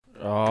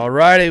All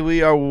righty,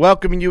 we are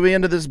welcoming you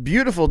into this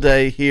beautiful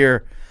day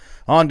here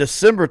on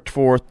December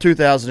 4th,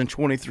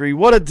 2023.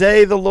 What a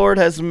day the Lord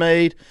has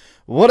made.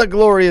 What a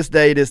glorious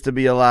day it is to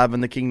be alive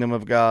in the kingdom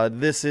of God.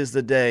 This is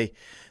the day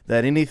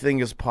that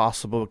anything is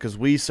possible because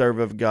we serve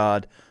a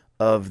God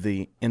of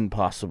the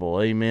impossible.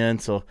 Amen.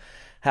 So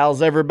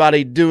how's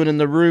everybody doing in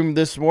the room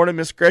this morning?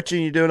 Miss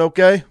Gretchen, you doing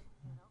okay?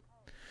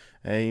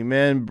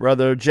 Amen.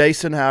 Brother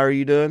Jason, how are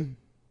you doing?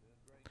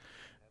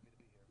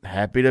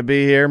 Happy to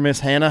be here. Miss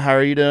Hannah, how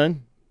are you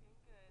doing?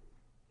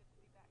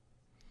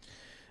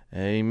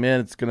 Amen.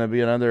 It's going to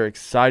be another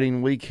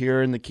exciting week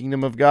here in the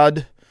kingdom of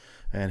God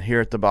and here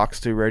at the Box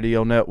 2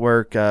 Radio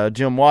Network.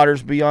 Jim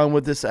Waters be on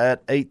with us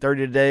at 8:30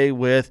 today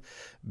with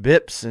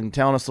BIPS and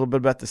telling us a little bit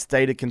about the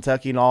state of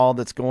Kentucky and all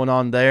that's going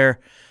on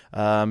there.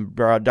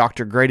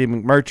 Dr. Grady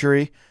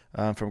McMurtry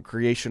from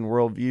Creation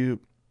Worldview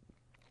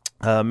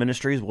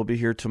Ministries will be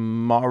here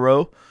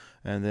tomorrow.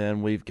 And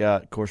then we've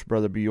got, of course,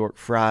 Brother Bjork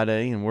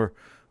Friday, and we're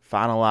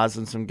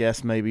finalizing some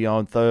guests maybe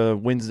on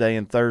Wednesday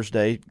and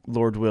Thursday,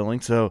 Lord willing.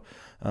 So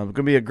it's going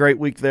to be a great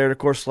week there. And, of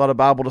course, a lot of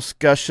Bible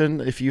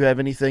discussion. If you have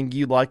anything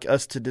you'd like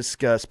us to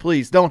discuss,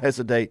 please don't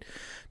hesitate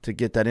to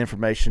get that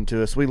information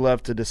to us. We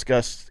love to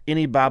discuss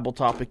any Bible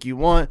topic you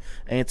want,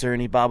 answer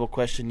any Bible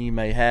question you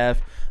may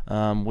have.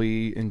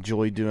 We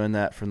enjoy doing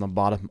that from the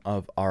bottom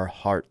of our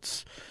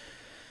hearts.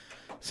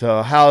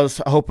 So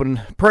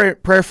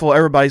prayerful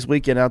everybody's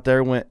weekend out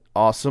there went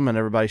awesome, and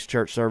everybody's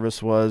church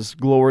service was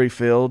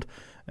glory-filled,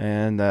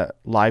 and that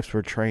lives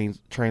were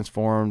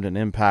transformed and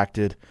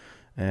impacted,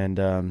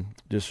 and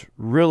just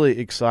really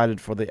excited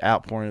for the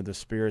outpouring of the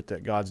Spirit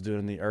that God's doing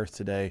in the earth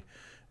today,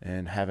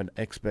 and have an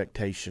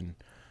expectation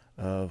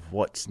of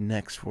what's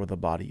next for the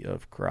body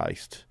of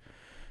Christ.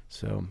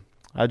 So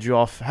how'd your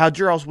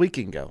all's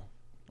weekend go?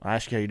 I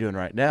ask you how you're doing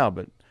right now,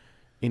 but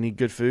any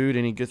good food,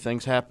 any good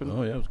things happen?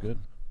 Oh, yeah, it was good.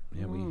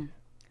 Yeah,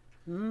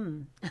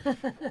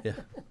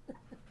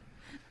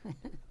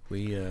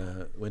 we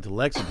went to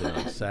Lexington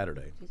on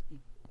Saturday,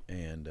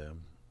 and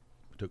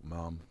took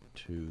Mom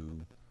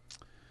to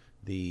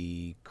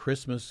the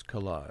Christmas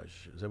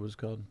Collage. Is that what it's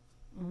called?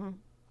 Mm-hmm.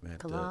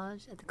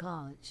 Collage at the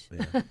college.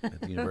 Yeah,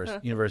 at the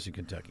University of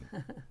Kentucky.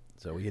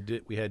 So we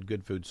had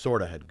good food.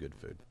 Sorta had good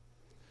food.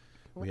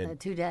 We had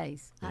 2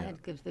 days. Yeah. I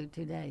had good food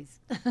 2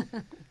 days.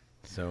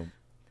 So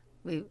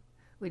we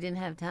didn't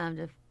have time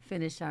to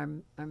finish our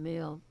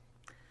meal.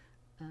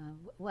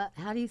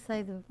 How do you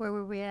say where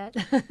were we at?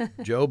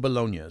 Joe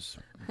Bologna's.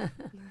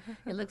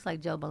 It looks like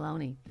Joe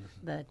Bologna,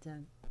 but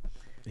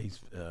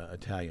He's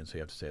Italian, so you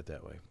have to say it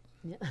that way.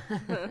 yeah.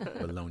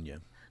 Bologna.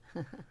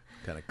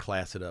 Kind of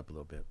class it up a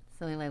little bit.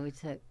 So anyway,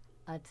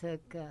 I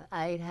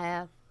ate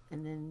half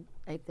and then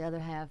ate the other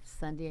half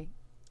Sunday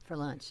for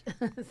lunch.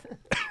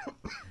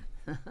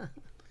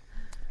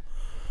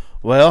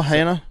 Well,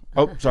 Hannah.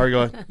 Oh, sorry,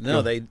 go ahead.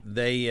 No,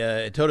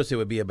 they told us it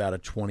would be about a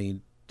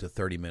 20 to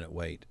 30 minute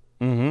wait.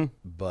 Mm-hmm.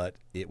 But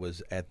it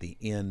was at the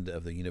end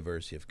of the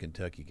University of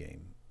Kentucky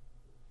game.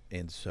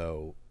 And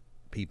so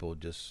people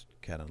just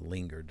kind of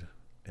lingered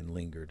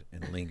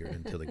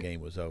until the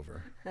game was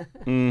over.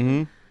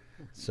 Mm-hmm.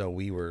 So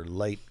we were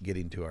late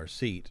getting to our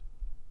seat,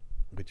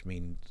 which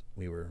means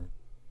we were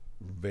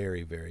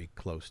very, very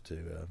close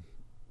to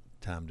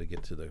time to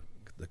get to the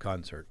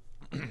concert.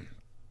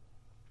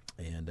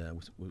 And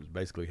we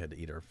basically had to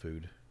eat our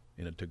food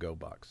in a to-go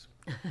box.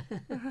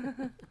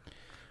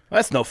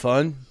 That's no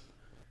fun.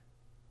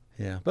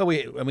 Yeah, but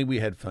we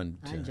had fun.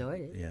 I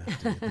enjoyed it. Yeah.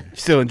 You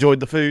still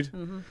enjoyed the food?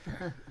 Mm-hmm.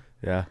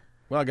 Yeah.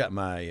 Well, I got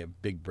my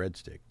big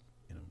breadstick.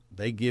 You know,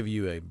 they give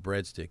you a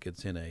breadstick.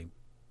 It's in a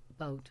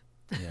Boat.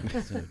 yeah,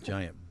 it's in a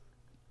giant.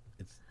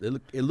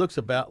 It looks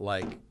about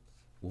like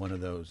one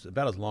of those,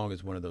 about as long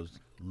as one of those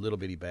little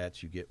bitty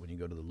bats you get when you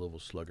go to the Louisville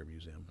Slugger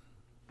Museum.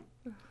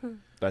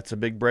 That's a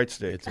big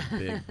breadstick. It's a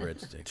big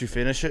breadstick. Did you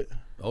finish it?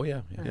 Oh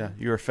yeah. Yeah,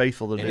 you were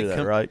faithful to And do it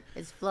that, right?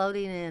 It's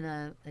floating in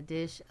a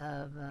dish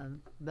of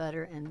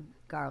butter and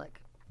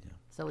garlic. Yeah.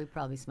 So we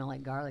probably smell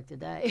like garlic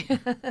today.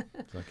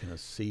 It's like in a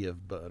sea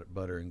of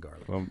butter and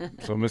garlic. Well,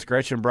 so Miss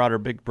Gretchen brought her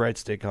big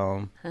breadstick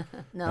home. No,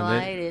 And I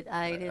then-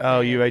 ate it.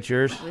 Oh, you ate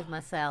yours? I with my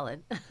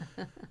salad.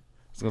 was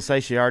gonna say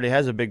she already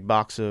has a big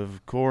box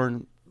of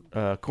cornbread.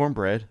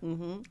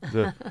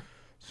 Mm-hmm.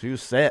 She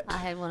was set. I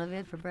had one of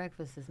it for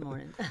breakfast this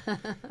morning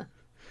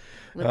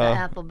with the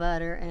apple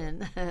butter,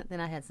 and then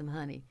I had some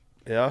honey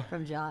Yeah.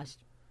 from Josh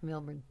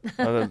Milburn.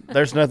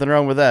 There's nothing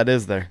wrong with that,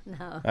 is there?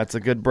 No. That's a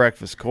good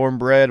breakfast.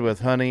 Cornbread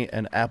with honey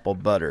and apple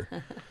butter.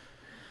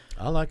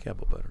 I like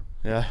apple butter.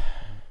 Yeah.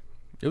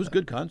 It was a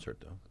good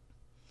concert though.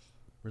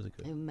 Really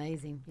good.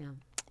 Amazing, yeah.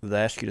 Did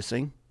they ask you to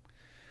sing?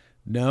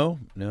 No,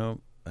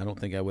 I don't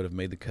think I would have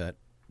made the cut.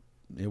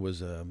 It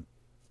was, there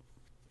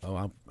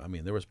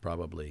was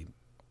probably,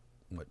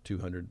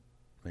 200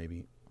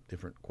 maybe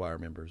different choir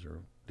members or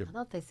I different.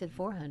 thought they said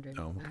 400.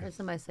 Oh, I okay. heard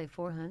somebody say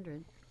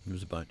 400. It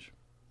was a bunch.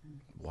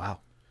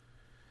 Wow.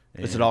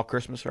 Is it And- all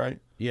Christmas,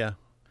 right? Yeah.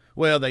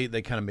 Well, they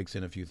kind of mix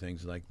in a few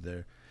things like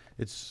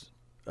it's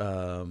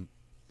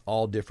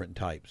all different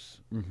types.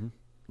 Mm-hmm.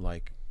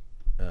 Like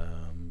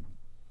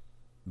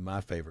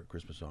my favorite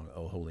Christmas song,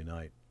 "Oh Holy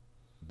Night."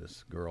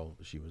 This girl,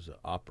 she was an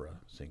opera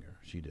singer.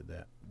 She did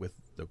that with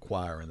the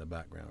choir in the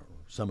background, or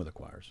some of the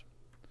choirs.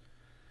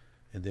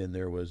 And then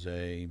there was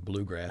a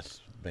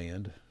bluegrass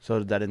band. So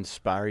did that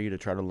inspire you to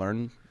try to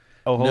learn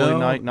 "Oh Holy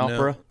Night" in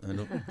opera? No, I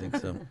don't think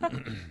so.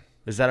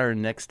 Is that our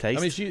next taste?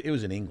 I mean, it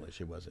was in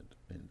English. It wasn't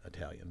in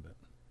Italian, but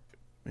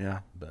yeah.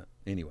 But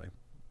anyway.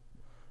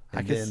 I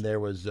And guess- then there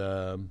was,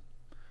 there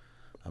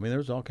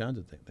was all kinds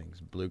of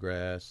things.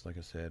 Bluegrass, like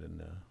I said,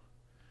 and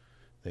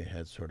they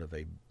had sort of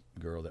a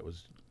girl that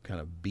was kind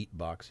of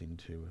beatboxing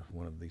to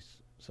one of these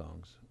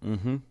songs,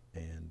 Mm-hmm.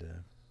 and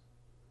a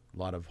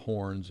lot of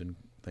horns and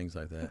things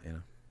like that.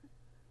 And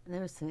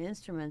there were some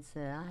instruments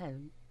that I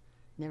had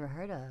never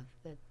heard of.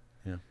 That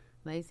Yeah.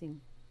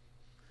 amazing.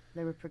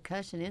 There were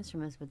percussion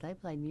instruments, but they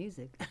played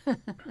music.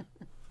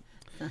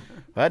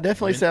 That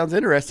definitely sounds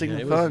interesting Yeah,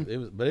 and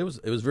it fun.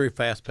 was very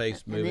fast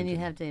paced. And then you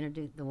have to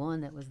introduce the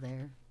one that was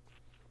there.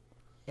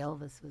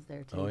 Elvis was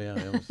there too. Oh yeah,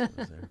 Elvis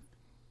was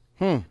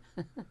there.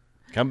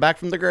 Come back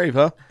from the grave,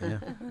 huh? Yeah,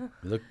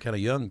 he looked kind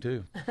of young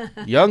too,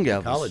 Young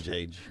Elvis. college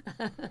age.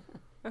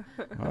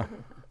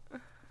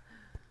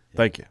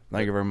 Thank you.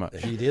 Thank you very much.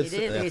 He did. He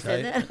did, he That's,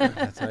 said how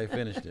that's how he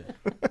finished it.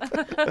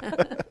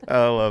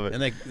 I love it.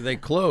 And they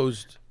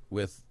closed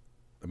with,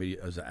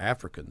 it was an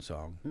African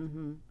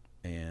song,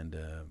 and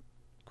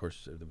of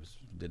course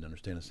didn't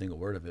understand a single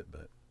word of it,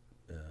 but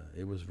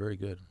it was very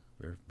good,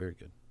 very very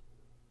good.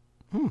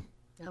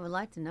 I would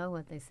like to know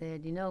what they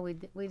said. You know, we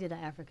did an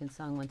African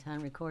song one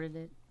time, recorded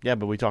it. Yeah,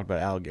 but we talked about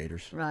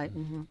alligators. Right.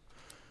 Hmm.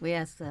 We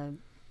asked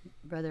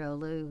Brother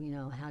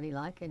Olu, how'd he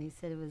like it? And he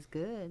said it was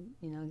good,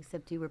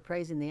 except you were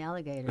praising the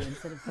alligator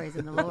instead of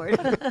praising the Lord.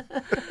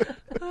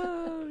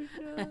 Oh,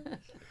 gosh.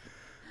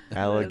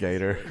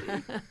 Alligator.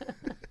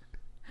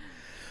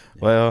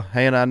 Well,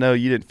 Hannah, I know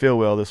you didn't feel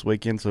well this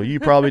weekend, so you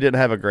probably didn't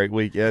have a great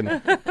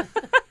weekend.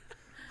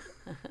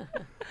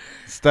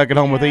 Stuck at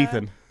home with Yeah.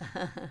 Ethan.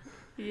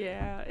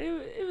 Yeah,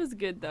 it was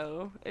good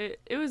though.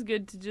 It was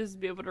good to just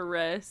be able to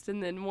rest,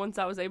 and then once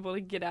I was able to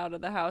get out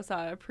of the house,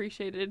 I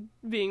appreciated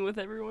being with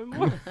everyone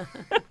more.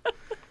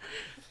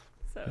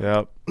 So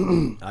Yep.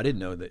 I didn't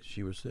know that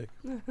she was sick.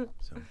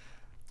 So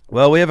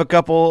Well, we have a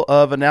couple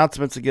of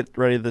announcements to get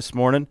ready this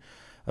morning.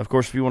 Of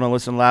course, if you want to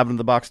listen live on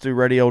the Box 2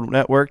 Radio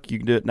Network, you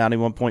can do it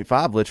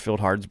 91.5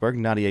 Litchfield, Hardsburg,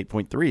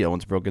 98.3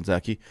 Owensboro,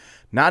 Kentucky,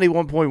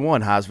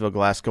 91.1 Highsville,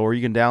 Glasgow, or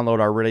you can download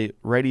our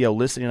radio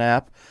listening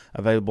app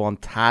available on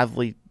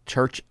Tithely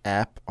Church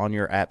app on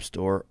your app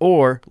store,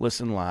 or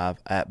listen live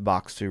at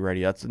Box 2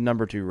 Radio. That's the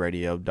number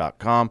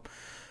 2radio.com.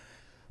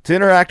 To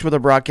interact with our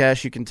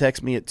broadcast, you can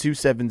text me at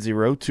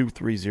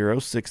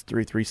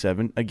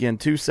 270-230-6337. Again,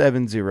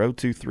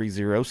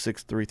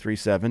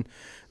 270-230-6337.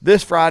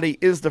 This Friday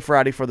is the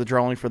Friday for the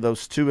drawing for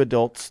those 2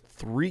 adults,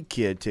 3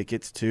 kid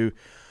tickets to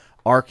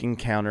Ark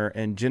Encounter,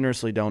 and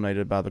generously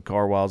donated by the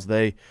Carwilds.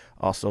 They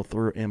also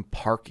threw in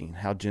parking.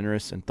 How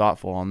generous and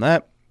thoughtful on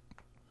that.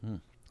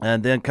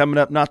 And then coming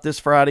up, not this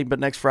Friday, but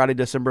next Friday,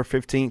 December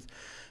 15th,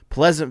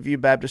 Pleasant View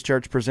Baptist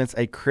Church presents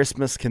a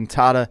Christmas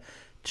cantata,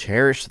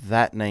 Cherish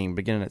That Name,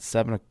 beginning at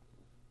 7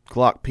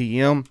 o'clock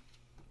p.m.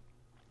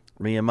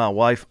 Me and my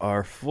wife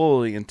are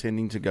fully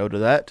intending to go to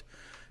that.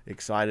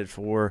 Excited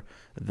for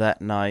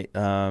that night.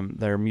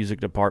 Their music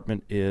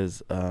department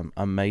is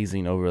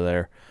amazing over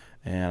there.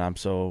 And I'm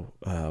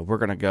we're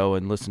going to go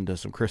and listen to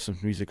some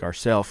Christmas music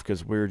ourselves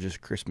because we're just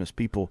Christmas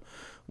people.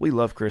 We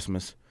love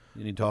Christmas.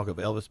 any talk of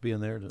Elvis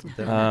being there?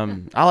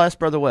 I'll ask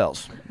Brother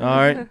Wells. All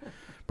right.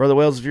 Brother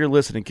Wells, if you're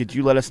listening, could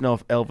you let us know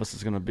if Elvis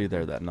is going to be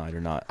there that night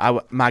or not?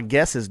 My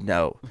guess is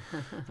no,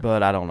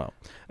 but I don't know.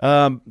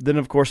 Then,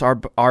 of course,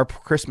 our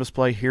Christmas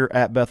play here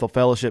at Bethel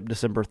Fellowship,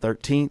 December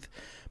 13th,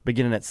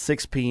 beginning at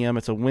 6 p.m.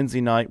 It's a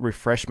Wednesday night.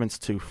 Refreshments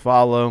to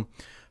follow.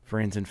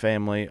 Friends and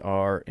family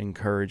are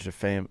encouraged,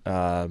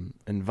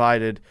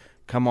 invited.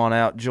 Come on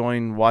out,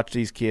 join, watch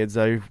these kids.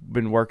 They've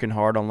been working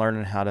hard on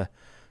learning how to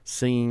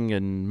sing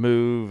and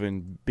move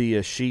and be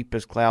a sheep,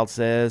 as Cloud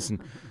says.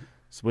 And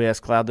so we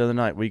asked Cloud the other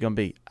night, "What are you going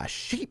to be?" "A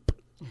sheep."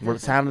 "What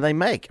sound do they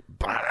make?"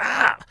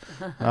 "Bah!"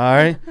 All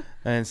right.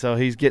 And so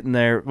he's getting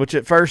there, which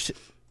at first,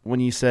 when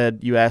you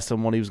asked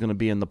him what he was going to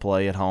be in the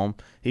play at home,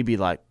 he'd be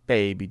like,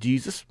 "Baby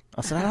Jesus."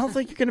 I said, "I don't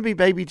think you're going to be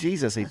Baby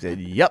Jesus." He said,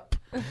 "Yup."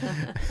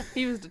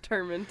 he was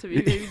determined to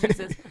be baby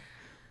Jesus,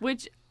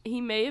 which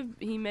he may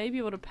be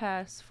able to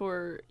pass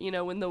for,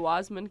 when the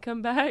Wisemen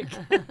come back.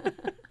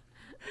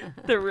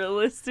 The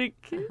realistic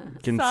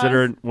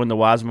Considering when the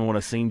wise men would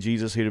have seen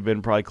Jesus, he'd have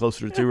been probably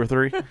closer to 2 or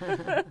 3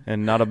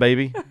 and not a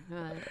baby.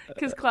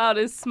 because Cloud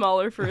is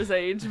smaller for his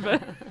age,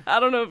 but I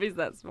don't know if he's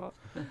that small.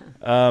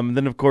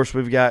 Then, of course,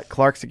 we've got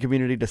Clarkston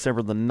Community,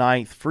 December the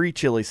 9th, free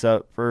chili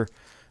supper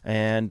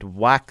and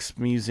Wax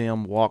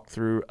Museum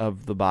walkthrough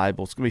of the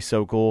Bible. It's going to be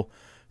so cool.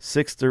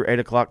 6 through 8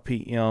 o'clock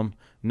p.m.,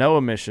 no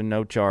admission,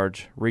 no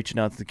charge, reaching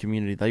out to the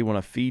community. They want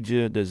to feed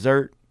you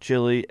dessert,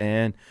 chili,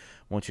 and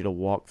want you to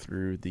walk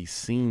through the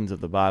scenes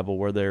of the Bible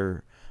where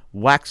they're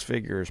wax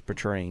figures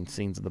portraying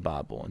scenes of the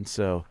Bible. And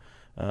so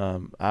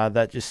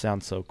that just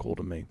sounds so cool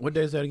to me. What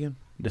day is that again?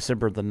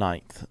 December the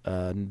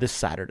 9th, this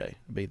Saturday.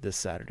 It'll be this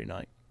Saturday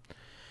night.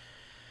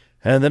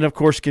 And then, of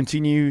course,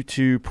 continue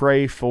to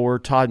pray for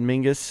Todd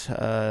Mingus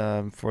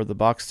for the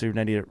Box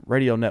 2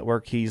 Radio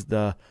Network. He's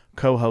the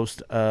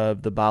co-host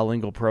of the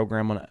bilingual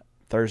program on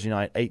Thursday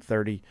night,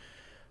 8:30.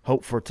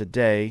 Hope for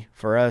Today.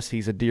 For us,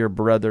 he's a dear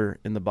brother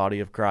in the body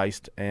of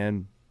Christ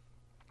and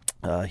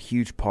a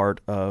huge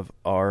part of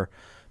our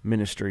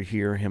ministry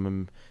here. Him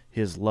and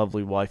his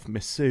lovely wife,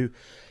 Miss Sue.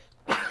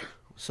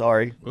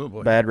 Sorry, Oh,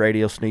 boy. bad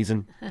radio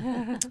sneezing.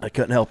 I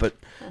couldn't help it.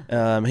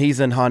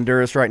 He's in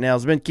Honduras right now.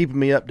 He's been keeping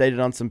me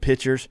updated on some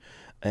pictures.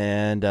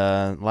 And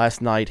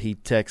last night he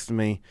texted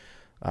me,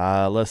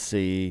 let's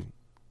see,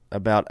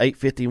 about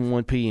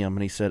 8:51 p.m.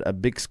 And he said, a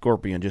big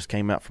scorpion just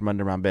came out from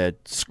under my bed.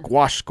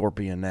 Squash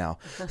scorpion now.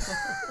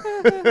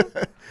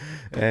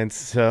 And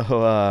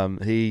so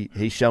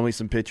he showed me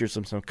some pictures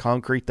of some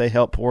concrete they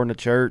helped pour in the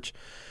church.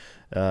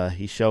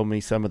 He showed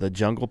me some of the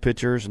jungle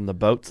pictures and the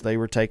boats they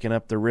were taking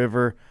up the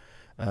river.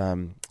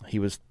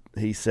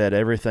 He said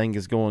everything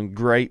is going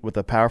great with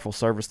a powerful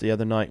service the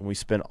other night, and we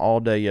spent all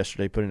day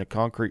yesterday putting a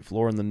concrete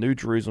floor in the New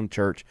Jerusalem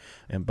Church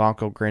in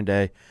Banco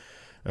Grande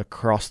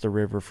across the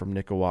river from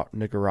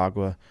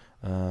Nicaragua.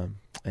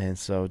 And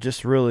so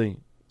just really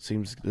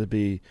seems to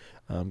be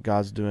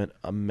God's doing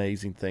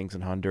amazing things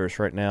in Honduras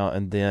right now.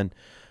 And then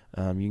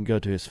you can go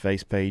to his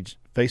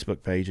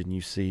Facebook page, and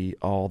you see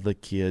all the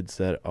kids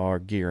that are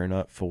gearing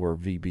up for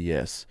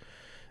VBS.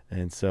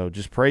 And so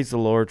just praise the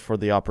Lord for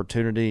the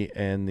opportunity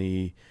and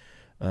the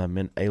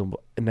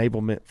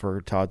enablement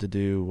for Todd to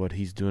do what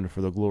he's doing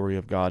for the glory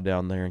of God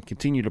down there, and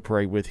continue to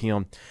pray with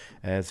him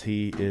as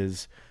he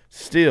is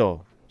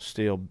still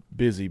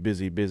busy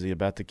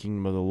about the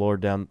kingdom of the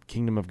Lord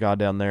kingdom of God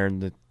down there,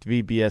 and the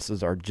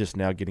VBSs are just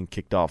now getting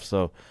kicked off.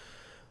 So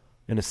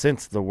in a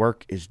sense, the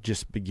work is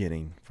just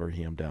beginning for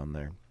him down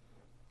there.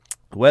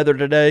 The weather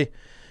today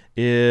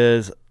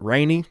is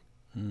rainy.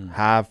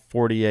 High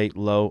 48,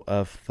 low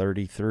of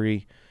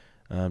 33.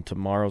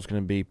 Tomorrow's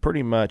going to be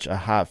pretty much a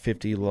high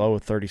 50, low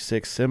of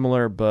 36.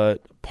 Similar,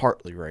 but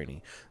partly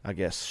rainy. I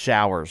guess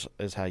showers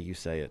is how you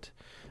say it.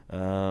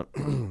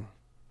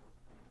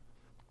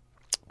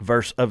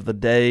 Verse of the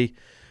day,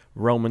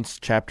 Romans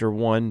chapter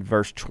 1,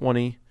 verse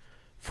 20.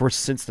 For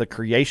since the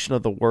creation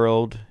of the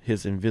world,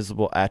 his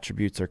invisible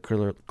attributes are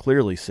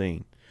clearly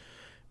seen,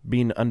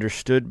 being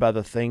understood by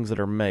the things that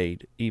are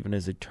made, even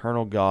as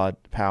eternal God,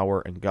 power,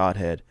 and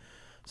Godhead,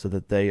 so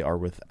that they are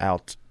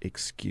without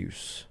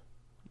excuse.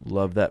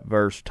 Love that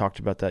verse. Talked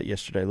about that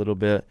yesterday a little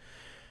bit.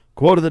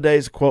 Quote of the day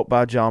is a quote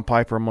by John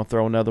Piper. I'm going to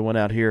throw another one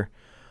out here.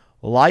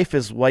 Life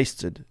is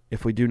wasted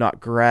if we do not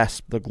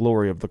grasp the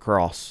glory of the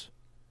cross.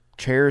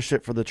 Cherish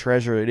it for the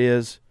treasure it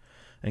is,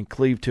 and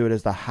cleave to it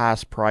as the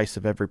highest price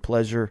of every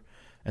pleasure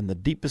and the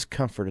deepest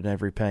comfort in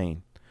every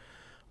pain.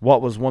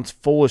 What was once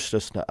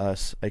foolishness to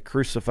us, a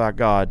crucified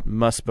God,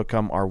 must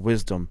become our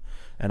wisdom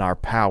and our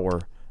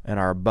power and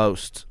our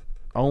boast.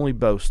 Only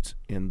boast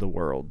in the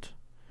world.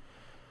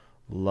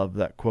 Love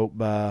that quote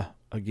by,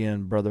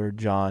 again, Brother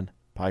John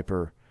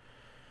Piper.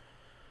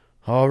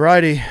 All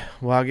righty.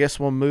 Well, I guess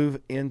we'll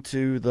move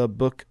into the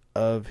book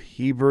of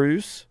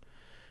Hebrews.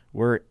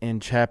 We're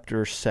in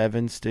chapter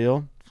 7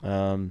 still.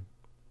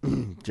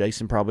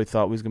 Jason probably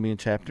thought we was going to be in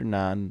chapter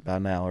 9 by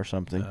now or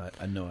something.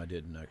 I know I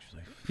didn't,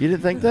 actually. You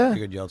didn't think I that?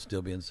 figured y'all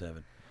still be in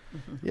 7.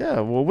 Yeah,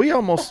 well, we're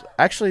almost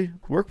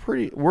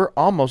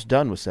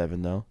done with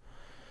 7, though.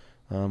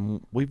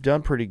 We've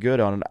done pretty good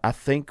on it. I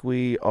think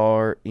we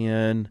are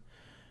in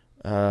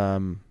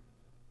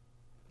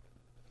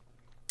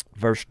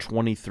verse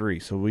 23,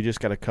 so we just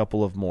got a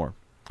couple of more.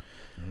 All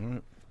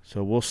right.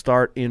 So we'll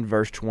start in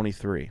verse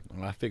 23.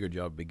 Well, I figured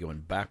y'all would be going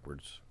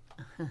backwards.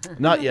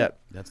 Not yet.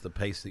 That's the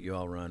pace that you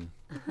all run.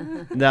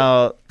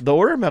 Now, the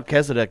order of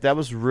Melchizedek, that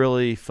was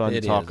really fun to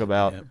It talk is,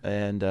 about. yeah.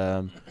 And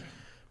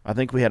I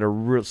think we had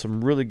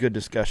some really good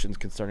discussions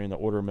concerning the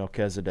order of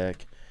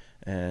Melchizedek.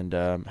 And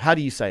how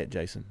do you say it,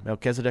 Jason?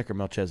 Melchizedek or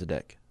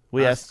Melchizedek?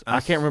 I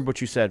can't remember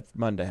what you said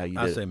Monday, how you did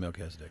I it. say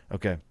Melchizedek,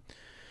 Okay.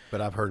 but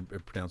I've heard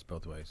it pronounced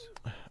both ways.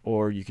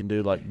 Or you can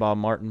do like Bob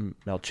Martin,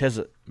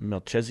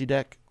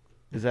 Melchizedek.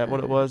 Is that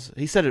what it was?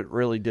 He said it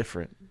really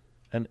different.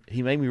 And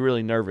he made me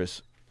really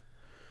nervous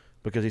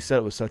because he said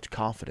it with such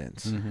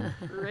confidence.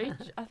 Mm-hmm.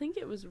 I think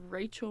it was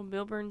Rachel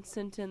Milburn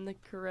sent in the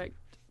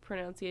correct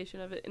pronunciation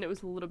of it, and it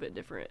was a little bit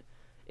different.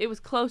 It was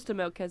close to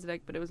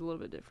Melchizedek, but it was a little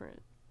bit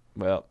different.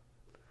 Well,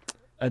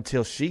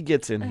 until she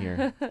gets in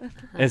here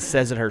and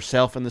says it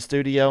herself in the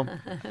studio.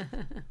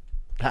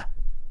 Ha.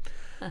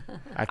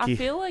 I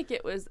feel like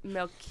it was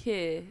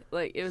Melchi,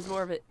 like it was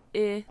more of an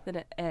I than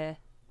an eh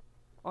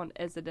on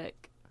Ezedek.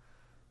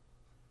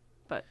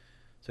 But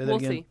Say that we'll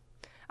again. see.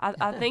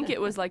 I think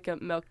it was like a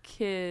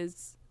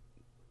Melchizedek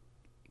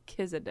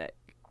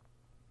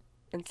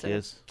instead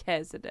of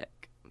Kezedek,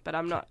 but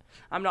I'm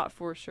not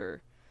for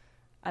sure.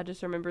 I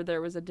just remember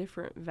there was a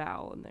different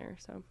vowel in there.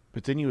 So.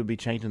 But then you would be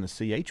changing the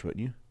CH,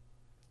 wouldn't you?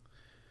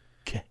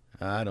 Ke.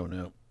 I don't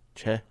know.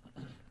 Che.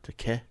 To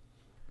ke.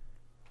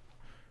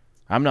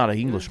 I'm not an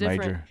English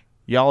different. major.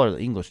 Y'all are the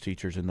English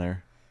teachers in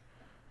there.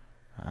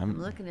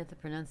 I'm looking at the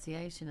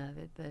pronunciation of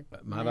it,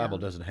 but My Bible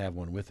doesn't have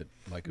one with it,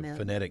 like a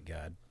phonetic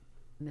guide.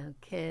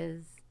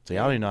 Melchizedek. See,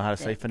 I don't even know how to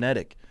say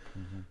phonetic.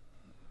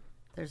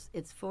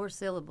 It's 4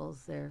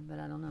 syllables there, but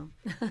I don't know.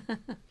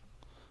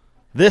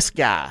 This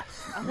guy,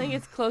 I think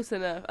it's close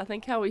enough. I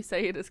think how we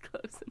say it is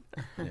close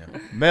enough. Yeah.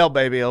 Mel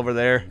baby over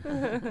there.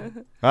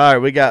 All right,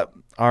 we got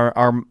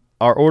our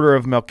order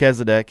of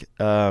Melchizedek.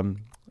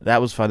 That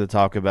was fun to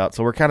talk about.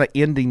 So we're kind of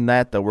ending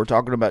that, though. We're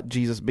talking about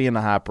Jesus being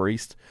a high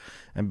priest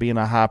and being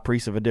a high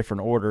priest of a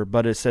different order.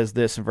 But it says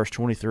this in verse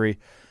 23,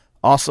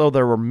 also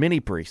there were many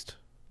priests,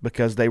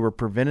 because they were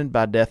prevented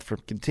by death from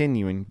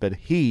continuing, but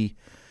he,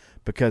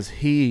 because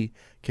he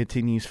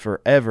continues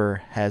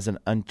forever, has an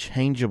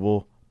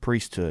unchangeable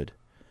priesthood.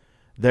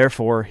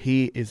 Therefore,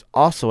 he is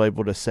also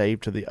able to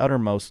save to the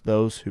uttermost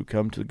those who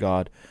come to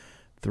God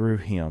through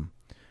him,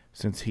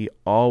 since he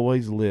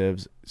always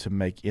lives to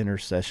make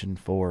intercession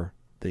for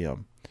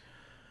them.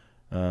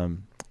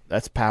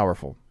 That's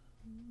powerful.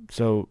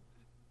 So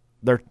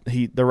the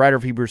writer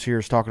of Hebrews here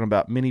is talking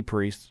about many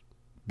priests,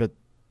 but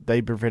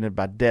they prevented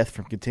by death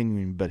from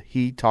continuing. But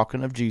he,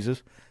 talking of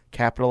Jesus,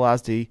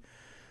 capitalized E,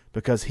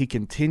 because he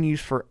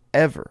continues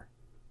forever,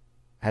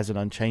 has an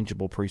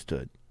unchangeable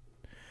priesthood.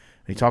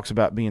 He talks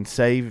about being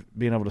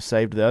able to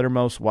save to the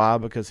uttermost. Why?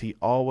 Because he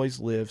always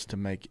lives to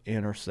make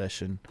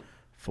intercession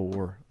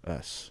for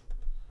us.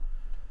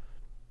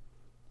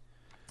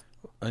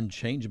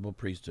 Unchangeable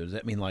priesthood. Does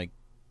that mean like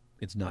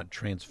it's not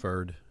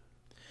transferred?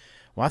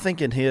 Well, I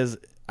think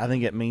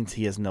it means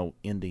he has no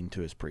ending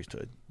to his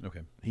priesthood.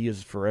 Okay. He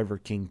is forever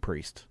king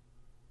priest,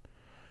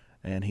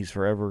 and he's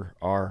forever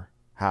our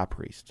high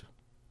priest.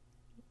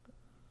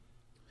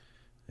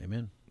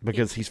 Amen.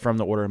 Because he's from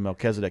the order of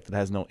Melchizedek that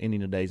has no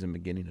ending of days and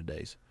beginning of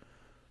days.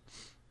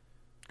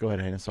 Go ahead,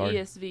 Hannah. Sorry.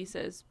 ESV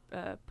says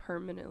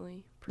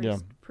permanently.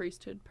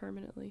 Priesthood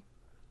permanently.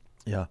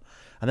 Yeah.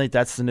 I think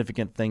that's the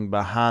significant thing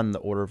behind the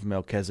order of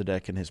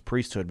Melchizedek and his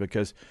priesthood,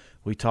 because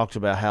we talked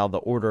about how the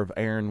order of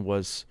Aaron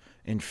was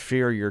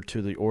inferior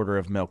to the order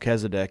of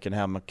Melchizedek, and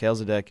how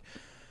Melchizedek,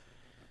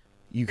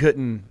 you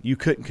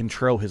couldn't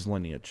control his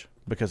lineage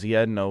because he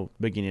had no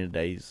beginning of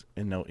days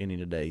and no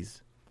ending of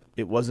days.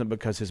 It wasn't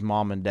because his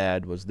mom and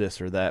dad was this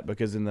or that,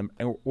 because in the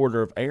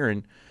order of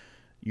Aaron,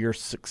 your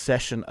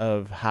succession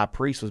of high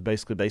priests was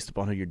basically based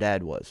upon who your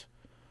dad was.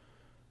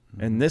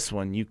 And this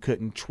one, you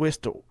couldn't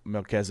twist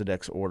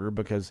Melchizedek's order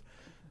because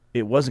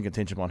it wasn't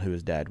contingent upon who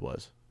his dad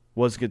was. It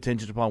wasn't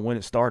contingent upon when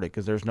it started,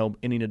 because there's no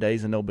ending of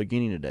days and no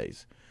beginning of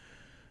days.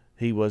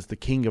 He was the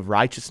king of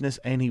righteousness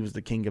and he was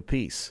the king of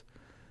peace.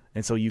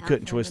 And so you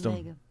couldn't twist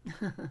him.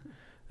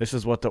 This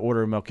is what the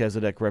order of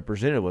Melchizedek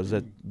represented, was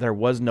that there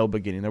was no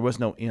beginning, there was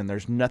no end,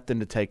 there's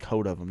nothing to take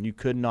hold of him. You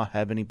could not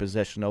have any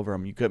possession over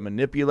him. You couldn't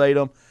manipulate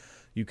him.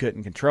 You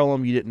couldn't control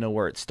him. You didn't know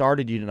where it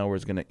started. You didn't know where it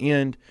was going to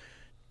end.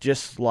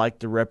 Just like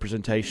the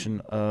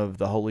representation of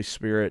the Holy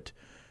Spirit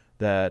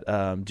that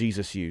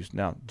Jesus used.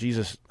 Now,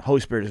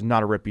 Holy Spirit is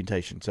not a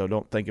reputation, so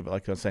don't think of it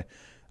like I'm saying.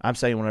 I'm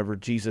saying whenever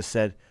Jesus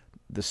said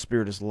the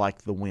Spirit is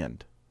like the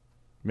wind.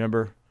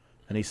 Remember?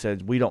 And he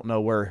said, we don't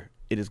know where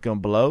it is going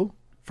to blow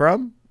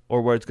from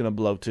or where it's going to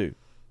blow to.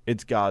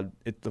 It's God,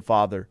 it's the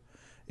Father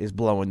is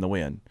blowing the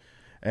wind.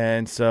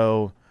 And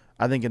so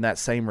I think in that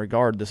same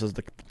regard, this is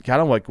the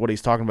kind of like what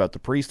he's talking about, the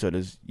priesthood,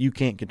 is you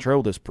can't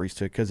control this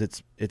priesthood because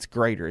it's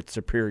greater, it's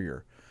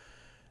superior.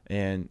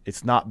 And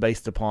it's not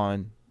based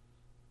upon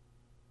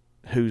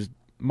whose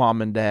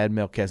mom and dad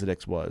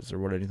Melchizedek was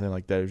or anything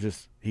like that. It was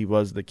just, he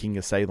was the king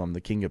of Salem,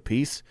 the king of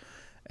peace,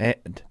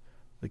 and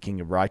the king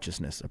of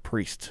righteousness, a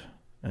priest.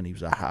 And he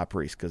was a high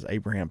priest because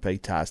Abraham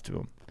paid tithes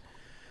to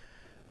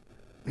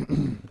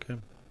him. Okay.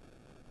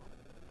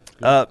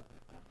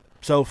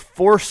 So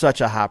for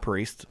such a high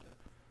priest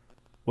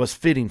was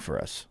fitting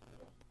for us.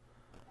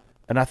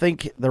 And I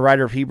think the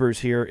writer of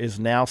Hebrews here is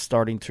now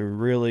starting to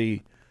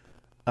really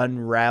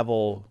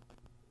unravel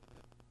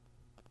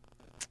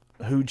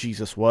who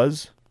Jesus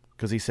was,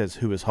 because he says,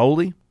 who is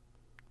holy,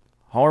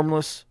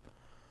 harmless,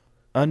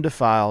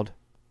 undefiled,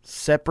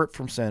 separate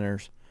from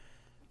sinners,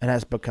 and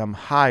has become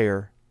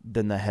higher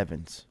than the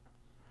heavens.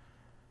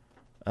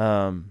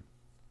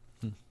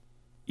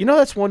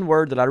 That's one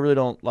word that I really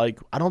don't like.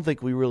 I don't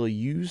think we really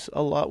use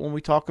a lot when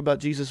we talk about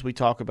Jesus. We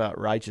talk about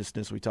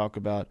righteousness. We talk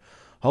about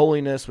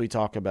holiness. We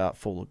talk about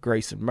full of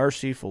grace and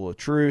mercy, full of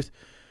truth.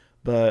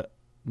 But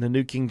the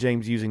New King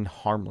James using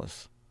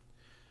harmless.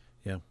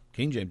 Yeah,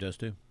 King James does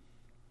too.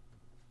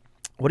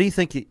 What do you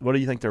think? What do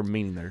you think they're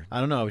meaning there? I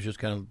don't know. I was just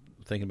kind of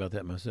thinking about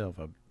that myself.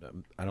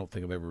 I don't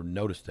think I've ever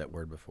noticed that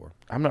word before.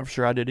 I'm not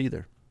sure I did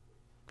either.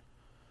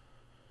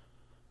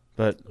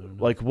 But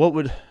like, what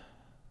would?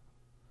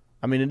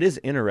 I mean, it is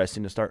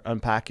interesting to start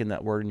unpacking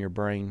that word in your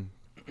brain,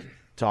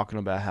 talking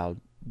about how,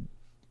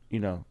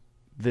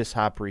 this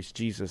high priest,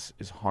 Jesus,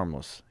 is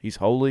harmless. He's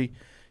holy,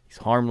 he's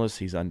harmless,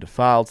 he's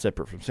undefiled,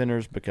 separate from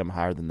sinners, become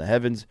higher than the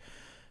heavens,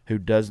 who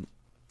does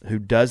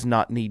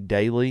not need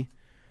daily,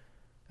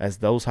 as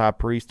those high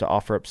priests, to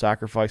offer up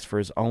sacrifice for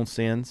his own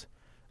sins,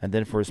 and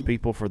then for his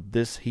people. For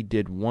this he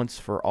did once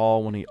for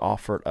all when he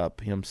offered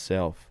up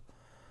himself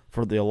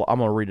I'm going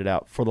to read it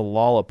out. For the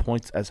law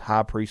appoints as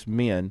high priests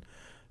men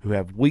who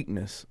have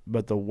weakness,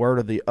 but the word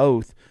of the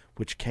oath,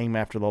 which came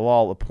after the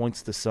law,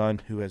 appoints the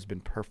Son who has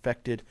been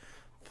perfected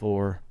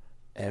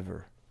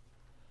forever.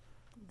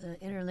 The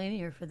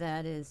interlinear for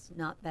that is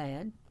not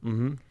bad,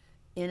 Mm-hmm.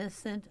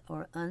 innocent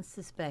or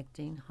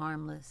unsuspecting,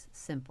 harmless,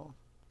 simple.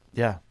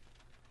 Yeah.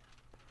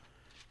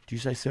 Did you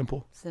say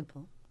simple?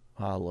 Simple.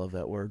 Oh, I love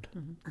that word.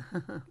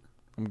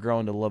 I'm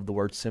growing to love the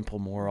word simple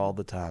more all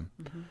the time.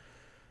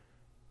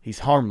 He's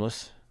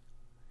harmless.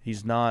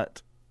 He's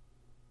not,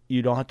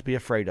 you don't have to be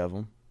afraid of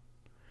him.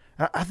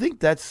 I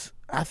think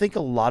a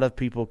lot of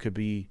people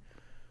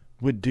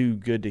would do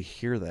good to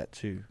hear that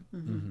too.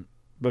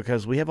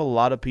 Because we have a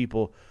lot of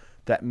people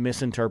that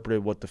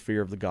misinterpreted what the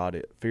fear of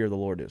the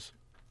Lord is.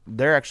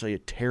 They're actually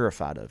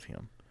terrified of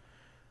him.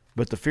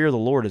 But the fear of the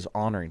Lord is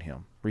honoring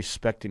him,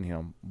 respecting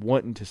him,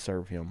 wanting to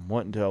serve him,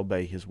 wanting to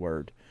obey his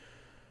word.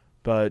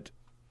 But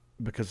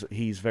because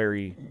he's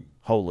very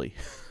holy,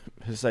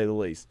 to say the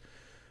least.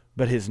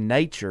 But his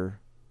nature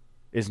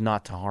is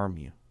not to harm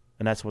you.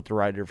 And that's what the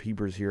writer of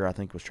Hebrews here, I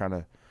think, was trying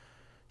to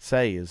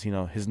say is,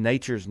 his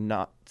nature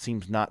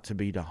seems not to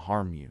be to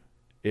harm you.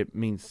 It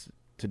means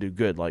to do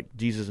good. Like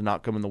Jesus did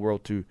not come in the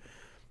world to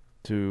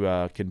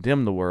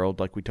condemn the world,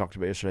 like we talked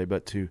about yesterday,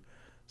 but to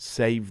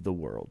save the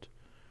world.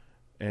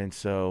 And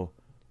so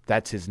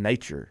that's his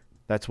nature.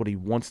 That's what he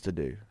wants to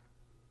do.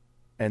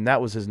 And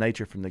that was his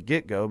nature from the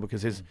get-go,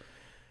 because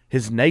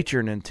his nature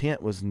and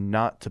intent was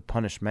not to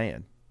punish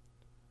man.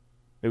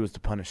 It was to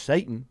punish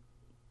Satan.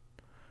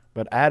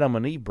 But Adam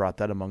and Eve brought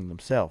that among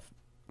themselves.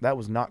 That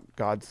was not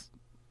God's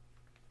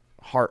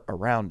heart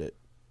around it.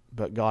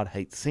 But God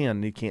hates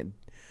sin.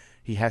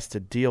 He has to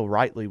deal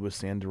rightly with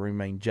sin to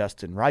remain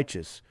just and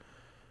righteous.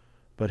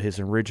 But his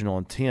original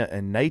intent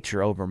and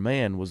nature over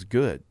man was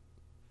good.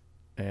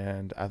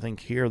 And I think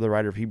here the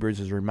writer of Hebrews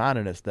is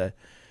reminding us that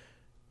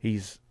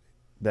his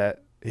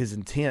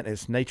intent,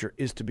 his nature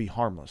is to be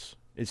harmless.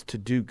 It's to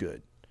do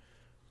good.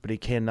 But he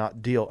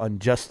cannot deal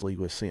unjustly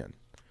with sin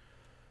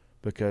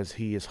because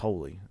he is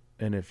holy.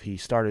 And if he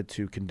started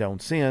to condone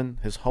sin,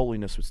 his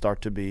holiness would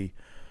start to be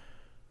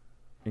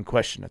in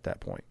question at that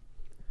point.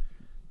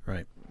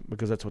 Right.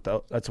 Because that's what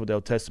the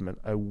Old Testament,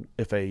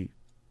 if a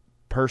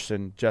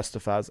person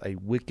justifies a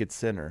wicked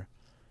sinner,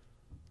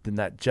 then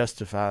that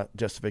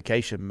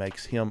justification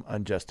makes him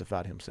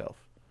unjustified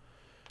himself.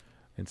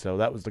 And so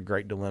that was the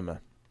great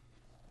dilemma.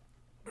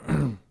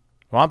 Well,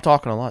 I'm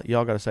talking a lot.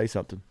 Y'all got to say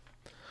something.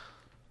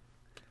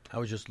 I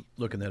was just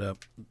looking that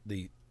up,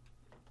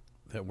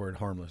 that word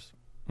harmless.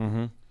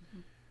 Mm-hmm.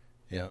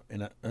 Yeah,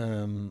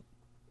 and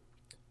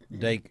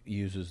Dake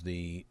gives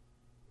the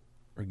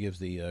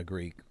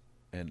Greek,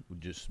 and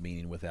just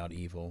meaning without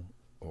evil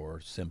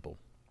or simple.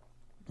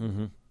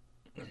 Mm-hmm.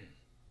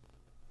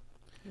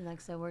 He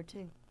likes that word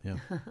too. Yeah.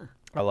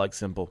 I like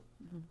simple.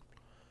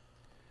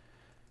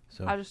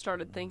 So I just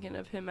started thinking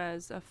of him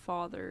as a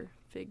father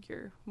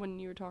figure when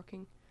you were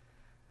talking.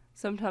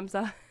 Sometimes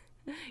I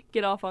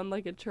get off on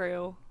like a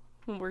trail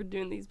when we're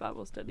doing these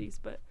Bible studies,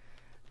 but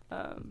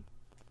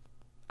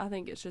I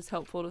think it's just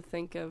helpful to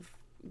think of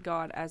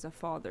God as a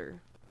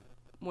father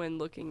when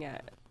looking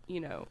at,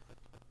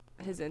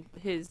 his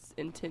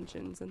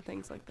intentions and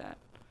things like that.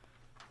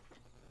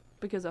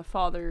 Because a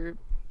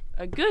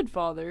good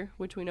father,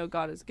 which we know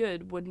God is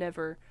good, would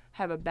never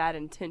have a bad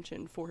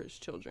intention for his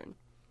children.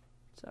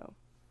 So.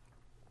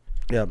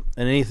 Yeah,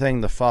 and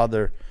anything the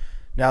father...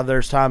 Now,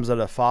 there's times that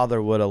a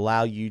father would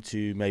allow you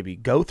to maybe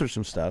go through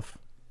some stuff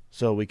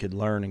so we could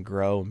learn and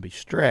grow and be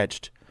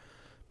stretched,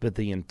 but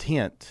the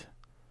intent,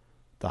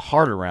 the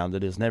heart around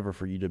it is never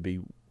for you to be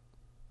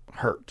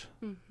hurt.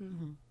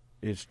 Mm-hmm.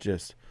 It's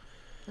just...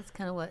 That's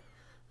kind of what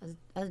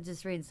I was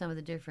just reading some of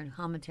the different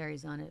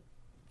commentaries on it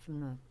from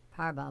the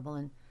Power Bible,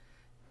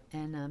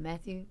 and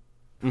Matthew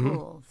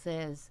Poole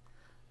says,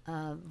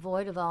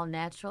 void of all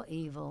natural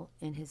evil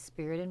in his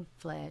spirit and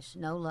flesh,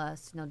 no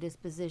lust, no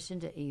disposition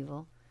to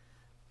evil,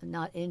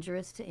 not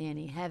injurious to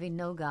any, having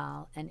no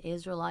guile, an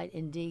Israelite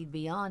indeed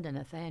beyond a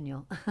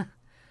Nathaniel,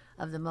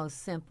 of the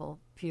most simple,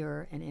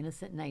 pure, and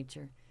innocent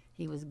nature.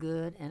 He was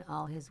good, and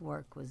all his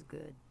work was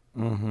good.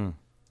 Mm-hmm.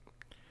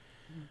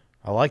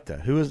 I like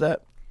that. Who is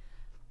that?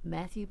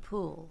 Matthew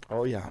Poole.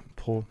 Oh, yeah.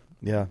 Poole.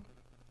 Yeah.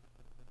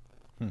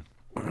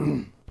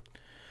 And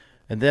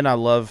then I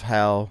love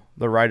how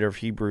the writer of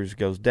Hebrews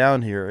goes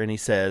down here, and he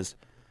says,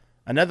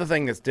 another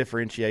thing that's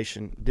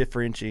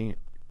differentiating,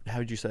 how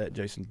would you say it,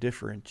 Jason? That's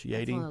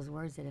Differentiating? one of those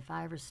words that if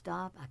I ever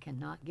stop, I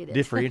cannot get it.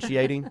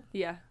 Differentiating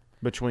Yeah.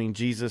 between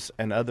Jesus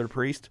and other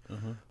priests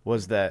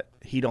was that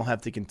he don't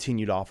have to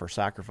continue to offer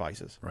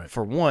sacrifices. Right.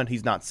 For one,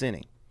 he's not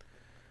sinning.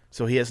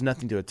 So he has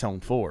nothing to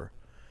atone for.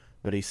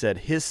 But he said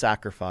his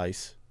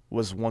sacrifice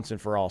was once and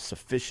for all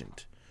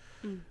sufficient.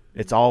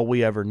 It's all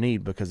we ever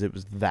need because it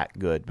was that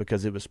good,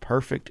 because it was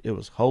perfect, it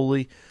was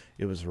holy,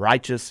 it was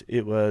righteous,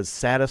 it was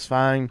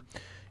satisfying,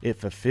 it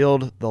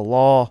fulfilled the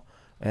law,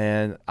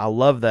 and I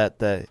love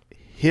that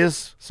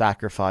his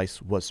sacrifice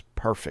was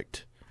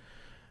perfect.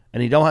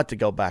 And he don't have to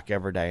go back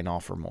every day and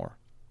offer more.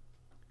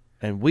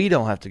 And we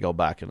don't have to go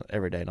back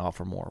every day and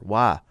offer more.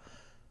 Why?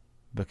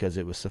 because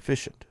it was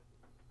sufficient.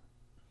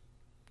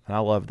 And I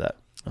love that.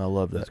 I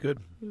love that. That's good.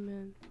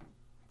 Amen.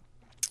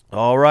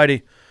 All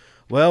righty.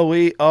 Well,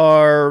 we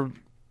are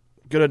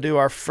going to do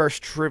our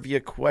first trivia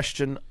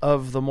question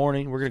of the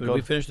morning. We're going to So go.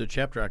 we finished the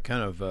chapter. I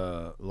kind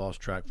of lost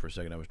track for a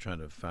second. I was trying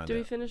to find. Do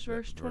we finish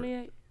verse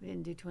 28? We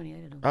didn't do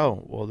 28 of them.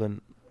 Oh, well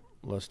then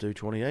let's do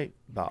 28.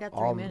 By Got 3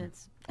 all,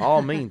 minutes.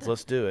 all means,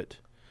 let's do it.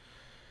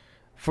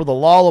 For the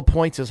law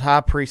appoints as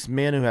high priests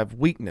men who have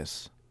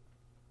weakness,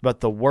 but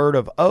the word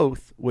of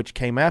oath, which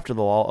came after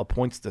the law,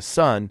 appoints the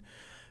Son,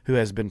 who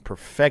has been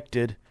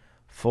perfected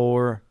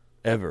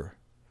forever.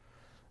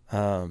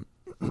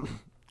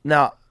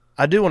 Now,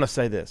 I do want to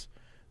say this.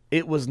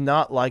 It was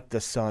not like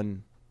the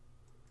Son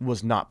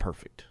was not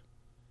perfect.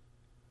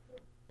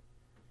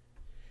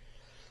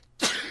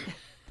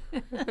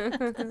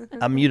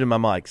 I'm muting my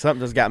mic.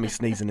 Something just got me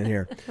sneezing in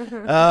here.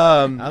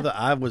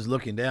 I was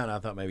looking down. I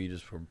thought maybe you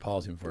just were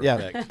pausing for Yeah,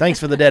 effect. thanks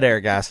for the dead air,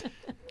 guys.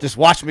 Just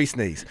watch me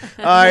sneeze.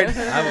 All right.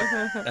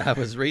 I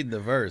was reading the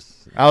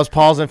verse. I was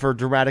pausing for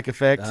dramatic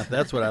effect.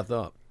 That's what I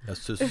thought. A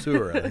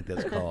susur, I think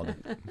that's called.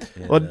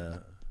 And,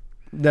 Well,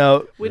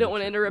 No, We don't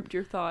want to interrupt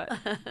your thought.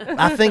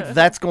 I think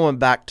that's going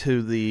back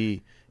to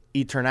the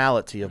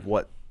eternality of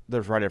what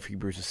the writer of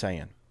Hebrews is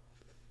saying.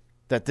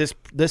 That this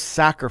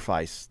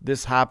sacrifice,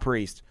 this high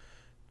priest,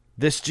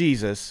 this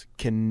Jesus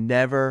can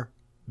never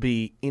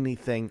be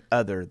anything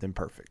other than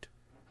perfect.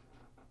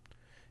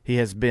 He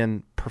has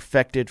been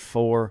perfected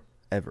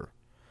forever.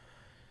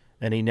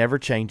 And he never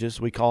changes.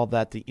 We call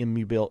that the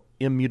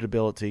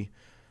immutability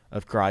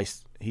of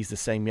Christ. He's the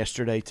same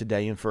yesterday,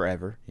 today, and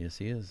forever. yes,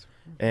 he is.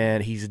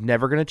 And he's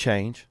never going to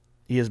change.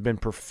 He has been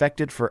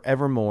perfected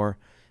forevermore.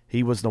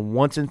 He was the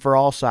once and for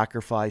all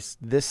sacrifice.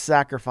 This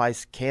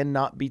sacrifice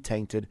cannot be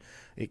tainted.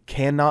 It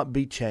cannot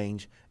be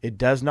changed. It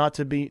does not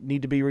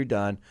need to be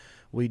redone.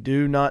 We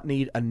do not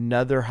need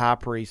another high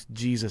priest.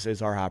 Jesus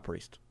is our high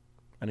priest,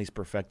 and he's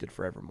perfected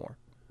forevermore.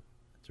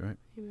 That's right.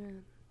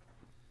 Amen.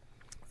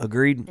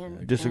 Agreed?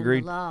 And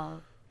Disagreed? And the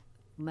law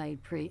made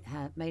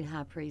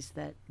high priests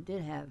that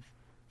did have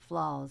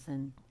flaws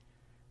and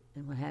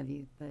what have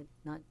you, but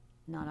not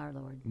our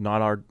Lord.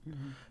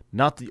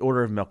 Not the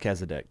order of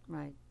Melchizedek.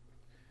 Right.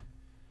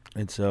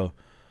 And so,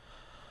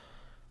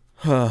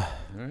 All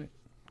right.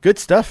 good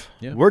stuff.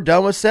 Yeah. We're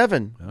done with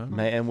 7. All right.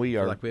 Man, we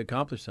Feel are like we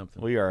accomplished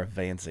something. We are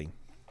advancing.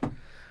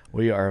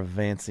 We are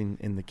advancing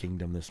in the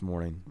kingdom this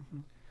morning.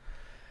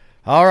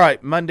 All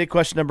right, Monday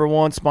question number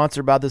 1,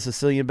 sponsored by the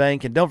Sicilian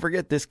Bank. And don't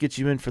forget, this gets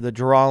you in for the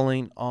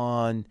drawing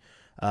on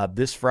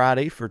this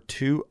Friday for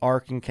 2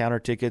 Ark Encounter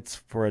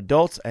tickets for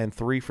adults and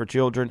 3 for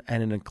children,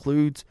 and it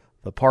includes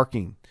the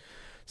parking.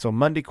 So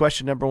Monday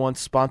question number 1,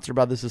 sponsored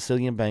by the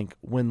Sicilian Bank.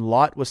 When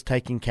Lot was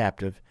taken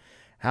captive,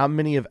 how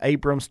many of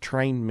Abram's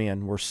trained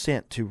men were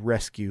sent to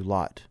rescue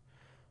Lot?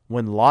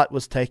 When Lot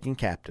was taken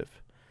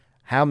captive,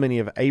 how many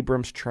of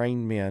Abram's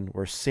trained men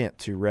were sent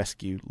to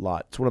rescue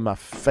Lot? It's one of my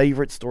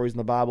favorite stories in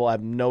the Bible. I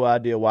have no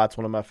idea why it's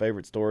one of my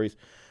favorite stories,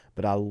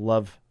 but I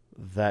love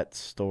that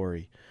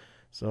story.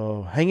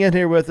 So hang in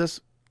here with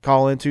us.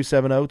 Call in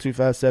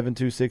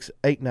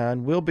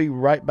 270-257-2689. We'll be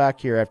right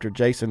back here after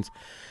Jason's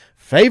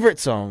favorite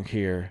song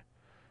here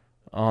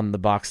on the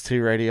Box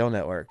 2 Radio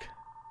Network.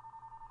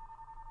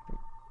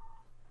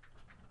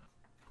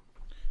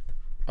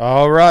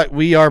 All right,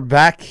 we are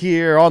back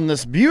here on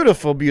this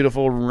beautiful,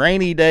 beautiful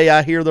rainy day.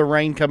 I hear the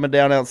rain coming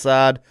down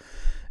outside.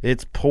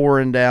 It's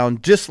pouring down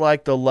just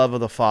like the love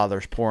of the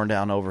Father's pouring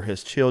down over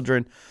his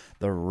children.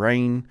 The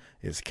rain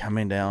is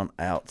coming down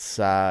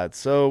outside.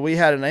 So we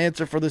had an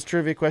answer for this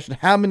trivia question.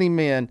 How many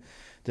men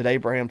did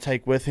Abraham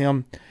take with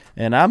him?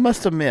 And I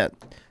must admit,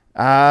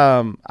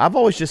 I've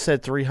always just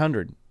said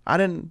 300. I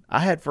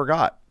had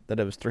forgot that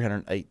it was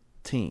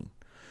 318.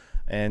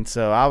 And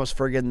so I was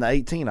forgetting the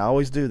 18. I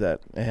always do that.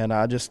 And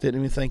I just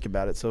didn't even think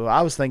about it. So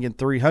I was thinking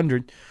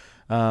 300.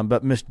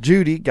 But Miss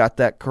Judy got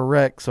that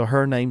correct. So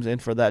her name's in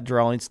for that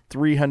drawing. It's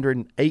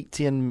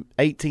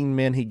 318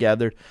 men he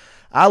gathered.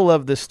 I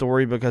love this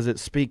story because it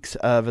speaks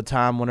of a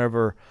time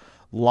whenever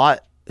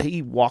Lot,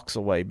 he walks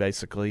away,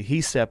 basically.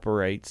 He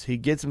separates. He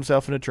gets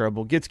himself into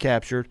trouble, gets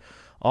captured.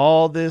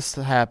 All this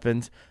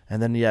happens.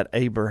 And then yet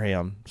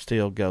Abraham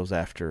still goes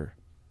after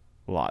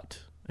Lot.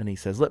 And he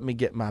says, let me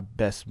get my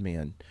best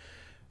men.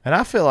 And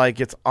I feel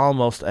like it's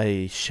almost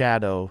a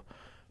shadow.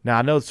 Now,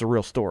 I know it's a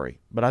real story,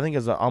 but I think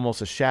it's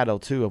almost a shadow,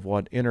 too, of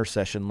what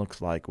intercession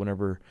looks like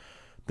whenever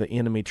the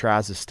enemy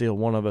tries to steal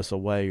one of us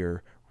away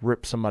or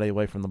rip somebody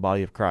away from the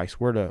body of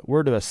Christ. We're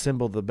to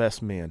assemble the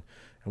best men,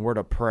 and we're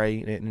to pray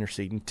and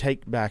intercede and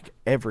take back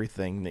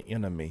everything the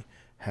enemy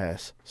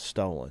has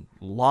stolen.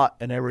 Lot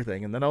and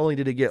everything. And not only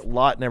did he get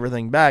Lot and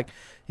everything back,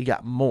 he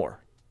got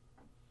more.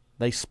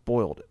 They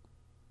spoiled it.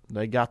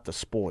 They got the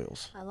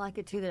spoils. I like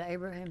it too that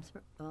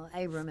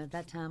Abram at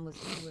that time was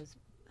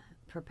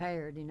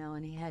prepared,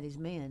 and he had his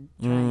men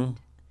trained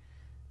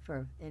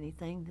for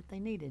anything that they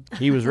needed.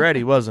 He was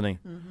ready, wasn't he?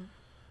 Mm-hmm.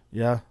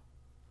 Yeah.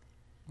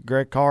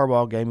 Greg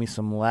Carball gave me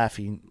some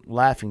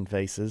laughing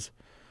faces.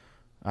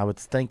 I would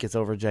think it's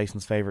over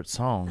Jason's favorite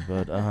song,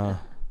 but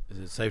Is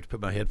it safe to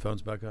put my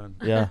headphones back on?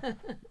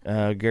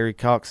 Yeah. Gary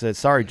Cox said,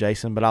 "Sorry,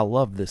 Jason, but I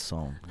love this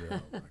song."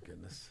 Oh my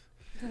goodness!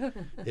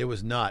 It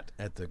was not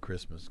at the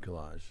Christmas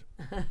collage.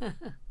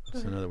 So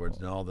in other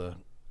words, all the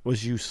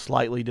Was you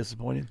slightly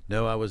disappointed?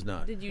 no, I was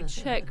not. Did you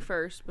check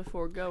first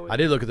before going? I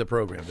did look at the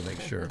program to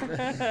make sure.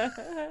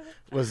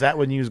 Was that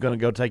when you was going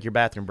to go take your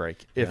bathroom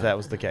break? If Yeah. that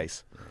was the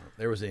case.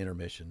 There was an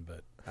intermission,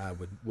 but I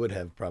would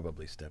have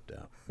probably stepped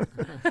out.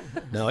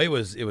 No, it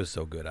was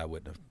so good. I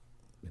wouldn't have,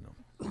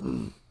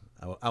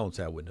 I won't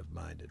say I wouldn't have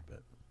minded,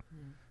 but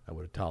I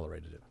would have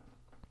tolerated it.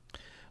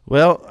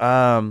 Well,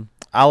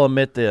 I'll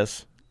admit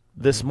this.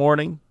 This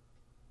morning,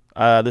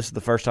 this is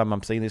the first time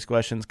I'm seeing these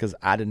questions because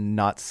I did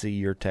not see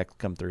your text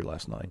come through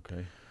last night.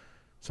 Okay.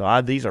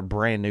 So these are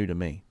brand new to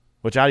me,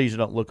 which I usually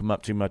don't look them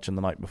up too much in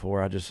the night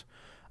before.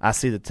 I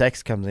see the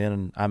text comes in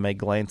and I may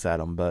glance at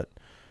them, but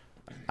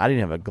I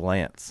didn't have a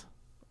glance.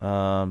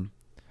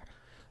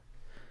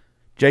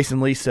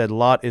 Jason Lee said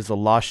Lot is a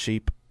lost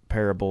sheep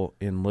parable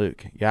in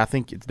Luke. Yeah, I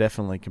think it's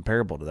definitely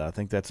comparable to that. I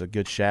think that's a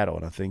good shadow,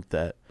 and I think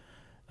that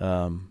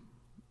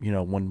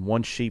when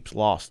one sheep's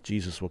lost,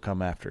 Jesus will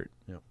come after it.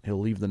 Yep. He'll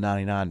leave the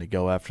 99 to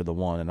go after the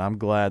one, and I'm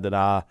glad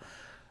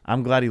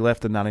he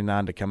left the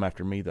 99 to come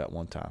after me that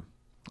one time,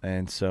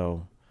 and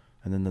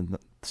then the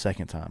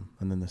second time,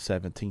 and then the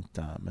 17th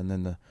time, and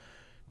then the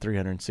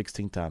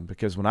 316th time.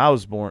 Because when I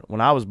was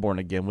born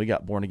again, we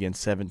got born again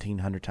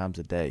 1,700 times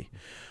a day,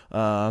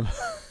 and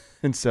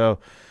so.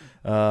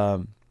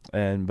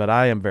 But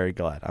I am very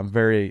glad.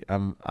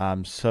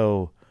 I'm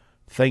so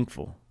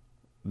thankful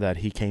that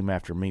he came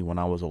after me when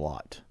I was a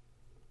lot,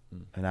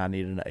 and I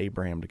needed an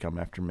Abraham to come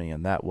after me,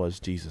 and that was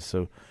Jesus.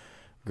 So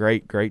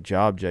great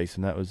job,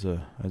 Jason. That was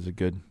a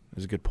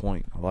good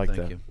point. I like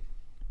Thank that.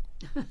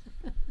 you.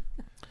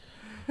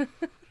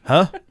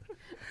 Huh?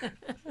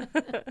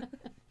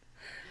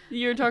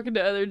 You were talking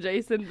to other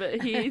Jason,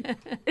 but he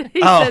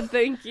Oh. said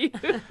thank you.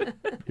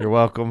 You're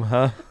welcome,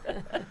 huh?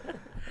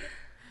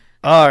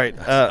 All right.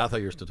 I thought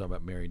you were still talking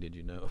about Mary. Did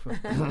you know?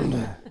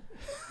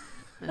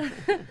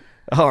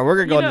 All right, we're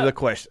gonna go You into know, the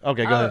question.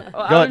 Okay, go ahead. I Go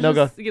ahead. was No,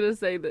 go. just gonna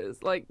say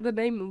this, like the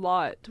name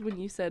Lot. When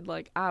you said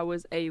like I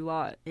was a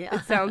lot, Yeah.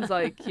 it sounds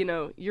like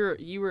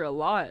you were a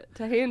lot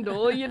to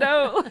handle.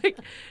 Like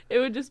it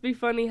would just be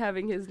funny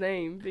having his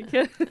name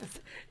because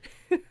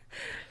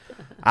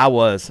I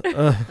was.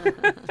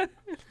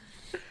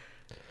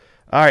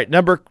 All right,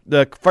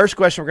 the first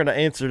question we're going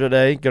to answer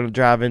today, going to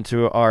dive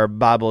into our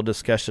Bible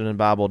discussion and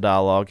Bible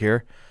dialogue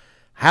here.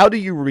 How do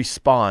you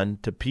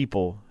respond to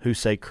people who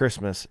say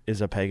Christmas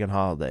is a pagan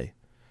holiday?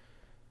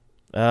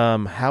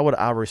 How would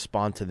I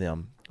respond to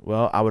them?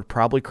 Well, I would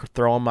probably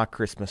throw on my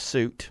Christmas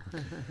suit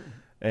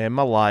and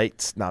my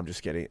lights. No, I'm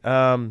just kidding.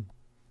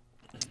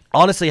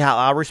 Honestly, how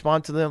I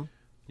respond to them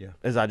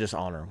is I just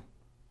honor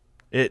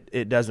them.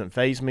 It doesn't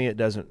faze me. It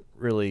doesn't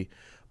really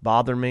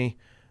bother me.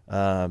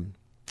 I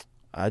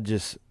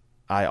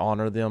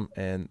honor them,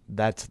 and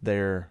that's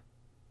their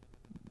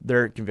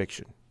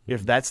conviction.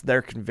 If that's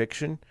their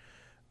conviction,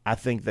 I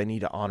think they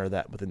need to honor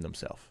that within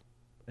themselves.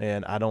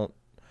 And I don't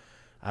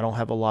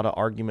have a lot of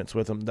arguments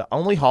with them. The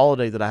only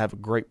holiday that I have a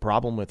great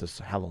problem with is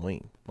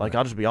Halloween. Like,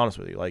 I'll just be honest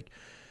with you. Like,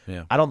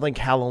 I don't think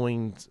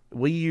Halloween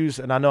we use,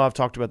 and I know I've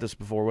talked about this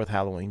before with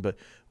Halloween, but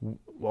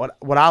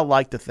what I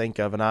like to think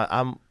of, and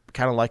I'm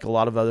kind of like a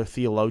lot of other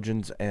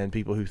theologians and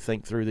people who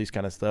think through these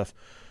kind of stuff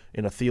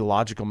in a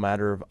theological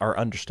matter of our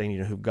understanding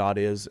of who God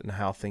is and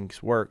how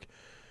things work,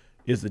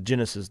 is the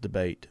Genesis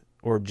debate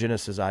or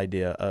Genesis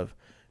idea of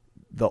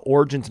the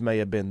origins may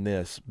have been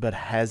this, but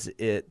has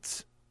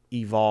it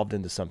evolved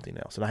into something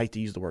else? And I hate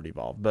to use the word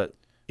evolve, but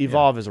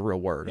evolve is a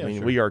real word. I mean,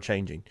 sure. we are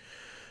changing.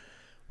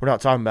 We're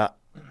not talking about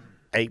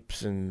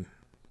apes and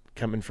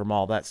coming from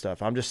all that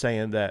stuff. I'm just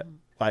saying that,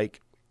 like,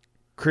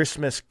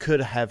 Christmas could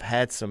have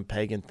had some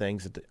pagan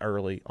things at the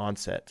early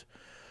onset,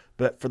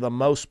 but for the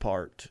most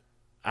part,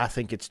 I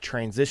think it's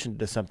transitioned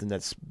to something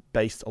that's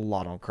based a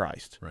lot on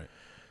Christ. Right.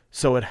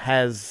 So it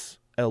has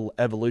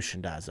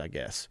evolutionized, I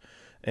guess.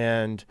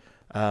 And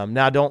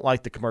now I don't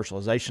like the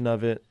commercialization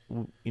of it.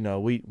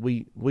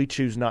 We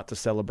choose not to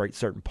celebrate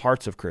certain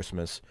parts of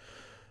Christmas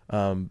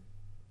at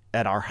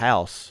our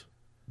house,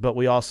 but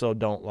we also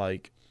don't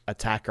like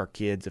attack our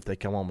kids if they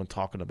come home and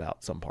talking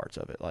about some parts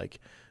of it.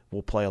 Like,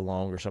 we'll play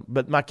along or something.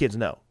 But my kids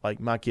know. Like,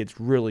 my kids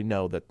really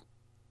know that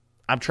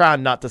I'm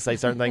trying not to say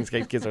certain things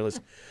in case kids are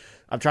listening.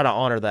 I'm trying to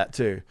honor that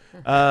too.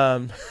 I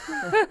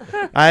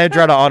am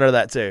trying to honor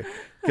that too,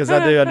 because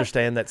I do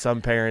understand that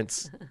some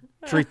parents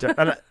treat their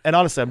and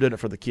honestly, I'm doing it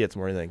for the kids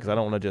more than anything, because I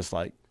don't want to just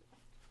like.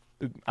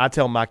 I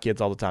tell my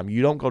kids all the time,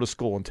 you don't go to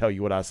school and tell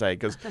you what I say,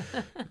 because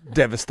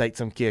devastate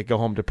some kid, go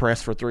home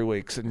depressed for 3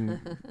 weeks, and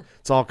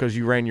it's all because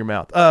you ran your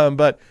mouth.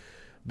 But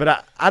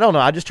I don't know.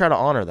 I just try to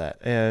honor that,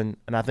 and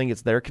I think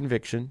it's their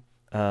conviction.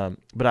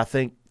 But I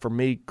think for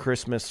me,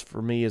 Christmas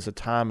for me is a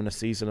time and a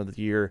season of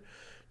the year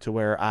to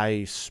where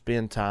I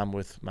spend time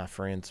with my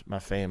friends, my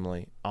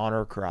family,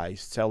 honor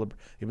Christ, celebrate.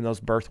 Even though his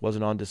birth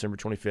wasn't on December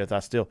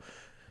 25th,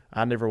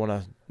 I never want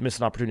to miss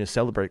an opportunity to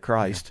celebrate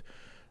Christ.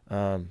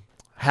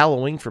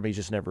 Halloween for me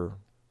just never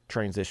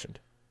transitioned.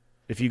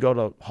 If you go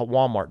to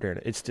Walmart during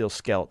it, it's still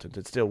skeletons,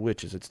 it's still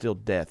witches, it's still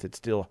death, it's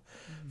still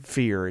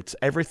fear. It's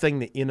everything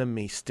the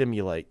enemy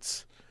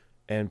stimulates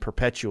and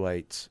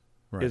perpetuates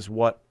Right. is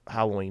what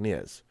Halloween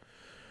is.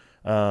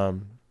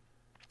 And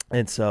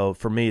so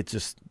for me, it's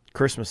just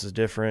Christmas is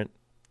different.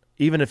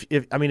 Even if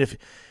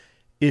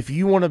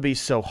you want to be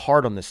so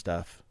hard on this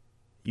stuff,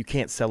 you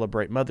can't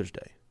celebrate Mother's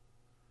Day,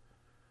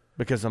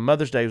 because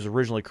Mother's Day was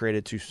originally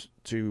created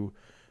to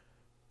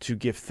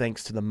give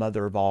thanks to the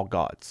mother of all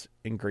gods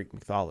in Greek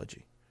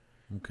mythology.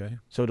 Okay.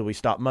 So do we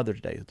stop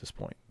Mother's Day at this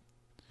point?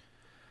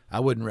 I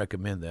wouldn't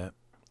recommend that.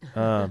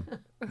 Um,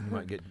 You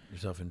might get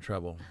yourself in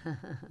trouble.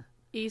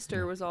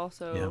 Easter was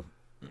also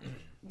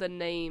the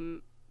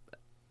name.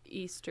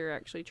 Easter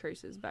actually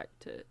traces back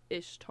to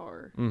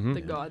Ishtar, Mhm.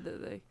 the god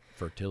that they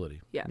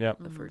Fertility. Yep.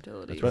 the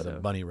fertility. That's where so, the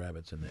bunny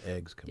rabbits and the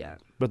eggs come yeah.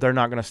 out. but they're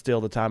not going to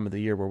steal the time of the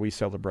year where we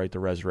celebrate the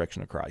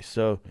resurrection of Christ.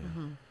 So,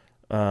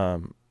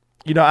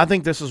 I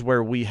think this is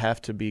where we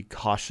have to be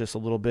cautious a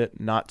little bit,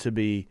 not to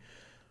be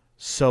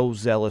so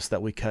zealous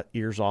that we cut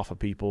ears off of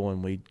people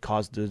and we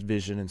cause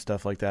division and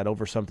stuff like that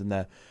over something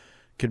that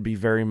could be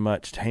very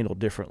much handled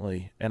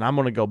differently. And I'm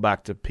going to go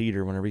back to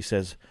Peter whenever he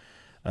says,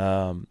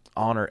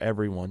 honor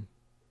everyone.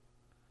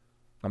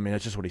 I mean,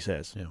 that's just what he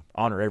says. Yeah.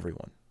 Honor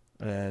everyone.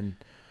 And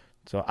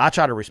so I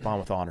try to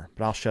respond with honor,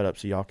 but I'll shut up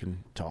so y'all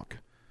can talk.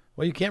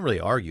 Well, you can't really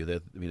argue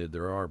that. I mean,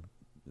 there are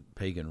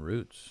pagan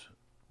roots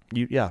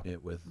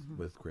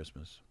with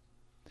Christmas.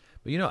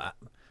 But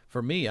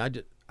for me,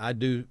 I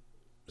do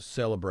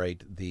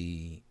celebrate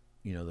the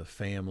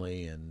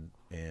family and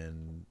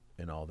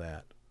all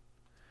that.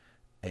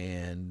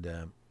 And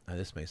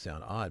this may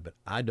sound odd, but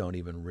I don't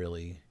even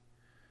really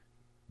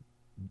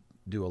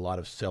do a lot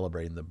of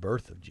celebrating the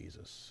birth of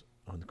Jesus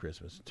on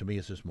Christmas. To me,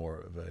 it's just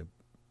more of a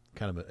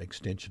kind of an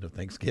extension of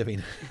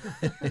Thanksgiving.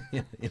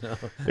 It's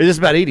just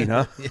about eating,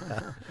 huh?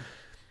 Yeah.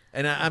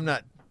 And I'm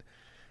not,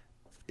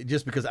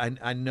 just because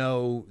I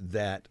know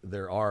that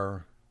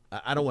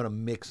I don't want to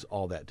mix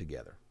all that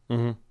together,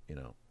 Mm-hmm.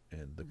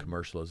 and the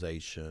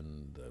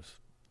commercialization,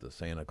 the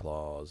Santa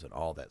Claus and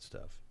all that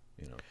stuff,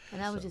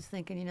 And I was just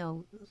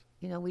thinking,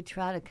 we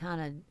try to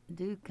kind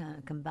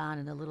of combine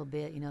it a little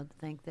bit, to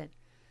think that,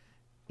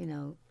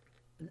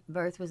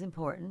 birth was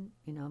important,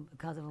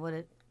 because of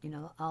what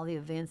all the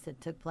events that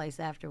took place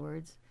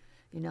afterwards,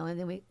 and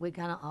then we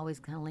kind of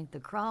always linked the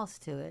cross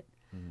to it,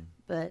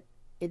 but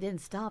it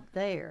didn't stop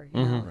there,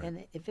 Mm-hmm.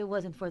 and if it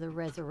wasn't for the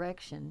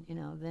resurrection,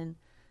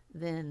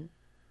 then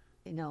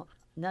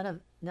none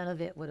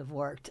of it would have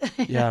worked.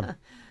 Yeah.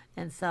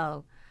 And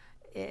so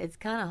it's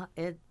kind of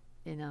it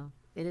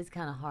is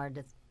kind of hard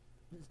to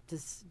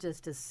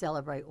just to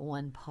celebrate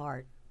one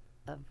part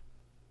of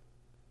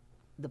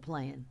the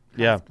plan.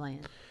 Yeah. God's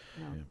plan.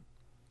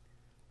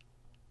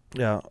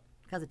 Yeah.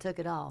 Because it took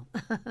it all.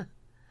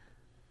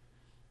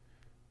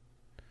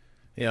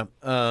 Yeah.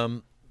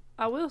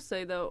 I will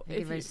say though,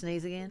 You ready to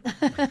sneeze again?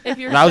 if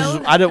you're And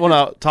I didn't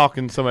want to talk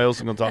and somebody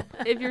else was going to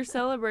talk. if you're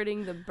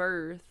celebrating the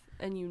birth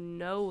and you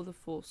know the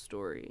full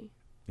story,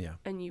 Yeah.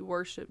 and you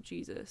worship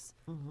Jesus,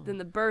 then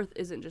the birth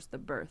isn't just the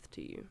birth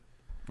to you.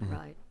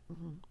 Right.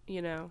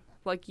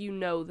 Like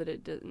that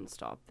it didn't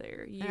stop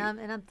there.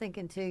 And I'm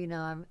thinking too.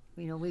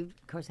 We've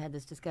of course had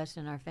this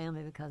discussion in our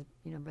family because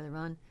Brother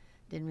Ron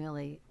didn't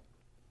really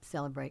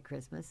celebrate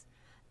Christmas,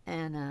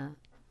 and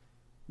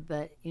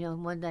but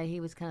one day he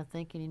was kind of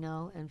thinking,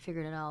 and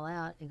figured it all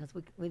out because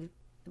we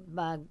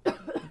by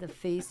the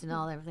feast and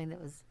everything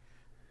that was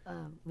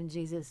when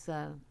Jesus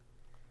died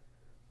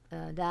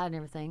and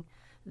everything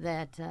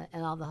that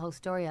and all the whole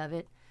story of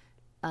it,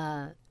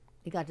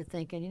 he got to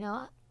thinking,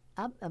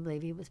 I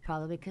believe he was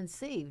probably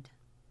conceived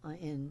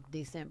in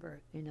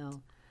December,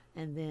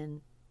 and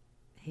then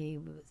he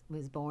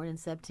was born in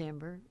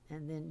September,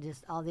 and then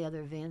just all the other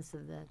events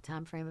of the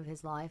time frame of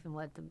his life and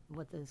what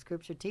the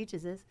Scripture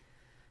teaches us,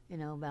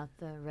 about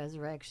the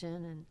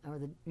resurrection or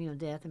the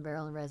death and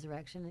burial and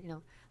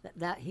resurrection,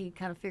 that he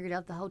kind of figured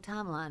out the whole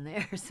timeline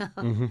there. So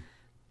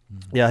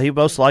Yeah, he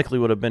most likely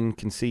would have been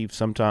conceived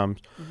sometimes,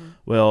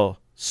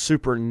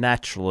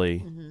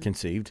 supernaturally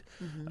conceived,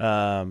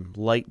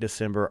 late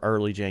December,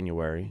 early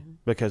January,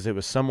 because it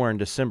was somewhere in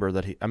September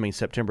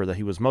that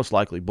he was most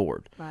likely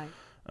born. right.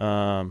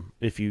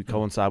 If you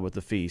coincide with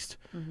the feast.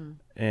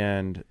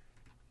 And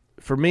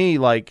for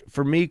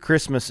me,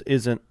 Christmas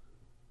isn't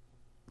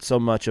so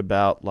much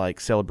about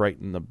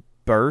celebrating the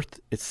birth,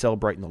 it's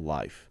celebrating the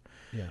life.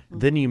 Yeah.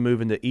 Then you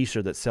move into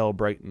Easter that's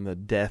celebrating the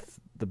death,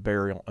 the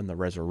burial, and the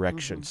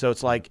resurrection. So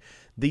it's like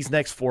these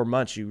next 4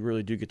 months, you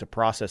really do get to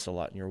process a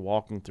lot, and you're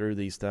walking through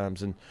these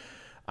times. And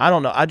I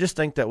don't know. I just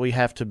think that we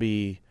have to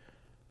be,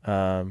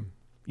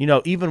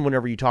 even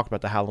whenever you talk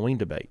about the Halloween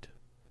debate,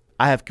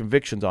 I have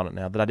convictions on it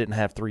now that I didn't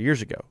have 3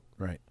 years ago.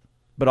 Right.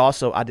 But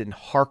also I didn't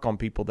hark on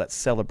people that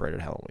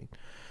celebrated Halloween.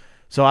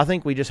 So I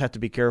think we just have to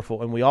be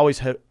careful, and we always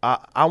have.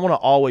 I want to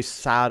always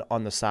side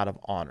on the side of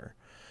honor.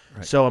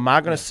 Right. So am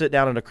I going to sit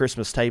down at a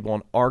Christmas table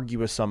and argue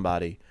with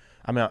somebody?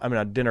 I mean,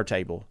 a dinner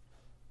table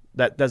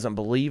that doesn't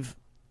believe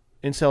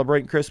in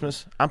celebrating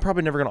Christmas. I'm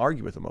probably never going to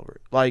argue with them over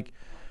it.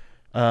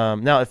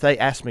 Now, if they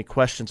ask me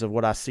questions of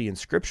what I see in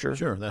Scripture,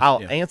 Sure,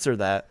 I'll yeah. answer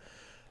that.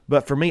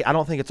 But for me, I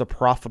don't think it's a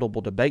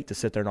profitable debate to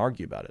sit there and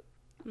argue about it.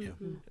 Yeah,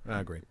 I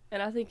agree.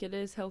 And I think it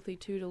is healthy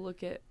too to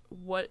look at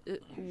what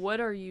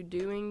are you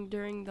doing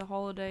during the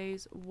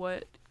holidays,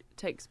 what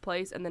takes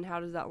place, and then how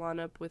does that line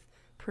up with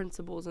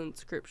principles in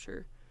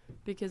Scripture?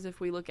 Because if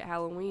we look at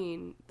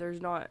Halloween,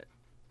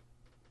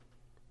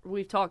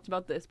 we've talked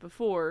about this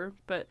before,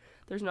 but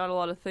there's not a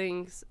lot of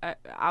things,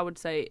 I would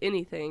say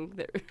anything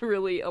that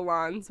really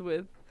aligns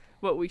with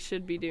what we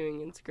should be doing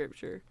in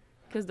Scripture,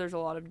 because there's a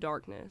lot of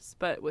darkness.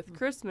 But with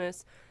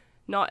Christmas,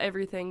 not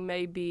everything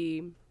may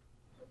be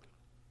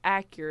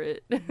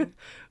accurate,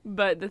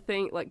 but the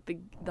thing, like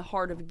the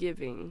heart of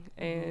giving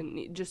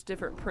and just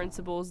different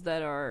principles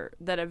that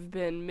have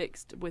been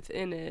mixed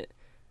within it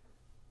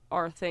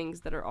are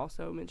things that are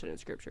also mentioned in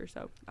Scripture.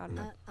 So I don't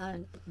know.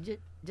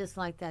 Just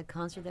like that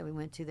concert that we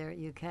went to there at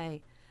UK,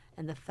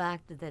 and the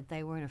fact that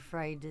they weren't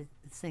afraid to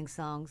sing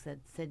songs that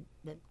said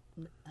that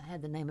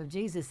had the name of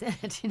Jesus in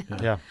it,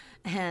 Yeah.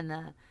 and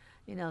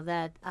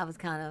that I was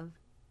kind of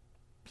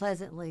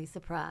pleasantly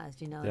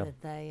surprised, Yeah. that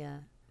they,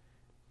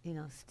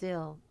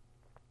 still,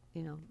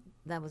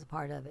 that was a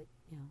part of it,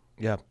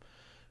 Yeah.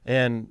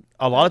 And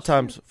a lot of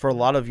times, for a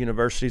lot of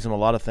universities and a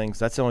lot of things,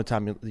 that's the only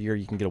time of the year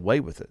you can get away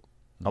with it.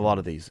 A lot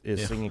of these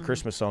is singing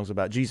Christmas songs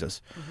about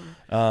Jesus.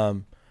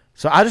 So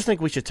I just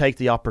think we should take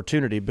the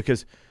opportunity,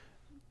 because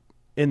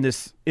in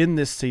this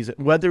season,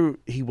 whether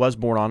he was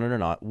born on it or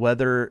not,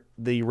 whether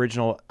the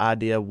original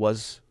idea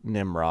was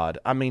Nimrod,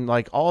 I mean,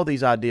 like all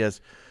these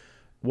ideas,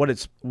 what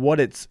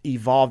it's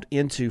evolved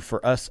into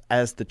for us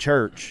as the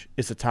church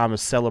is a time of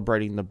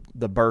celebrating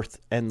the birth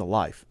and the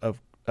life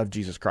of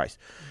Jesus Christ.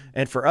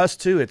 And for us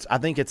too, I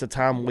think it's a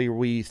time where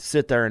we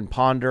sit there and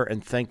ponder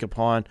and think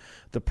upon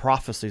the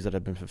prophecies that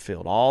have been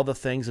fulfilled, all the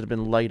things that have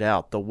been laid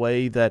out, the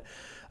way that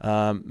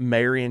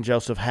Mary and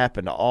Joseph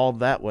happened, all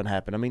that would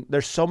happen. I mean,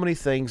 there's so many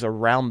things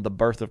around the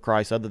birth of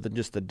Christ other than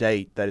just the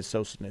date that is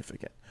so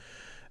significant.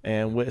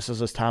 And this is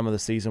this time of the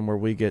season where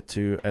we get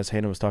to, as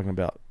Hannah was talking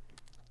about,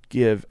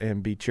 give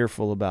and be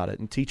cheerful about it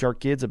and teach our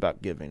kids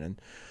about giving.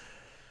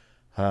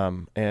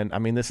 And I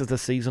mean, this is the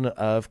season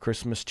of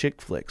Christmas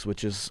chick flicks,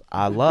 which is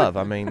I love.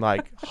 I mean,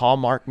 like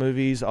Hallmark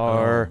movies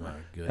are Oh, my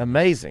goodness.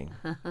 amazing.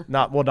 I don't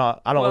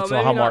listen to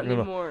maybe Hallmark not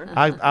movie. anymore.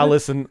 I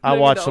Maybe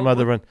watch the some old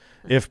other one.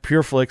 one. If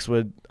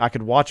PureFlix I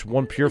could watch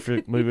one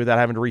PureFlix movie without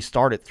having to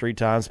restart it 3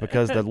 times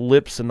because the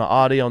lips and the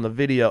audio and the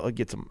video, it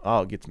gets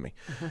me.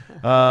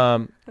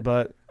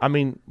 But I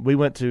mean, we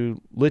went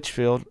to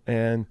Litchfield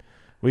and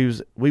we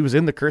was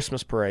in the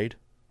Christmas parade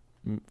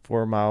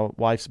for my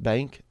wife's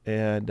bank,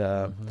 and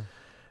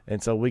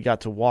so we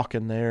got to walk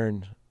in there,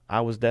 and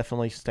I was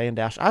definitely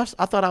standout. I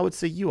thought I would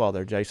see you all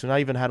there, Jason. I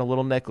even had a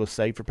little necklace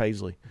saved for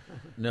Paisley.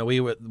 No, we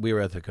were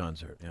at the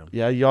concert. Yeah.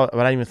 Yeah, y'all.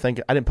 But I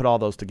didn't put all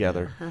those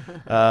together.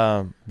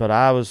 But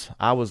I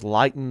was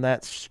lighting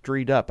that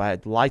street up. I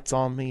had lights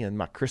on me and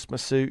my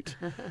Christmas suit,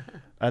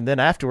 and then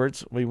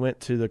afterwards we went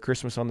to the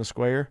Christmas on the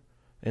Square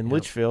in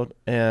Litchfield,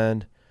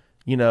 and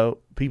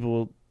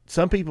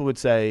some people would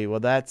say,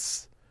 well,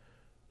 that's,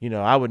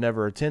 I would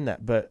never attend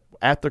that, but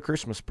at the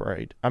Christmas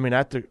parade,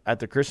 at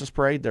the Christmas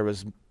parade, there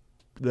was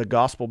the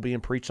gospel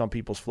being preached on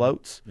people's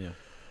floats.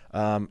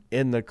 Yeah.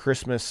 In the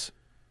Christmas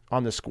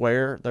on the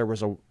Square, there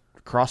was a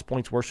Cross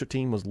Points worship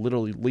team was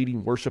literally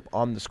leading worship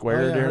on the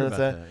square Oh, yeah, I during heard the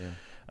about thing.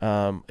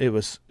 that, yeah.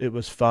 It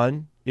was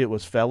fun. It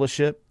was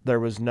fellowship. There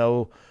was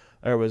love.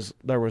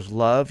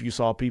 You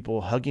saw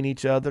people hugging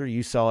each other.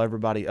 You saw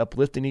everybody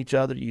uplifting each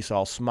other. You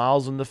saw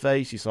smiles in the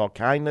face. You saw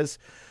kindness.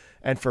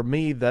 And for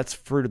me, that's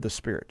fruit of the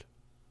Spirit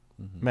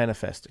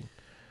manifesting.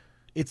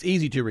 It's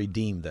easy to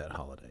redeem that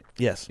holiday.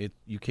 Yes.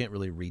 You can't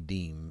really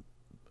redeem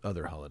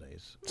other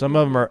holidays. Some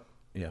of them are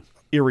Yeah.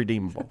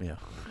 irredeemable. Yeah.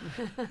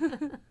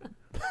 I'm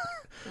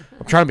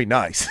trying to be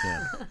nice.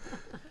 Yeah.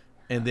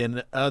 And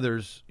then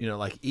others,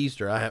 like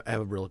Easter, I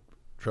have a real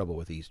trouble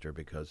with Easter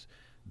because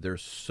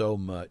there's so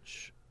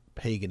much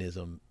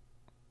paganism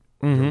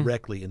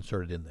directly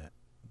inserted in that.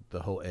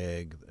 The whole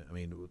egg,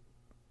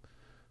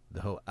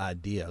 the whole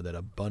idea that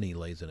a bunny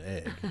lays an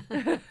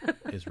egg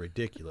is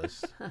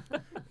ridiculous.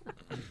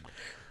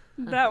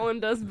 That one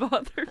does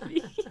bother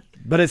me.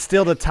 But it's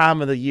still the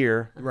time of the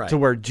year Right. to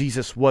where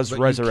Jesus was But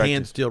resurrected. you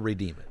can still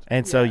redeem it.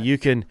 And so you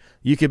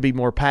could be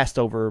more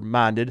Passover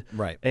minded,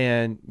 Right.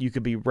 And you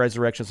could be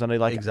Resurrection Sunday.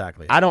 Like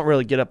Exactly. I don't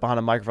really get up behind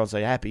a microphone and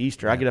say Happy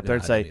Easter. I Yeah, get up there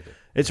no, and I don't say either.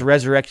 it's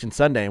Resurrection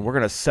Sunday, and we're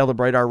going to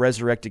celebrate our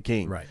resurrected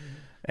King. Right.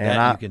 And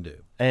That you can do.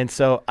 And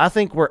so I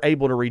think we're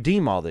able to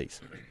redeem all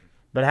these.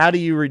 But how do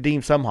you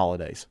redeem some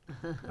holidays?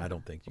 I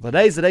don't think you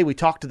Today's the day we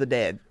talk to the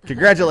dead.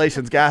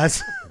 Congratulations,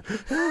 guys.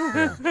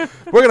 We're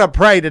going to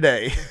pray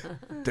today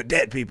to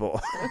dead people.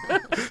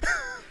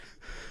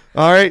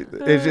 All right.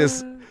 It's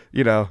just,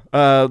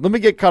 let me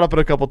get caught up in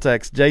a couple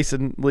texts.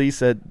 Jason Lee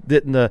said,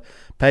 didn't the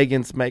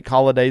pagans make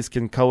holidays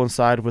can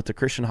coincide with the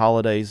Christian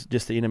holidays,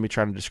 just the enemy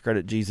trying to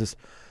discredit Jesus?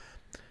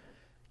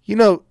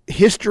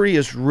 History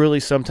is really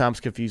sometimes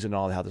confusing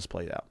on how this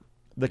played out.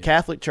 The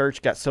Catholic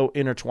Church got so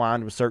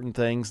intertwined with certain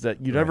things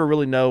that you never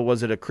really know,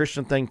 was it a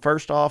Christian thing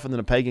first off and then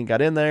a pagan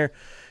got in there?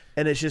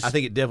 And it's just... I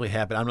think it definitely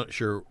happened. I'm not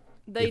sure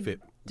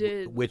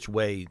which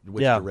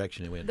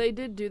direction it went. They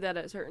did do that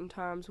at certain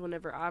times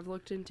whenever I've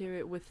looked into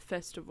it with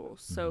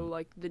festivals. So,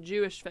 like, the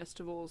Jewish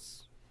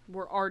festivals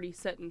were already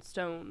set in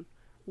stone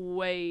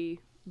way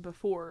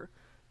before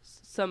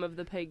some of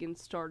the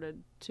pagans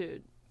started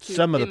to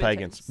some of the imitate.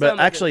 pagans. But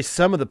actually,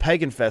 some of the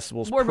pagan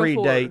festivals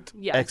predate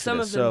Exodus. Some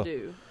of them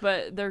do.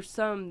 But there's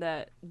some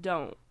that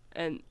don't,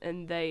 and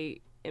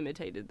they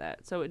imitated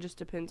that. So it just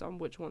depends on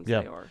which ones they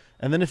are.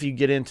 And then if you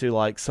get into,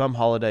 like, some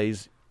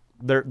holidays,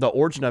 the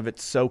origin of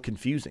it's so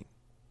confusing.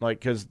 Like,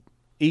 because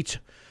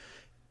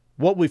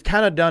what we've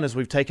kind of done is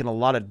we've taken a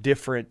lot of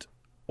different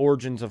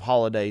origins of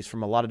holidays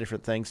from a lot of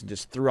different things and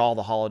just threw all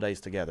the holidays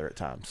together at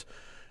times.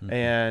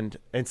 And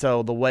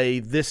so the way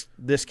this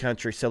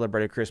country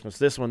celebrated Christmas,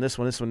 this one,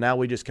 now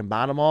we just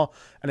combine them all,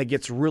 and it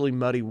gets really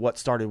muddy what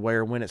started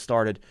where, when it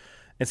started.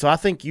 And so I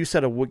think you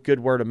said a good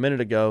word a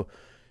minute ago.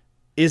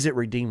 Is it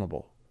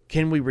redeemable?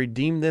 Can we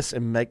redeem this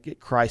and make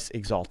it Christ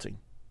exalting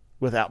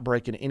without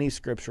breaking any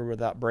scripture,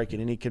 without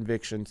breaking any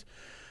convictions?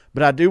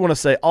 But I do want to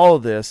say all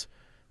of this,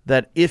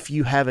 that if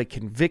you have a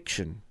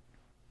conviction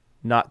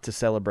not to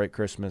celebrate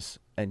Christmas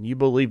and you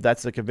believe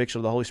that's the conviction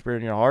of the Holy Spirit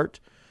in your heart,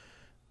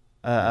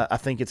 I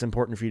think it's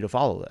important for you to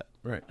follow that.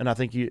 Right. And I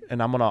think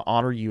and I'm going to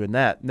honor you in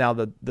that. Now,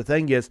 the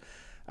thing is,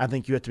 I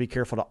think you have to be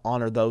careful to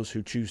honor those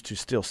who choose to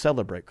still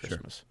celebrate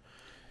Christmas. Sure.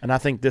 And I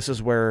think this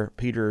is where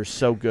Peter is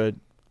so good.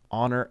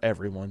 Honor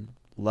everyone,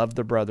 love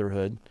the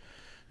brotherhood,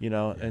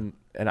 and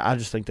I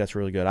just think that's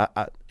really good.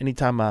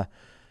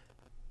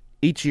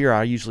 Each year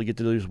I usually get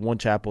to do one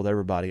chapel with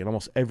everybody, and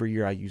almost every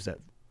year I use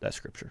that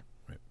scripture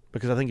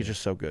because I think it's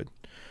just so good.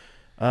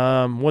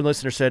 One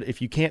listener said,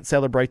 if you can't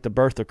celebrate the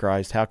birth of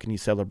Christ, how can you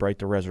celebrate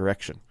the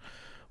resurrection?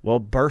 Well,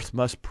 birth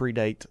must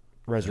predate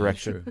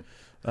resurrection.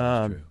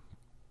 That's true.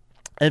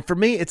 And for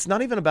me, it's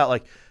not even about,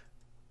 like,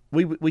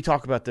 we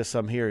talk about this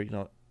some here,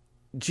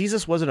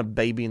 Jesus wasn't a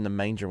baby in the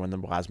manger when the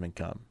wise men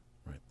come.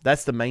 Right.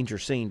 That's the manger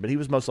scene, but he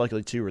was most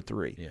likely 2 or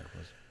 3. Yeah,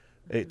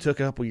 it took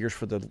a couple years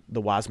for the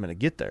wise men to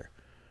get there.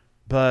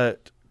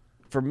 But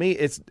for me,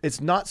 it's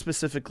not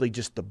specifically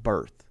just the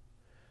birth.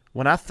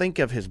 When I think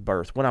of his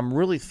birth, what I'm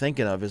really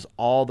thinking of is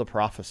all the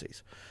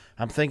prophecies.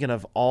 I'm thinking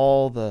of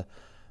all the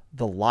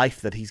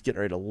life that he's getting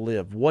ready to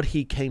live, what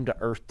he came to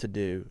earth to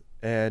do.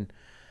 And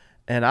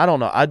I don't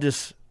know, I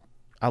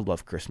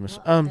love Christmas.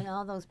 Well, and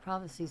all those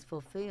prophecies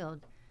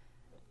fulfilled,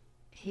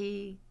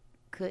 he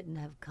couldn't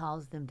have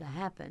caused them to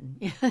happen,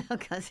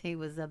 because he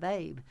was a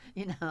babe,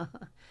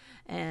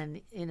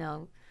 And,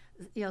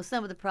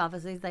 some of the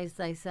prophecies, they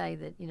say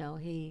that,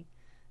 he,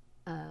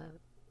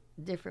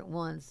 different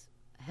ones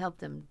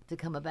helped him to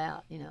come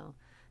about,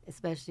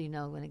 especially,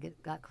 when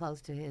it got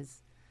close to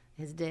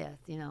his death,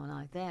 and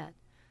like that.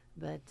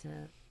 But,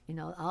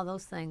 all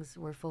those things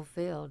were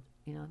fulfilled,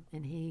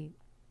 and he,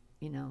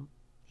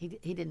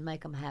 he didn't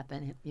make them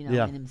happen,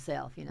 in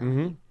himself,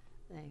 Mm-hmm.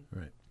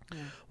 Right.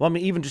 Yeah. Well, I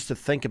mean, even just to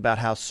think about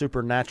how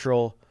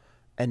supernatural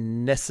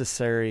and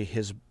necessary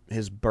his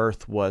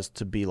birth was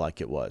to be like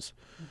it was.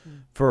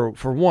 Mm-hmm.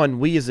 For one,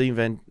 we as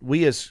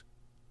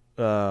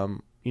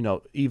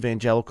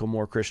evangelical,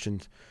 more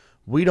Christians,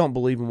 we don't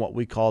believe in what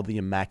we call the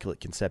Immaculate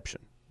Conception.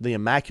 The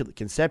Immaculate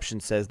Conception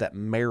says that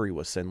Mary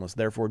was sinless,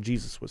 therefore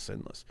Jesus was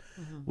sinless.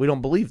 Mm-hmm. We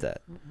don't believe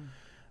that. Mm-hmm.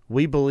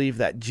 We believe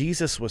that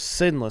Jesus was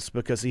sinless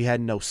because he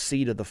had no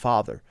seed of the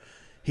Father.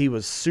 He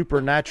was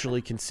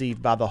supernaturally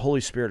conceived by the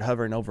Holy Spirit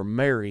hovering over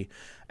Mary,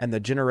 and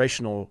the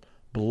generational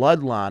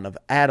bloodline of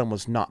Adam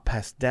was not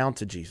passed down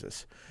to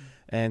Jesus.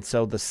 And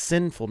so the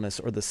sinfulness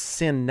or the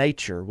sin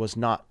nature was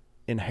not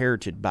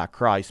inherited by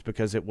Christ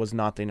because it was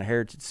not the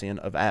inherited sin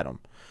of Adam.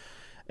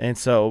 And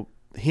so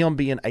him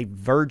being a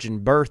virgin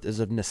birth is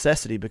of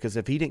necessity, because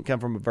if he didn't come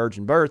from a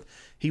virgin birth,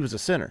 he was a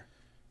sinner.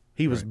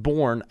 He was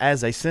born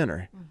as a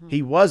sinner. Mm-hmm.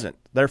 He wasn't.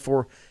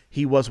 Therefore,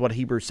 he was what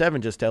Hebrews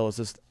 7 just tells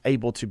us,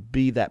 able to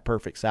be that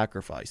perfect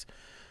sacrifice.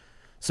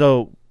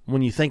 So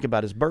when you think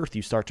about his birth,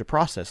 you start to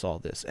process all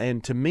this.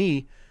 And to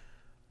me,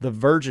 the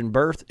virgin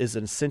birth is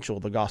an essential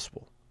of the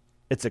gospel.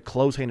 It's a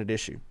close-handed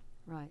issue.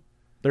 Right.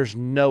 There's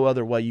no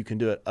other way you can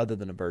do it other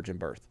than a virgin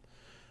birth.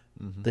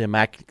 Mm-hmm. The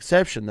Immaculate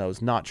Conception, though,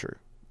 is not true.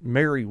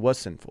 Mary was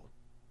sinful.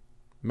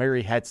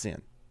 Mary had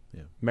sin.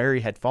 Yeah.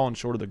 Mary had fallen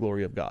short of the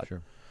glory of God.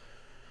 Sure.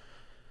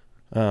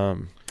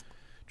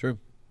 True.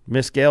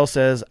 Miss Gale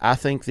says, I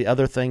think the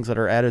other things that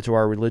are added to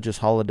our religious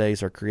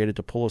holidays are created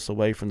to pull us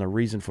away from the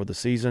reason for the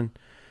season.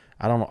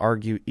 I don't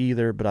argue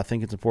either, but I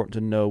think it's important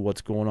to know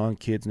what's going on.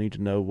 Kids need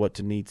to know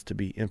what needs to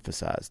be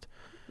emphasized.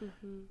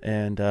 Mm-hmm.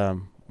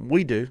 And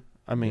we do.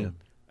 I mean,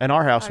 in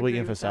our house, we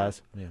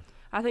emphasize. Yeah.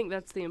 I think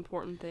that's the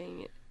important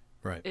thing.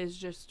 Right. Is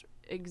just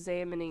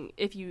examining,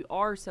 if you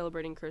are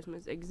celebrating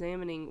Christmas,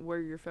 examining where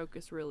your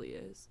focus really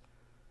is.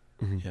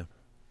 Mm-hmm. Yeah.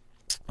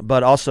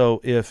 But also,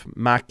 if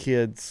my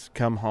kids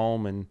come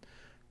home and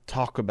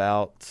talk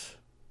about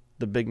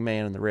the big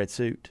man in the red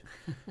suit,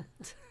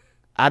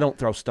 I don't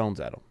throw stones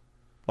at them.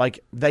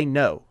 Like, they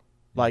know.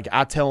 Like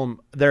I tell them,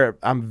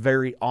 I'm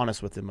very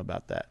honest with them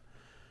about that,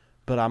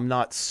 but I'm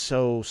not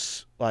so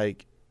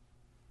like,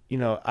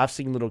 I've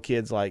seen little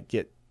kids like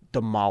get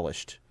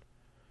demolished,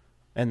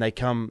 and they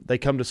come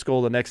to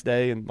school the next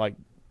day and like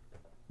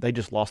they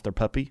just lost their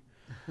puppy.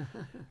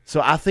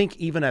 So I think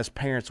even as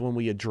parents, when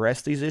we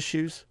address these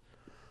issues,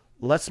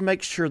 let's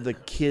make sure the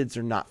kids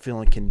are not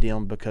feeling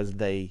condemned because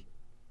they.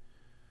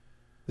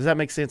 Does that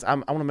make sense? I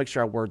want to make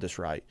sure I word this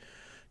right.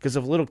 Because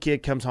if a little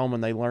kid comes home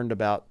and they learned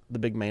about the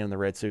big man in the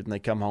red suit and they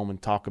come home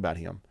and talk about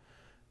him,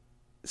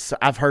 so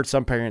I've heard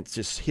some parents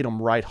just hit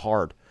them right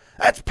hard.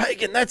 That's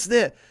pagan. That's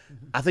it.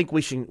 I think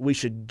we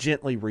should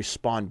gently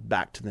respond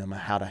back to them on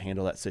how to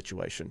handle that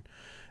situation,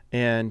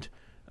 and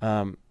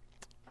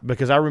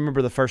because I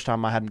remember the first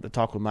time I had to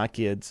talk with my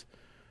kids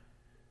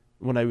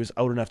when I was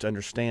old enough to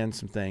understand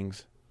some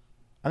things.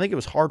 I think it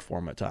was hard for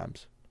them at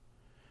times,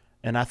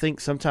 and I think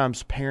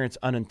sometimes parents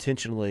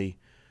unintentionally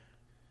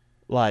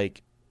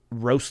like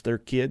roast their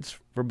kids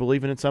for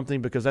believing in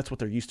something because that's what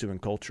they're used to in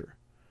culture.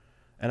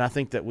 And I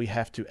think that we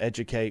have to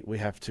educate, we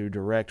have to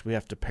direct, we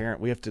have to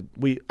parent,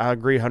 I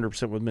agree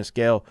 100% with Miss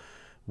Gail.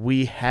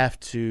 We have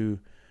to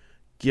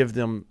give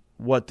them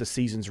what the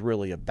season's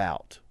really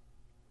about.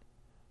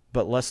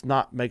 But let's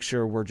not make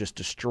sure we're just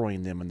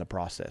destroying them in the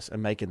process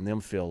and making them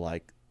feel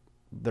like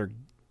they're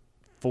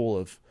full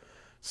of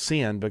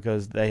sin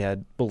because they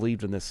had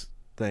believed in this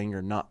thing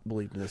or not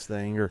believed in this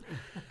thing, or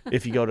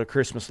if you go to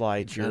Christmas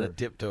lights, you're going to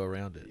tiptoe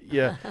around it.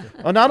 Yeah.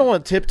 And I don't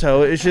want to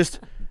tiptoe. It's just,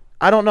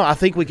 I don't know. I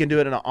think we can do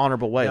it in an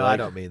honorable way. No, I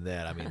don't mean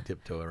that. I mean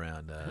tiptoe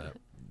around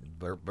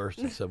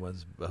bursting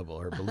someone's bubble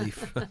or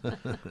belief.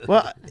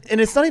 Well, and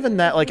it's not even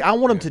that. Like, I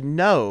want them to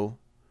know.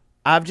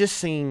 I've just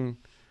seen,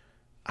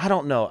 I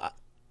don't know.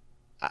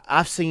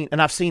 I've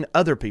seen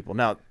other people.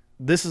 Now,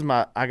 this is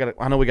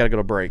I know we got to go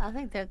to break. I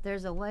think that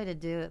there's a way to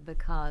do it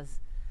because,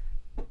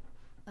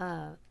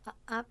 I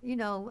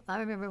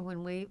remember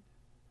when we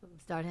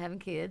started having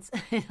kids,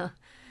 and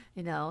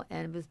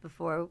it was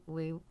before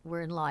we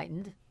were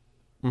enlightened.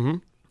 Mm-hmm.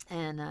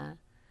 And,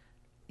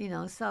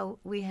 so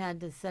we had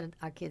to set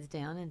our kids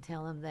down and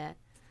tell them that,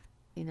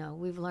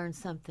 we've learned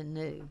something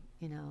new,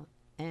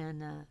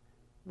 and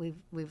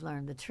we've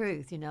learned the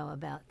truth,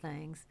 about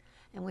things.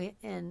 And we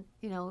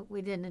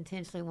didn't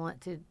intentionally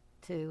want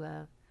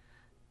to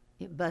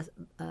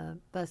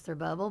bust their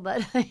bubble,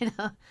 but,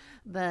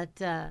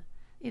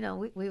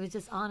 we was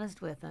just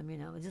honest with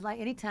them, just like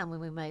any time when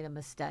we made a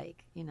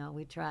mistake,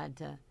 we tried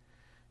to,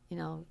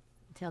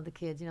 tell the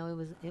kids, it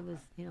was,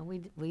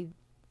 we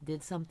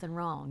did something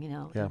wrong,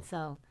 Yeah. And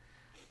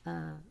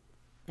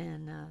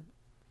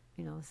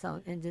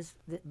so,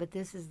 but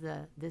this is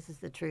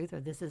the truth, or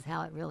this is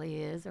how it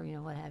really is, or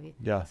what have you.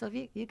 Yeah. So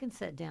if you can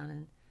sit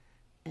down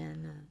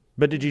and.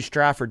 But did you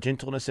strive for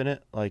gentleness in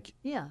it? Like.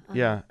 Yeah.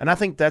 Yeah, and I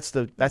think that's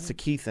the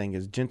key thing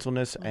is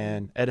gentleness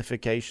and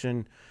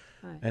edification,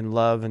 Right. and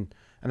love, and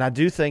I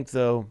do think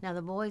though. Now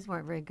the boys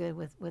weren't very good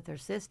with their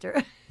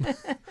sister.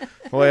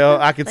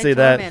 Well, I could see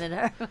that. Tormented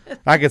her.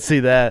 I could see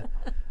that.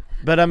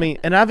 But I mean,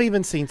 and I've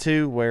even seen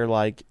too where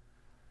like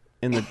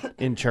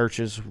in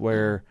churches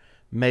where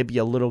maybe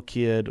a little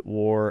kid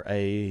wore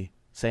a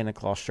Santa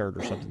Claus shirt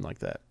or something like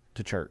that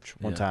to church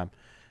one time.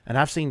 And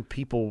I've seen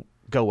people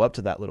go up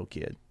to that little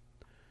kid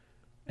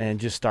and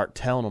just start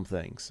telling them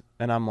things.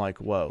 And I'm like,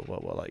 whoa,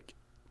 like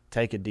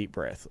take a deep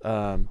breath.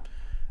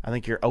 I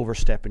think you're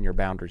overstepping your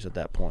boundaries at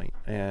that point,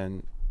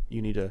 and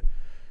you need to,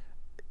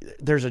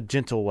 there's a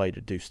gentle way to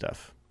do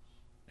stuff.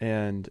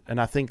 And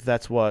I think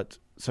that's what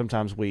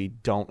sometimes we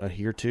don't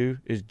adhere to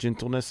is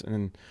gentleness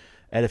and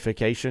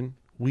edification.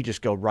 We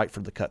just go right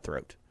for the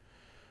cutthroat.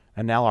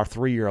 And now our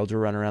 3-year-olds are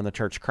running around the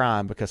church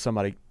crying because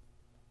somebody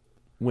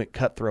went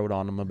cutthroat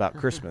on them about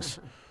Christmas.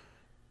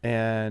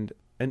 And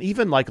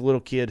even like a little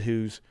kid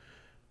who's,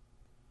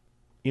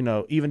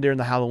 even during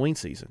the Halloween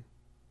season,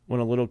 when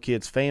a little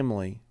kid's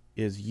family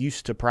is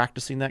used to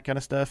practicing that kind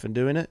of stuff and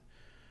doing it,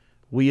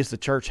 we as the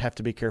church have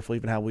to be careful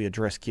even how we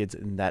address kids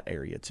in that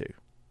area too.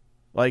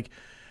 Like,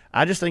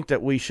 I just think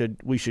that we should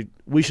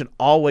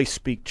always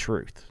speak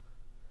truth,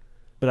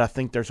 but I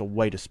think there's a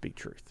way to speak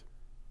truth.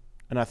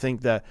 And I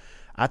think that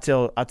I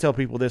tell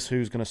people this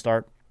who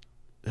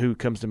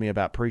comes to me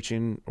about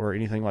preaching or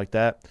anything like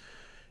that.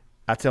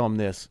 I tell them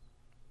this: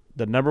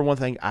 the number one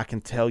thing I can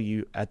tell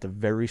you at the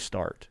very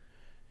start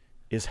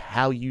is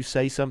how you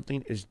say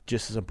something is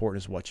just as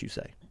important as what you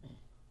say.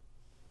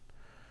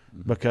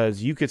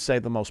 Because you could say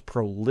the most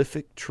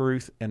prolific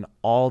truth in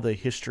all the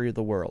history of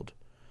the world,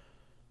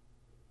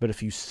 but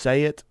if you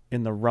say it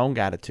in the wrong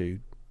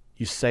attitude,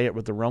 you say it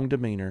with the wrong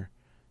demeanor,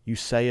 you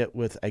say it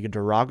with a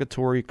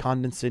derogatory,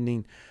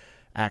 condescending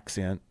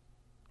accent,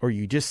 or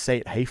you just say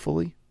it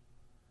hatefully,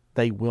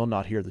 they will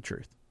not hear the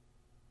truth.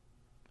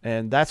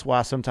 And that's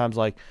why sometimes,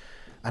 like,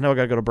 I know I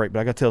got to go to break, but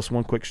I got to tell us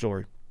one quick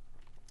story.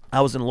 I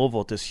was in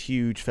Louisville at this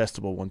huge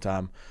festival one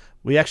time.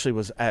 We actually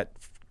was at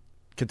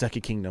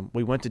Kentucky Kingdom.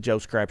 We went to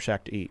Joe's Crab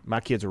Shack to eat. My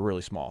kids are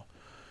really small.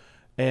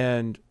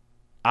 And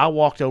I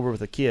walked over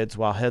with the kids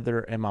while Heather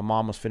and my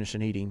mom was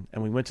finishing eating,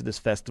 and we went to this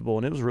festival,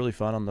 and it was really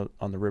fun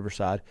on the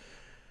riverside.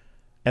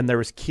 and there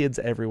was kids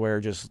everywhere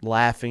just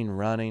laughing,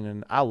 running,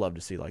 and I love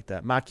to see like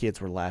that. My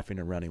kids were laughing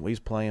and running. We was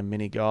playing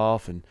mini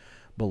golf and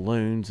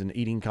balloons and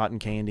eating cotton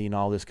candy and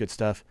all this good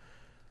stuff.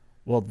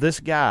 Well, this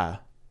guy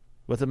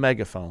with a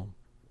megaphone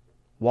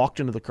walked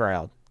into the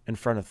crowd in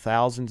front of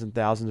thousands and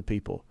thousands of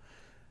people,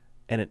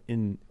 and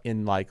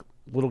in like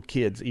little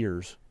kids'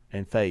 ears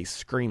and face,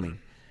 screaming,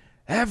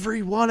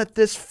 "Everyone at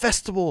this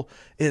festival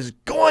is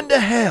going to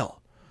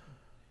hell."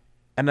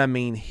 And I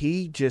mean,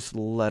 he just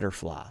let her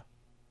fly.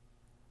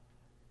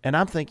 And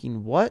I'm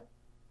thinking, what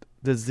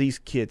does these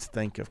kids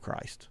think of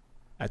Christ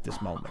at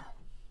this moment?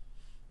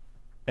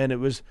 And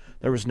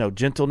there was no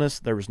gentleness,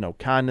 there was no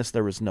kindness,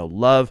 there was no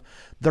love.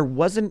 There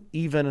wasn't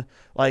even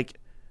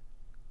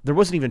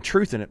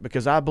truth in it,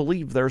 because I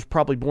believe there's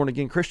probably born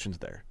again Christians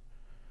there.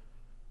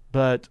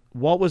 But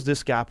what was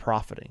this guy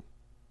profiting?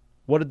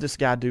 What did this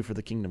guy do for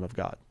the kingdom of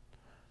God?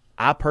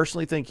 I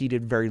personally think he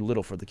did very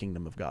little for the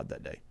kingdom of God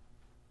that day.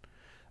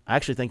 I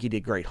actually think he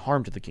did great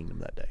harm to the kingdom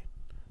that day,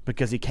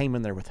 because he came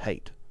in there with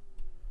hate.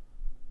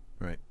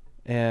 Right.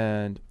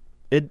 And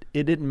it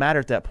didn't matter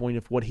at that point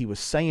if what he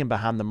was saying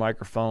behind the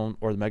microphone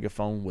or the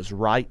megaphone was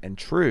right and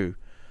true.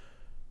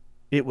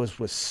 It was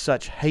with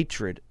such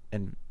hatred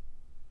and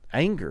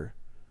anger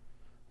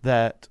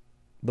that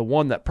the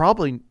one that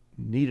probably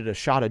needed a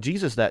shot of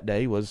Jesus that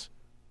day was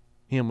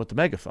him with the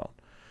megaphone.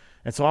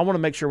 And so I want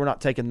to make sure we're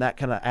not taking that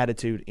kind of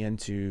attitude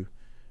into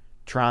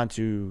trying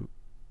to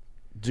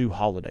do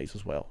holidays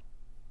as well.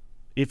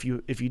 If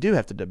you do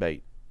have to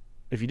debate,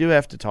 if you do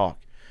have to talk,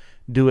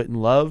 do it in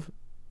love,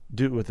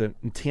 do it with the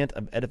intent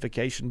of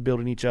edification,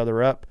 building each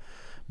other up,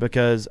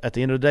 because at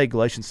the end of the day,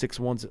 Galatians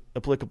 6:1 is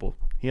applicable.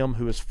 Him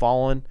who has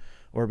fallen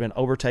or been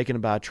overtaken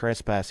by a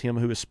trespass, him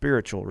who is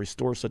spiritual,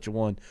 restores such a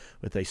one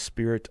with a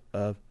spirit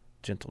of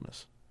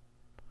gentleness.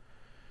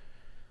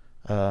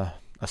 A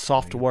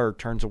soft word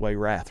turns away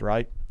wrath,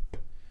 right?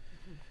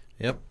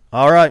 Yep.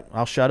 All right,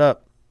 I'll shut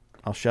up.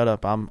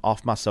 I'm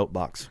off my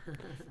soapbox.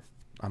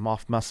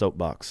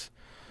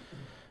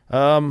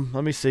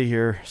 Let me see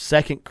here.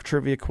 Second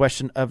trivia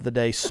question of the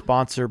day,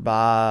 sponsored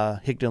by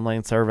Higdon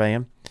Land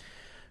Surveying.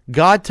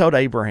 God told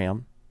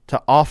Abraham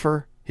to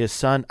offer his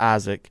son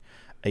Isaac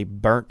a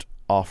burnt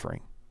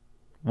offering.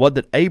 What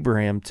did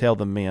Abraham tell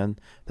the men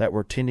that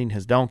were tending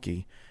his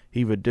donkey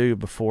he would do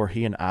before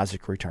he and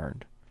Isaac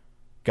returned?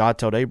 God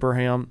told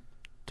Abraham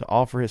to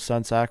offer his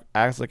son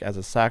Isaac as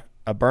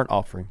a burnt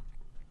offering.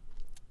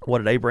 What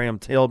did Abraham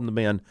tell the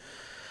men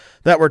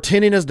that were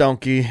tending his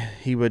donkey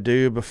he would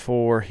do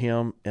before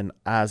him and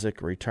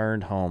Isaac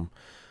returned home?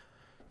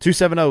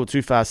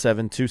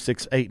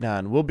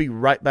 270-257-2689. We'll be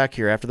right back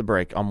here after the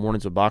break on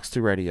Mornings with Box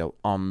 2 Radio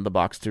on the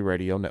Box 2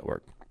 Radio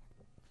Network.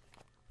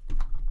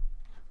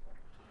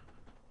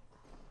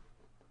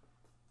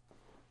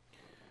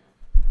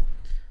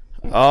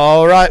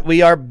 All right,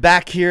 we are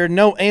back here.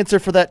 No answer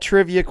for that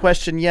trivia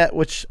question yet,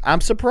 which I'm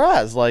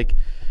surprised. Like,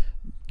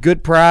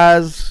 good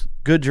prize,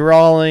 good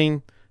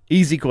drawing,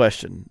 easy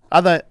question.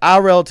 I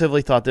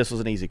relatively thought this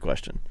was an easy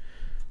question.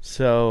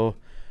 So,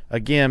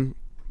 again,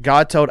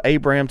 God told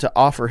Abraham to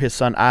offer his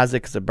son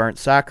Isaac as a burnt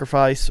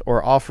sacrifice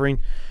or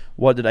offering.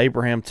 What did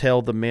Abraham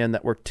tell the men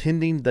that were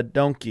tending the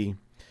donkey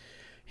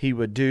he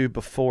would do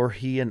before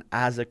he and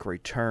Isaac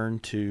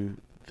returned to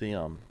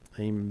them?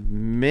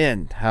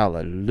 Amen.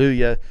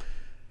 Hallelujah.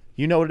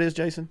 You know what it is,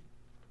 Jason?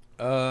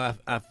 I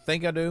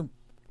think I do,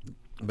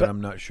 but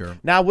I'm not sure.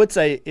 Now, I would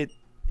say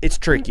it's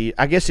tricky.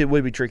 I guess it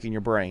would be tricky in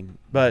your brain,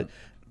 but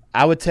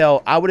I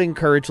would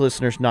encourage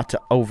listeners not to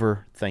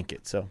overthink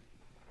it. So,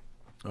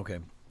 Okay,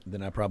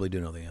 then I probably do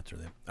know the answer.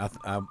 Then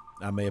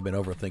I may have been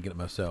overthinking it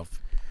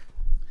myself.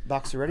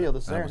 Box 2 Radio,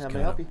 this is Aaron. How may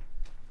I help you?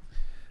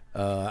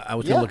 I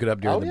was going to look it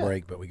up during the yeah.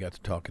 break, but we got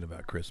to talking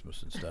about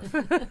Christmas and stuff.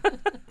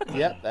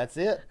 Yep, that's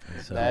it.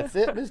 So- That's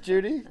it, Miss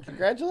Judy.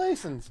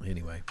 Congratulations.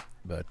 Anyway,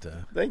 but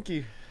Thank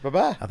you.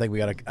 Bye-bye. I think we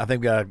got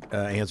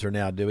an answer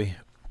now. Do we?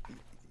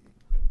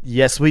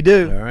 Yes, we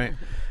do. All right.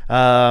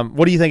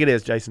 What do you think it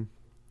is, Jason?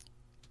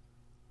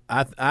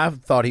 I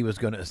thought he was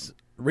going to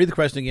read the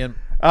question again.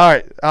 All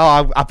right.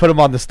 Oh, I put him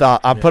on the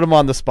spot. Put him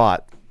on the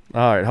spot.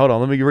 All right, hold on.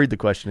 Let me read the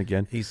question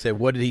again. He said,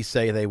 "What did he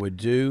say they would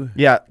do?"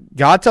 Yeah,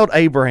 God told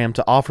Abraham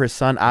to offer his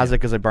son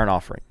Isaac as a burnt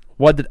offering.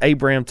 What did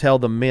Abraham tell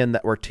the men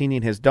that were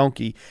tending his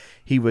donkey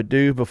he would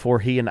do before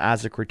he and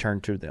Isaac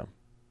returned to them?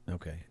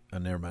 Okay,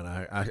 never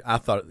mind. I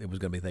thought it was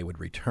going to be they would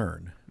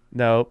return,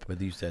 Nope.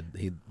 but you said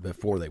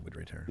before they would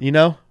return. You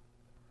know?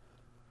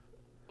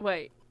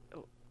 Wait,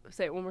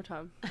 say it one more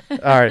time.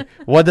 All right.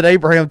 What did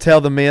Abraham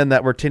tell the men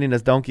that were tending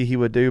his donkey he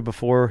would do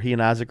before he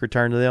and Isaac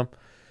returned to them?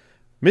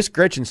 Miss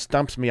Gretchen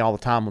stumps me all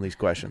the time on these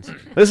questions.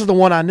 This is the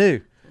one I knew.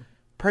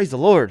 Praise the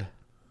Lord.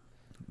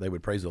 They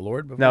would praise the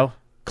Lord before? No.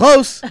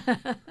 Close. They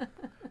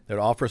would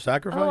offer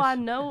sacrifice? Oh, I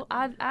know.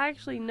 I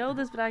actually know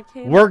this, but I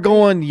can't. We're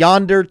going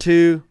yonder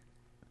to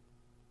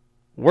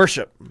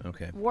Worship.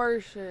 Okay.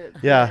 Worship.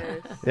 Yeah.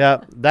 Yes.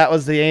 Yeah, that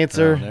was the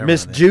answer. Oh, never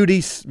Miss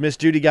mind.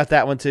 Judy got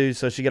that one too,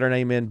 so she got her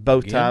name in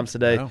both Again? times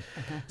today. Wow.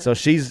 So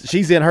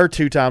she's in her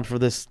 2 times for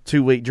this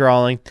 2-week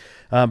drawing.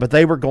 But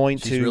they were going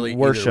She's to really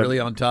worship. either really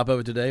on top of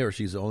it today, or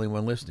she's the only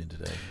one listening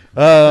today.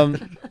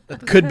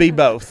 Could be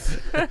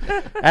both.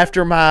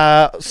 After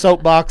my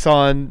soapbox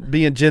on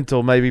being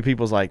gentle, maybe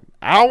people's like,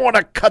 I want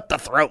to cut the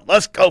throat.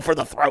 Let's go for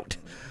the throat.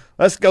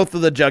 Let's go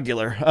through the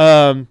jugular.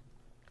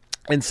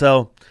 And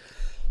so,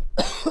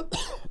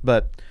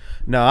 but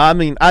no, I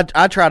mean,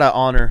 I try to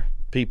honor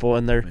people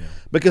in there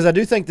because I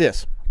do think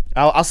this.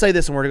 I'll say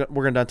this, and we're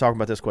gonna done talking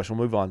about this question.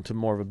 We'll move on to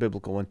more of a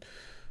biblical one.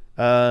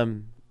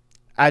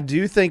 I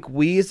do think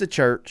we as a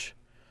church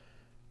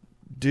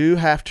do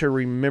have to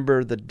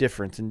remember the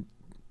difference, and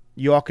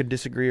you all could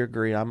disagree or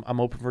agree. I'm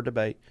open for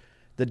debate.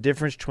 The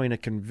difference between a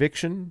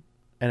conviction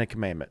and a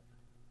commandment.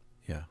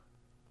 Yeah.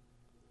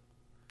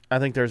 I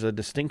think there's a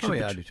distinction. Oh,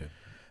 yeah, I do too.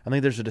 I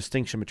think there's a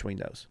distinction between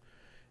those.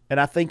 And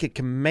I think a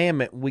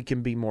commandment we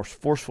can be more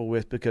forceful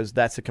with because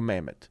that's a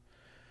commandment.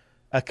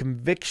 A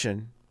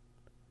conviction,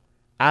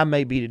 I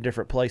may be in a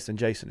different place than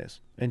Jason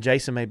is. And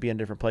Jason may be in a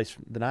different place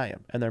than I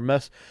am. And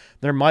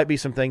there might be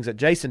some things that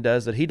Jason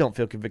does that he don't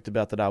feel convicted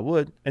about that I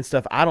would, and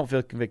stuff I don't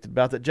feel convicted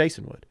about that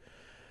Jason would.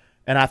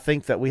 And I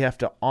think that we have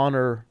to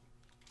honor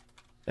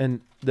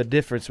and the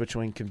difference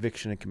between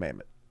conviction and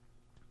commandment.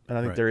 And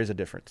I think Right. there is a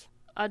difference.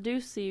 I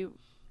do see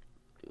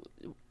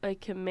a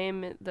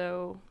commandment,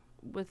 though,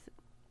 with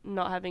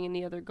not having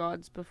any other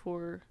gods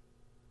before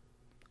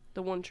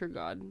the one true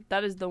God.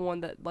 That is the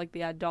one that, like,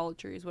 the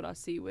idolatry is what I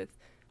see with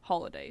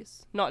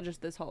holidays. Not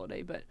just this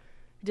holiday, but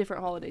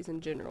different holidays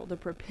in general. The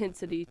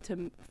propensity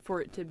for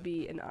it to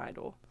be an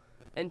idol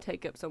and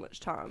take up so much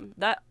time.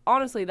 That,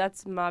 honestly,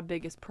 that's my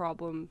biggest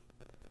problem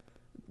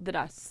that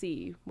I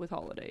see with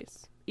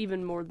holidays,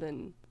 even more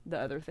than the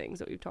other things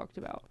that we've talked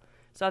about.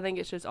 So I think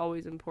it's just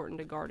always important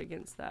to guard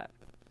against that,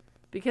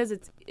 because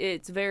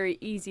it's very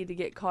easy to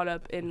get caught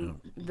up in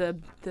the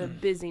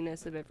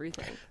busyness of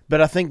everything.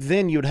 But I think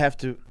then you'd have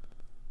to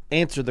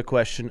answer the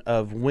question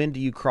of when do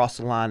you cross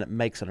the line that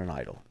makes it an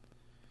idol?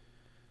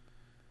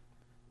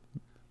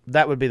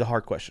 That would be the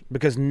hard question,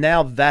 because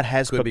now that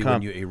has Could be become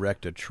when you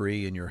erect a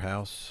tree in your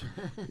house.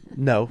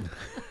 no.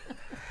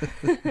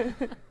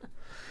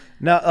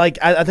 No, like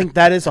I think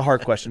that is a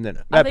hard question. Then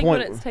I that think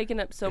point, when it's taking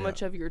up so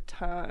much of your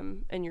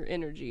time and your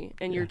energy,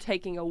 and you're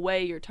taking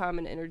away your time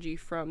and energy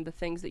from the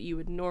things that you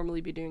would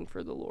normally be doing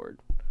for the Lord,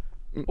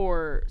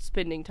 or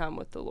spending time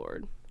with the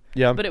Lord.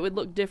 yeah, But it would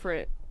look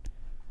different.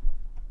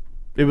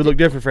 it would look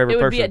different for every It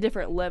would person. be at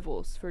different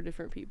levels for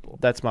different people.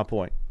 That's my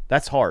point.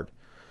 That's hard.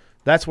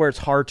 That's where it's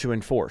hard to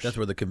enforce. That's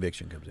where the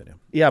conviction comes in.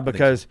 Yeah,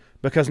 because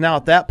now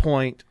at that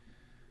point,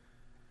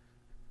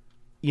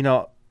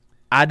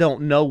 I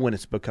don't know when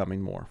it's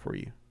becoming more for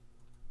you.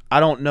 I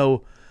don't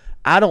know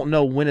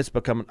when it's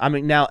becoming. I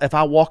mean, now if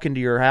I walk into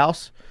your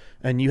house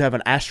and you have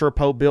an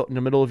astropole built in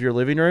the middle of your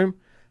living room,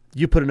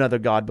 you put another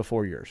god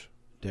before yours.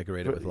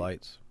 Decorate it with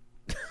lights.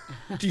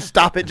 Do you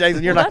stop it,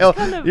 Jason? You're Well, not that's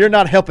kind of- you're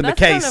not helping the That's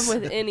case. kind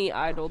of with any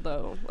idol,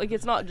 though. Like,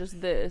 it's not just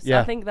this.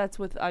 Yeah. I think that's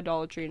with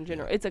idolatry in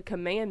general. It's a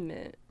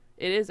commandment.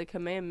 It is a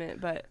commandment,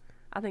 but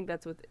I think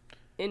that's with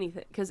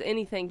anything, because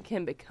anything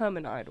can become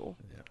an idol.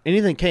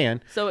 Anything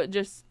can. So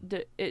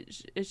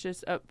it's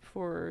just up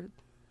for.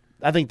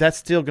 I think that's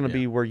still going to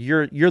be where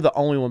you're the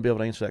only one to be able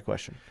to answer that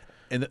question.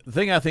 And the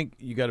thing I think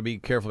you got to be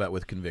careful about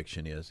with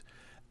conviction is,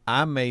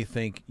 I may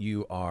think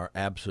you are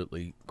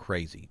absolutely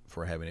crazy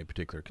for having a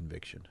particular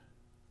conviction,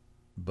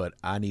 but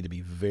I need to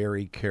be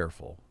very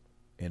careful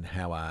in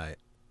how I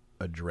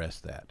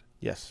address that,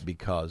 Yes.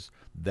 because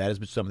that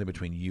is something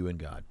between you and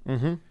God.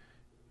 Mm-hmm.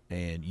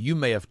 And you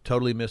may have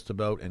totally missed the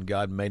boat, and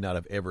God may not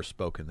have ever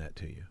spoken that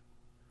to you.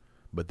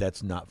 But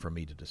that's not for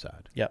me to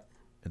decide. Yep.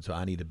 And so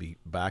I need to be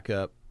back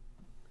up,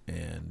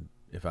 and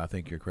if I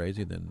think you're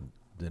crazy, then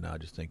I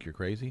just think you're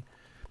crazy.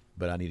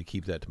 But I need to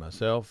keep that to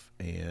myself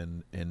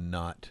and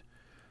not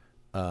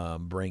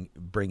bring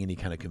any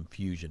kind of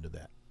confusion to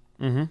that.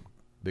 Mm-hmm.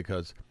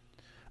 Because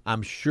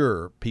I'm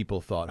sure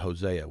people thought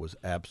Hosea was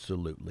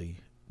absolutely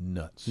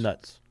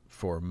nuts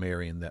for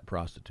marrying that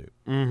prostitute.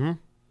 Mm-hmm.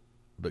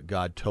 But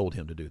God told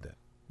him to do that.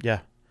 Yeah.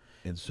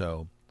 And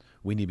so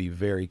we need to be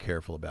very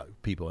careful about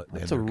people.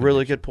 That's a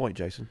really good point,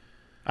 Jason.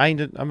 I'm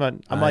not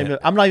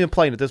I- even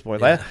playing at this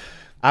point. Yeah.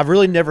 I've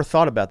really never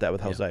thought about that with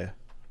Hosea.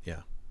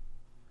 Yeah.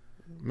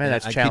 Man,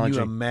 that's Can challenging.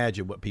 you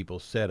imagine what people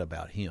said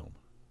about him?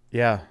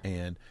 Yeah.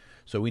 And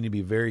so we need to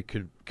be very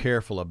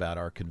careful about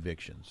our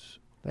convictions.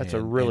 That's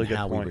and, a really and good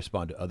how point. we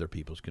respond to other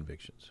people's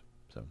convictions.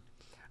 So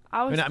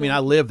I was. I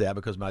lived that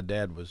because my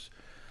dad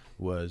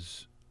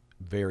was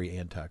very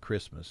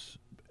anti-Christmas,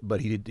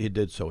 but he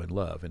did so in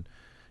love, and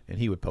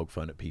he would poke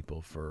fun at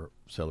people for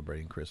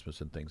celebrating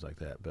Christmas and things like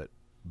that.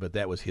 But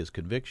that was his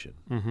conviction,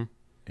 Mm-hmm.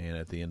 and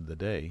at the end of the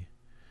day,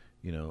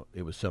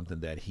 it was something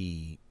that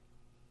he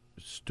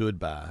stood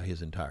by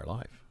his entire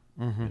life.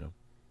 Mm-hmm.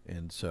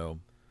 And so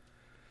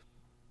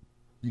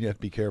you have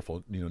to be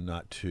careful,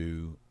 not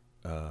to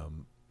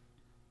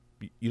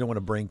you don't want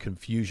to bring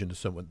confusion to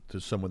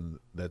someone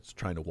that's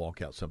trying to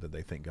walk out something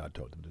they think God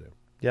told them to do.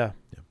 Yeah.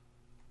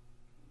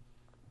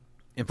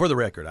 And for the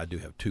record, I do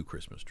have 2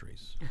 Christmas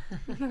trees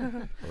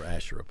or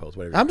Asherah poles,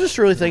 whatever. I'm just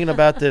really thinking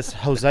about this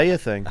Hosea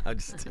thing. I'm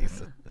just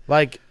teasing.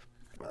 Like,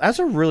 that's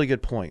a really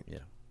good point. Yeah.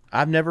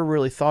 I've never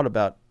really thought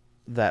about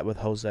that with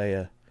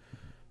Hosea.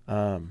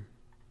 Yeah.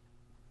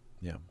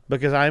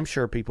 Because I'm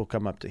sure people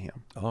come up to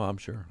him. Oh, I'm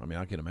sure. I mean,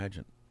 I can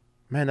imagine.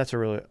 Man, that's a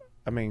really,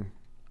 I mean,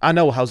 I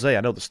know Hosea.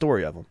 I know the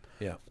story of him.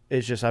 Yeah.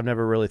 It's just I've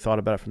never really thought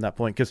about it from that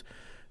point. Because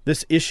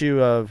this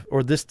issue of,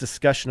 or this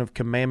discussion of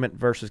commandment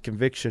versus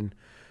conviction,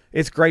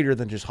 it's greater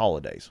than just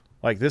holidays.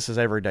 Like, this is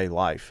everyday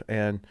life.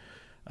 And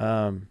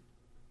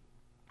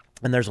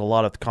there's a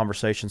lot of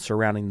conversation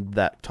surrounding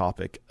that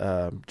topic.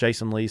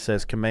 Jason Lee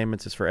says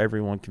commandments is for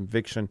everyone.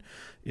 Conviction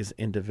is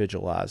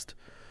individualized.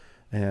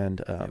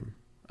 And,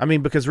 I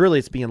mean, because really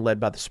it's being led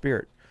by the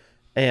Spirit.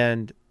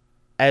 And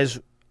as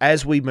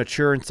we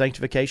mature in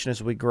sanctification,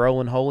 as we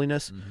grow in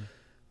holiness,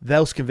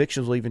 those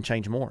convictions will even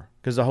change more,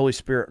 because the Holy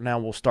Spirit now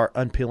will start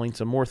unpeeling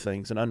some more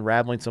things and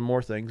unraveling some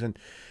more things. And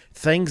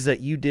things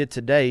that you did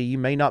today, you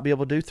may not be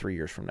able to do 3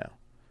 years from now.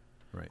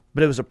 Right.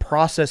 But it was a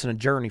process and a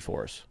journey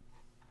for us.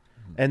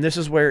 And this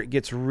is where it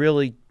gets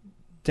really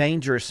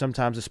dangerous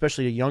sometimes,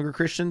 especially to younger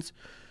Christians,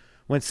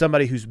 when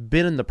somebody who's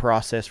been in the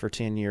process for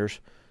 10 years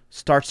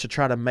starts to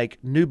try to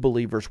make new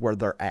believers where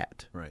they're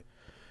at. Right.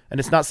 And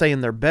it's not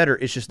saying they're better.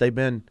 It's just they've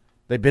been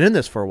in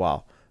this for a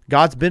while.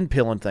 God's been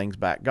peeling things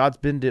back. God's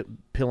been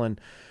peeling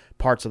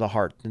parts of the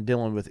heart and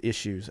dealing with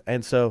issues.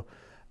 And so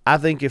I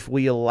think if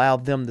we allow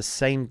them the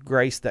same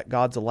grace that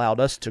God's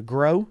allowed us to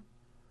grow,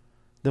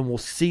 then we'll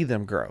see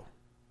them grow.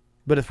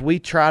 But if we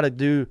try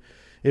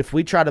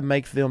to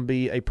make them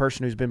be a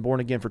person who's been born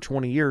again for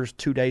 20 years,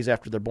 2 days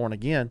after they're born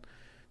again,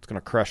 it's going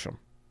to crush them.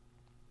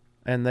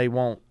 And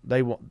it'll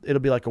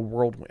be like a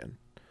whirlwind.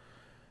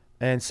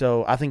 And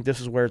so I think this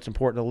is where it's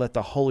important to let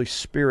the Holy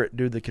Spirit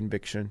do the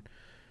conviction.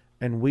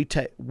 And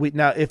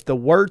now, if the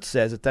Word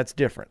says it, that's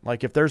different.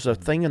 Like, if there's a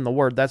thing in the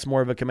Word, that's more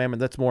of a commandment.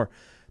 That's more,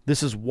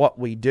 this is what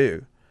we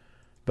do.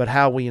 But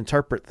how we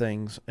interpret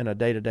things in a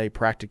day-to-day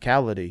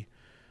practicality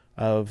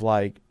of,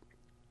 like,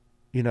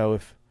 you know,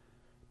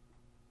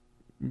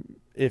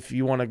 if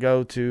you want to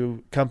go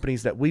to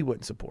companies that we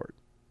wouldn't support,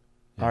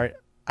 all right,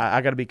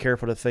 I got to be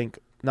careful to think,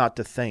 not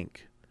to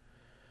think,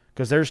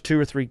 because there's 2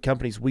 or 3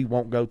 companies we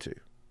won't go to.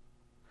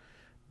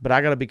 But I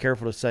got to be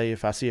careful to say,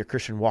 if I see a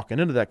Christian walking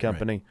into that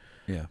company,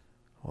 Yeah.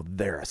 well,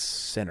 they're a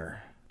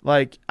sinner.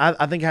 Like,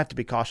 I think I have to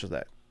be cautious of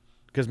that,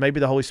 because maybe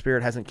the Holy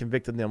Spirit hasn't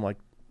convicted them like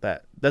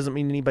that. Doesn't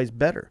mean anybody's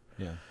better.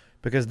 Yeah.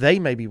 Because they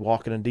may be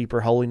walking in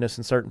deeper holiness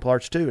in certain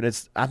parts too.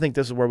 And I think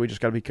this is where we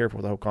just got to be careful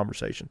with the whole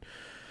conversation.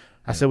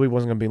 I said we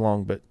wasn't going to be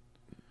long,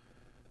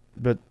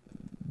 but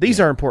these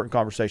are important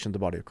conversations in the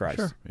body of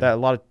Christ that a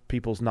lot of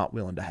people's not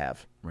willing to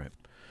have. Right.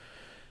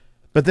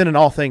 But then in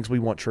all things, we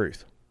want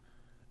truth,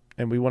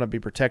 and we want to be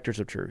protectors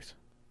of truth.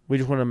 We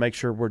just want to make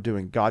sure we're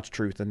doing God's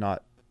truth and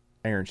not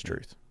Aaron's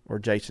truth or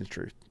Jason's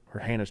truth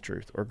or Hannah's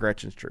truth or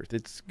Gretchen's truth.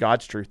 It's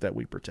God's truth that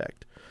we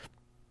protect.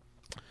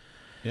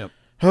 Yep.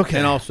 Okay.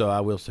 And also,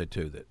 I will say,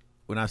 too, that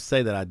when I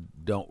say that I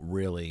don't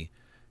really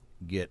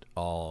get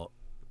all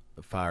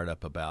fired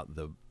up about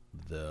the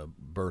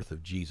birth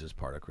of Jesus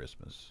part of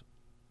Christmas,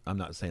 I'm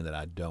not saying that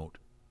I don't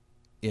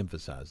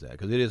emphasize that,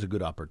 because it is a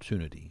good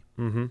opportunity.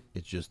 Mm-hmm.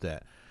 It's just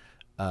that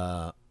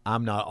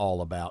I'm not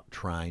all about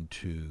trying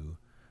to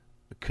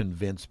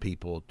convince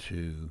people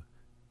to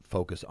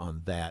focus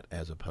on that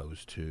as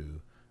opposed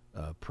to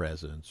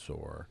presents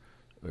or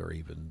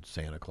even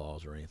Santa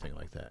Claus or anything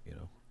like that. You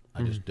know,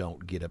 I just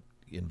don't get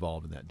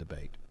involved in that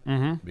debate,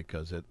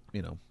 because at the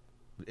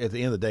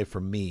end of the day,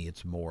 for me,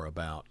 it's more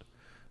about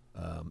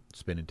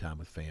spending time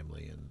with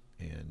family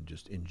and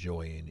just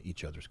enjoying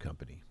each other's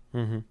company.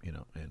 Mm-hmm. You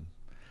know, and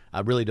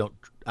I really don't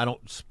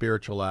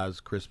spiritualize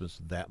Christmas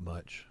that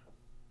much,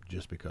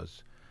 just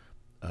because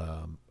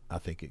I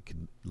think it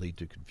can lead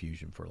to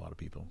confusion for a lot of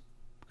people,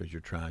 because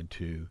you're trying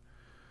to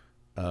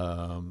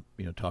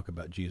talk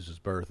about Jesus'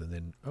 birth, and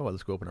then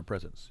let's go open our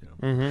presents. You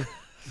know,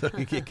 so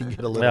it can get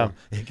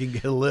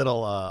a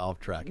little off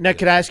track. Now,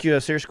 can I ask you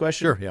a serious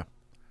question? Sure. Yeah.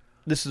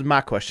 This is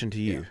my question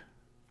to you. Yeah.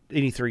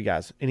 Any 3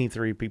 guys, any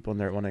 3 people in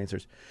there that want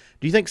answers.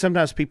 Do you think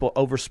sometimes people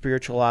over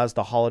spiritualize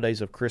the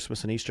holidays of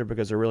Christmas and Easter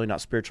because they're really not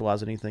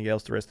spiritualizing anything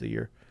else the rest of the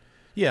year?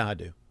 Yeah, I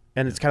do.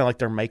 And it's kind of like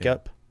their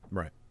makeup.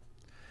 Right.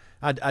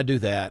 I do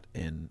that,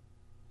 and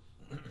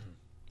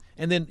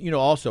then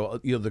also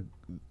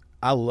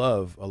I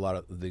love a lot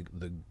of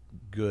the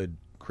good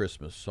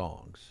Christmas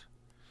songs,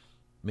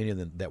 many of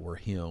them that were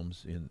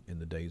hymns in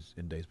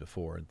days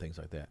before and things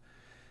like that.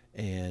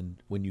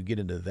 And when you get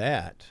into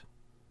that,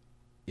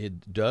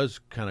 it does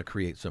kind of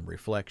create some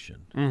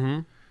reflection.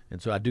 Mm-hmm.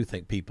 And so I do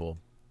think people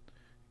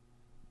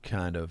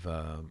kind of,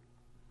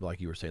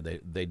 like you were saying,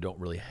 they don't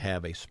really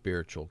have a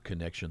spiritual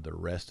connection the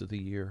rest of the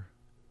year,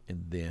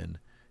 and then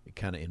it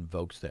kind of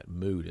invokes that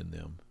mood in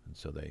them, and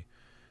so they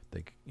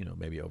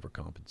maybe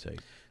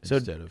overcompensate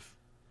instead of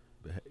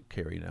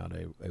carrying out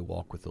a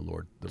walk with the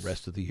Lord the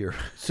rest of the year.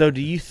 So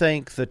do you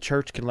think the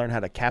church can learn how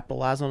to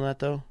capitalize on that,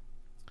 though,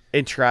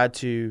 and try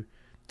to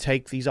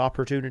take these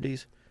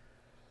opportunities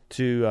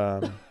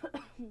to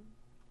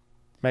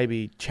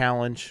maybe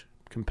challenge,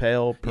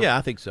 compel? Yeah,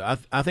 I think so.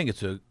 I think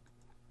it's a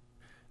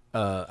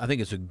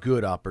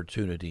good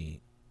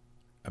opportunity.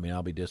 I mean,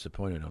 I'll be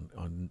disappointed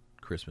on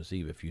Christmas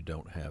Eve if you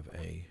don't have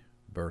a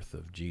birth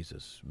of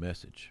Jesus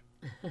message.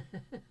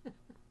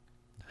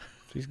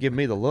 She's giving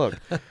me the look.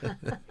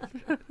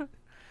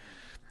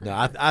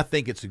 No, I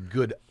think it's a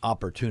good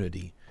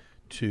opportunity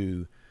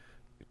to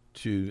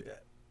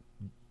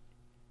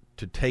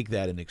take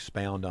that and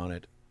expound on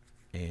it,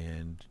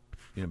 and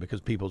because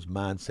people's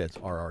mindsets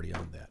are already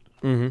on that.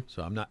 Mm-hmm.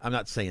 So I'm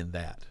not saying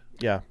that.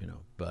 Yeah.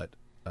 But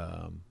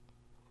I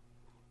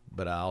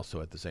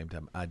also at the same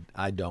time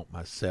I don't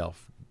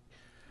myself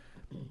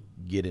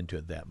get into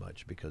it that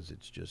much because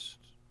it's just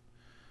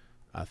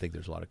I think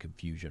there's a lot of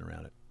confusion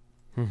around it.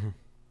 Mm-hmm.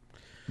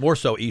 More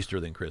so Easter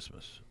than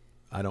Christmas.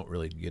 I don't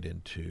really get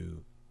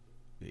into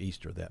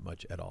Easter that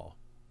much at all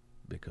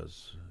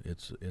because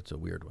it's a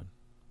weird one.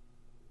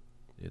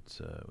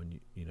 It's when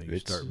you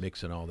start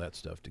mixing all that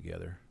stuff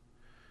together.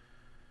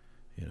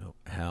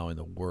 How in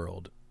the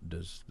world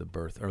does the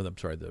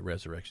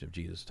resurrection of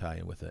Jesus tie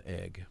in with an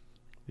egg?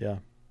 Yeah.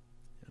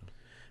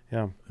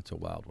 Yeah. It's a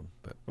wild one.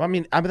 But I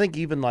mean, I think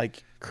even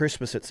like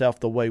Christmas itself,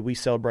 the way we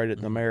celebrate it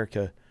in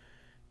America,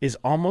 is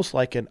almost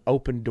like an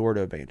open door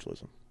to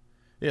evangelism.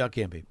 yeah, it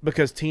can be.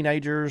 Because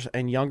teenagers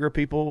and younger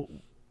people,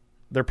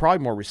 they're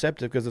probably more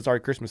receptive because it's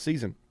already Christmas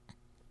season.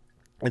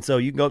 And so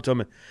you can go up to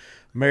them and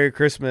Merry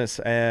Christmas,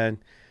 and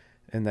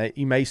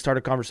you may start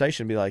a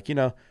conversation and be like,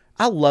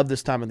 I love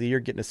this time of the year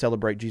getting to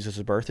celebrate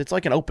Jesus' birth. It's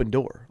like an open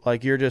door.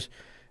 Like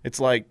it's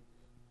like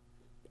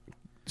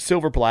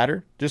silver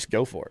platter. Just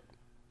go for it.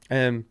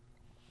 And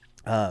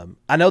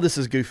I know this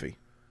is goofy.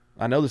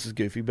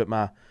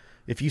 But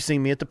if you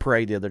seen me at the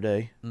parade the other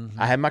day,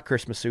 I had my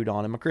Christmas suit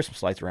on and my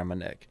Christmas lights around my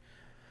neck.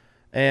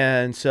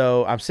 And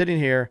so I'm sitting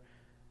here,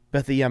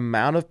 but the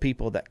amount of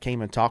people that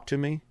came and talked to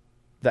me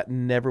that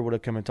never would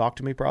have come and talked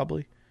to me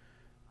probably,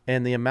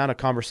 and the amount of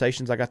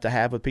conversations I got to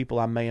have with people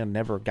I may have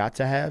never got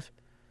to have,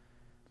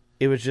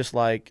 it was just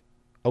like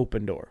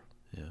open door.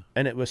 Yeah.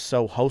 And it was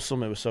so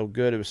wholesome. It was so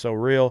good. It was so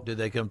real. Did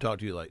they come talk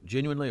to you like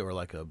genuinely or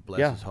like a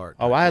bless his heart?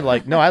 Oh, I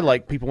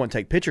had people want to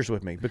take pictures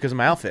with me because of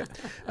my outfit.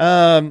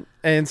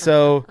 And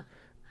so,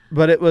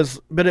 but it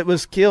was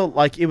killed.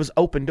 Like it was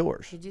open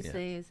doors. Did you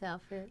see his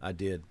outfit? I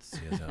did see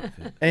his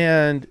outfit.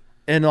 And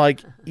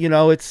like,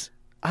 it's,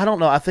 I don't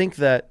know. I think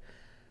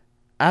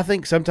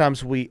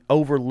sometimes we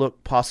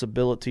overlook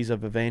possibilities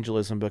of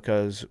evangelism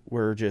because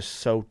we're just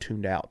so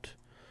tuned out,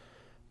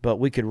 but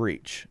we could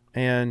reach.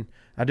 And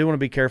I do want to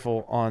be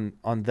careful on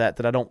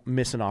that I don't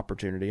miss an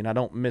opportunity and I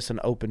don't miss an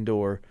open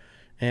door.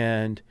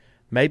 And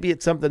maybe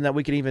it's something that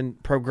we could even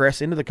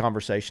progress into the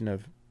conversation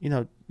of,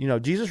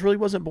 Jesus really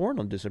wasn't born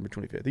on December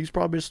 25th. He was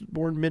probably just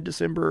born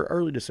mid-December,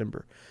 early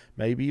December,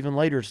 maybe even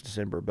later it's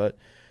December. But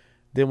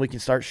then we can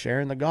start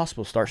sharing the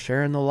gospel, start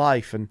sharing the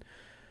life. And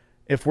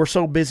if we're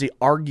so busy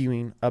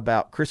arguing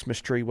about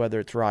Christmas tree, whether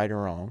it's right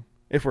or wrong,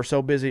 if we're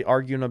so busy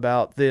arguing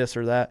about this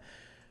or that,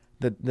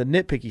 the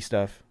nitpicky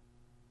stuff,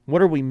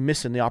 what are we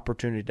missing the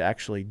opportunity to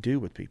actually do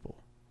with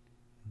people?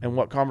 And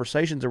what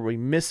conversations are we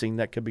missing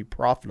that could be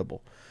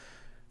profitable?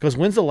 Because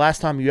when's the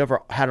last time you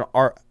ever had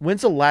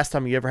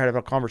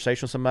a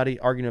conversation with somebody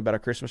arguing about a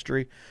Christmas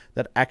tree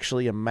that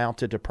actually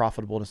amounted to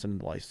profitableness in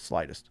the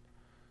slightest?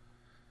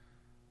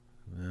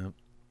 No,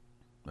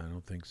 I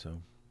don't think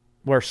so.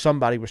 Where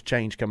somebody was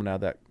changed coming out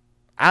of that.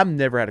 I've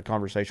never had a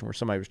conversation where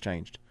somebody was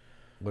changed.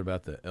 What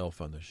about the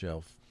elf on the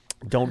shelf?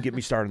 Don't get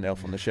me started on the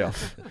elf on the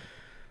shelf.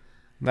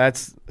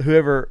 That's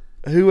whoever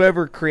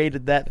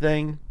created that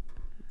thing.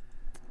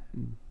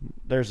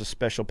 There's a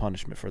special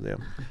punishment for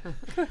them.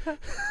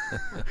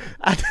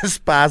 I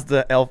despise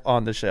the elf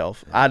on the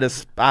shelf. I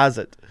despise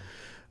it.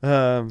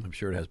 I'm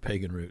sure it has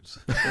pagan roots.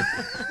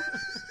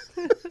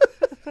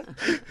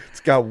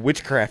 It's got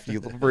witchcraft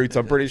roots,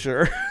 I'm pretty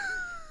sure.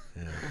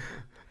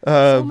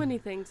 So many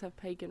things have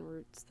pagan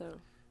roots, though.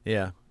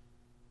 Yeah.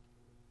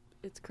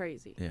 It's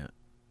crazy. Yeah.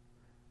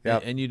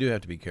 Yep. And you do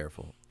have to be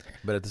careful.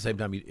 But at the same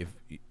time, if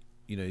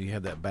you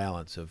have that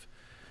balance of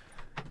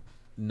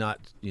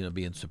not,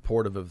 being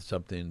supportive of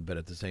something, but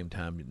at the same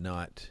time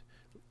not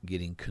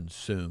getting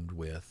consumed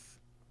with,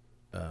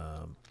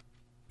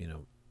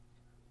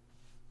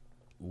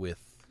 with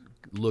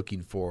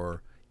looking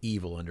for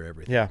evil under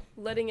everything. Yeah.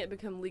 Letting it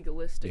become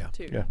legalistic,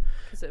 too. Yeah.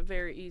 Because it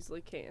very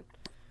easily can.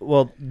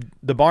 Well,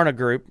 the Barna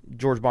Group,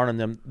 George Barna and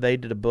them, they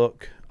did a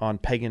book on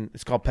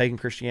it's called Pagan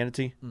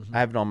Christianity. I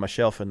have it on my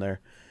shelf in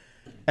there.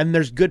 And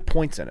there's good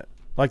points in it.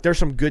 Like, there's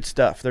some good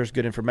stuff. There's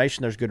good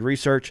information. There's good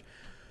research.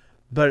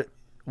 But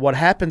what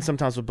happens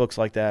sometimes with books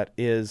like that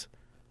is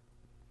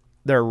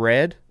they're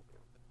read,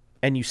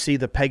 and you see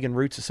the pagan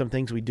roots of some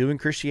things we do in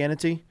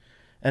Christianity,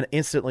 and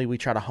instantly we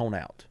try to hone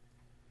out.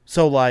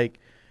 So, like,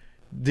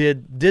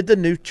 did the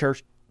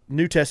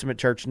New Testament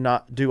church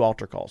not do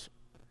altar calls?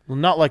 Well,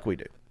 not like we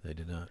do. They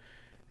did not.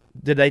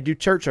 Did they do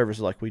church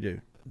services like we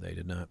do? They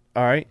did not.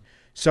 All right.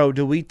 So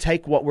do we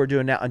take what we're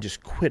doing now and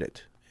just quit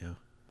it? Yeah.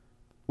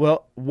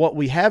 Well, what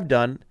we have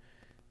done,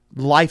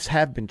 lives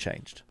have been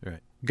changed. Right.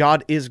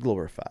 God is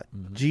glorified.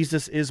 Mhm.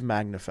 Jesus is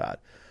magnified.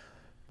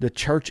 The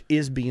church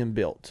is being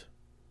built.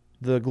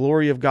 The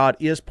glory of God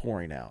is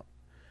pouring out.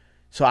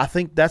 So I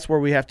think that's where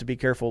we have to be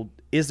careful.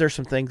 Is there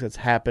some things that's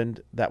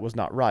happened that was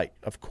not right?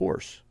 Of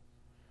course.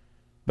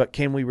 But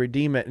can we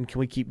redeem it and can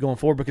we keep going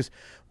forward? Because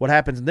what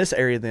happens in this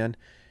area then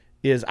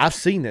is, I've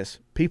seen this.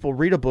 People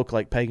read a book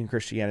like Pagan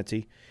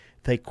Christianity.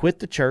 They quit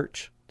the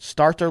church,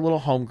 start their little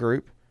home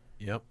group,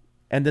 Yep.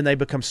 and then they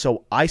become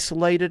so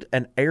isolated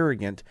and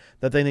arrogant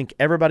that they think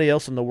everybody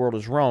else in the world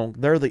is wrong.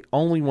 They're the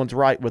only ones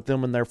right with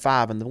them and their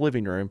 5 in the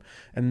living room,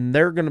 and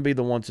they're going to be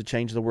the ones to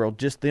change the world,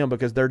 just them,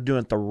 because they're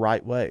doing it the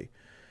right way.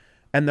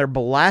 And they're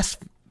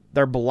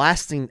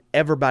blasting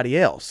everybody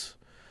else.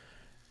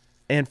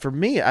 And for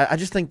me, I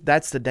just think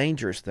that's the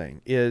dangerous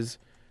thing is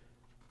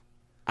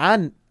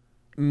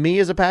me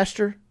as a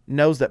pastor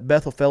knows that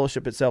Bethel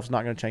Fellowship itself is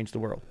not going to change the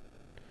world.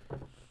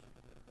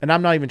 And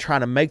I'm not even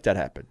trying to make that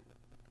happen.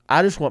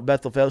 I just want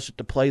Bethel Fellowship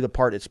to play the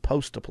part it's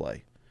supposed to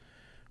play.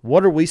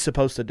 What are we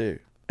supposed to do?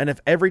 And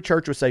if every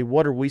church would say,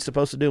 what are we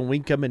supposed to do, and we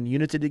can come in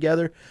unity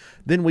together,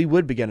 then we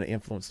would begin to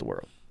influence the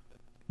world.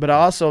 But I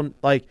also,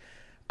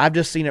 I've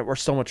just seen it where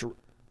so much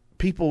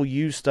people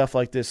use stuff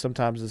like this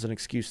sometimes as an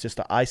excuse just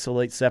to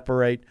isolate,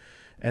 separate,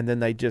 and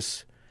then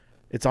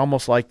it's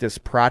almost like this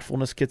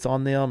pridefulness gets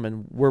on them,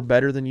 and we're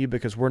better than you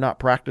because we're not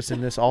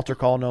practicing this altar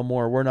call no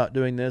more. We're not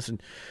doing this,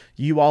 and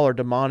you all are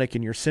demonic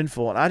and you're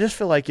sinful. And I just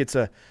feel like it's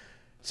a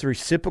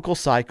reciprocal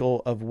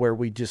cycle of where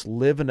we just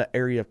live in an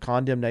area of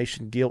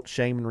condemnation, guilt,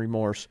 shame, and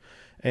remorse,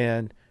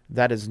 and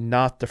that is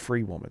not the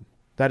free woman.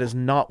 That is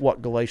not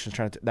what Galatians is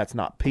trying to. That's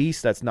not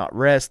peace. That's not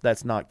rest.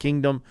 That's not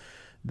kingdom.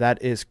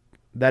 That is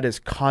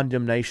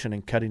condemnation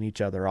and cutting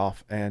each other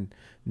off and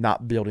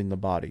not building the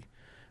body.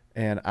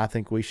 And I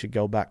think we should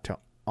go back to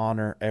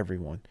honor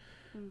everyone.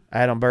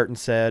 Adam Burton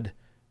said,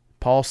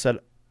 Paul said,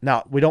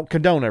 now we don't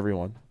condone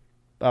everyone.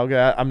 Okay,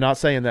 I'm not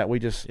saying that.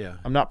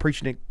 I'm not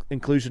preaching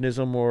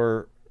inclusionism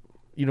or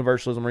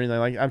universalism or anything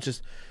like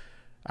that.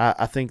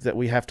 I think that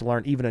we have to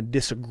learn, even in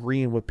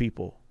disagreeing with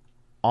people,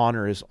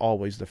 honor is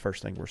always the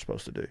first thing we're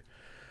supposed to do.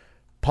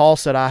 Paul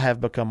said, I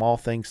have become all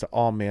things to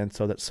all men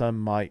so that some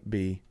might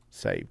be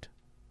saved.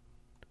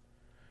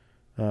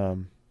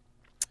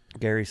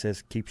 Gary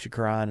says, keeps you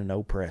crying and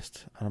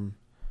oppressed. Yep.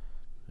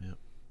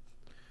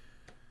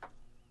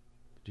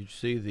 Did you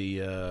see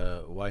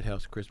the White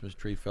House Christmas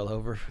tree fell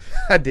over?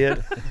 I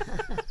did.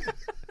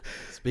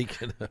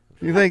 Speaking of,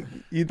 You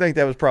think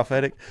that was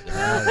prophetic?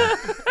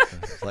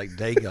 it's like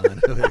Dagon.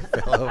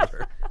 It fell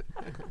over.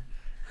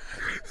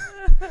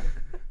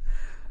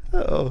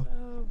 Oh.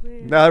 Oh,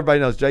 man. Now everybody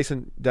knows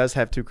Jason does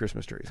have 2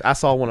 Christmas trees. I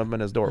saw one of them in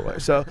his doorway.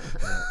 So,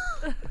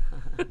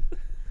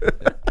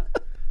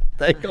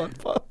 thank God,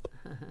 Paul.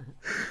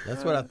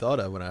 That's what I thought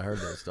of when I heard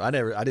this. I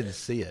didn't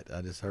see it.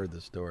 I just heard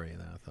the story,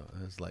 and I thought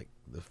it was like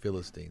the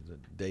Philistines.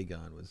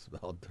 Dagon was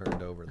all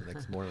turned over the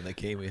next morning when they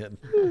came in.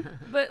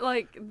 But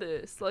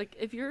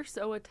if you're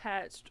so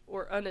attached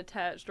or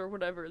unattached or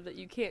whatever that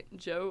you can't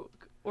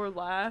joke or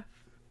laugh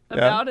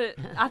about it,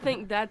 I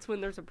think that's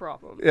when there's a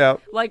problem. Yeah.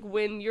 Like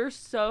when you're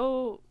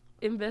so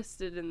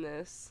invested in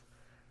this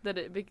that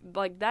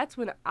that's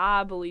when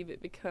I believe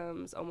it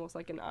becomes almost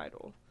like an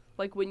idol.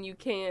 Like when you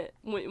can't,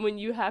 when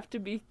you have to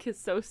be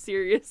so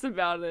serious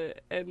about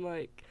it, and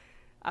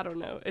I don't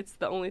know, it's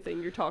the only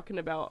thing you're talking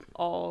about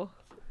all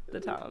the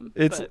time.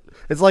 It's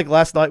like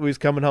last night we was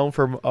coming home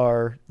from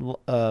our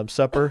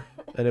supper,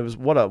 and it was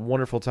what a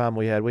wonderful time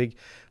we had.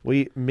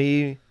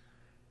 Me,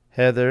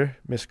 Heather,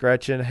 Miss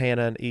Gretchen,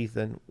 Hannah, and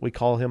Ethan. We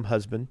call him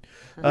husband.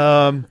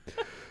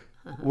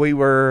 We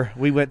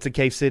went to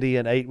Cave City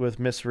and ate with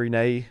Miss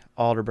Renee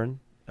Alderburn,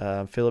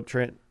 Philip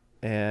Trent,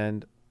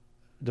 and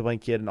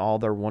Dwayne Kidd and all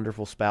their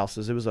wonderful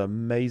spouses. It was an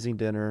amazing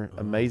dinner,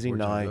 amazing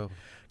night.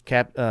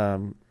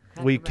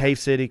 Cave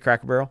City,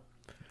 Cracker Barrel.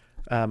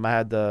 I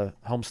had the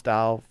home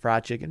style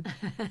fried chicken.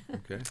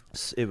 Okay.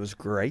 It was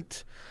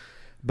great.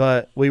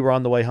 But we were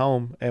on the way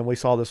home and we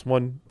saw this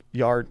one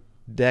yard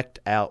decked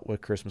out with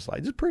Christmas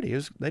lights. It's pretty.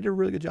 They did a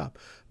really good job.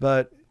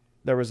 But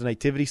there was a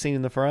nativity scene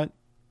in the front,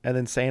 and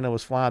then Santa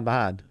was flying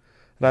behind.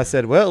 And I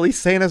said, well, at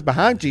least Santa's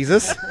behind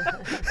Jesus.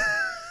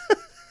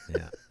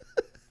 Yeah.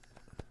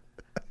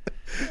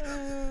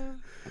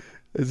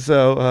 And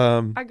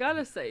so I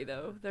gotta say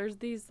though, there's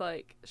these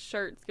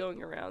shirts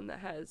going around that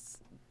has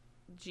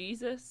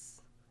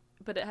Jesus,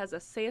 but it has a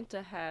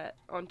Santa hat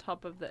on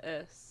top of the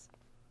S.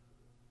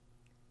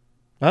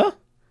 huh?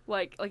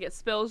 Like it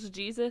spells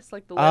Jesus,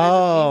 like the letters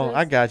of Jesus.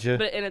 I got you.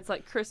 And it's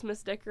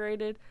Christmas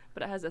decorated,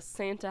 but it has a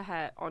Santa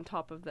hat on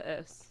top of the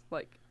S.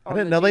 I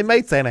didn't know they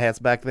made Santa hats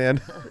back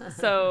then.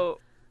 So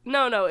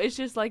no, it's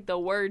just the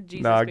word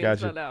Jesus No, I being got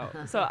spelled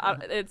out. So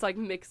it's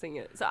mixing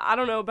it. So I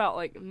don't know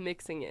about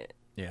mixing it.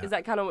 Yeah. Is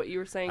that kind of what you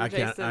were saying,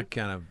 Jason? I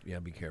kind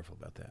of be careful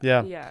about that.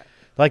 Yeah. Yeah.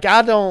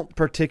 I don't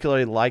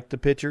particularly like the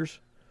pictures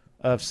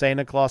of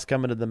Santa Claus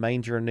coming to the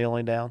manger and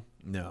kneeling down.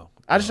 No,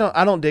 I just don't.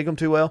 I don't dig them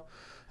too well.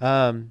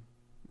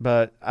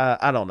 But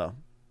I don't know.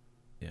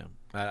 Yeah,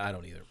 I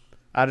don't either.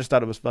 I just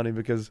thought it was funny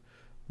because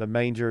the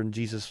manger and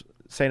Jesus,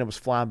 Santa was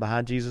flying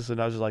behind Jesus,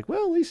 and I was just like,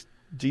 well, at least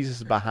Jesus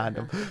is behind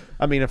him.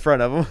 I mean, in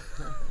front of him.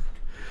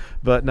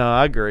 But no,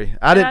 I agree.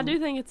 I do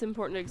think it's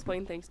important to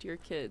explain things to your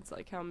kids,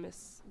 like how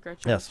Miss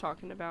Gretchen was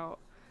talking about.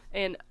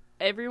 And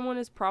everyone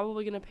is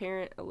probably going to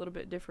parent a little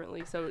bit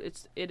differently, so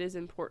it is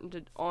important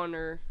to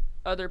honor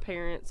other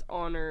parents,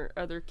 honor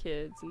other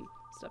kids, and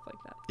stuff like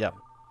that. Yeah.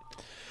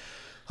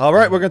 All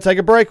right, we're going to take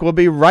a break. We'll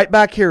be right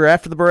back here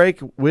after the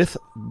break with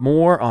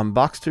more on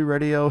Box 2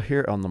 Radio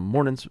here on the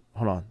mornings.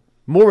 Hold on.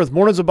 More with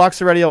Mornings of Box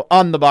 2 Radio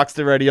on the Box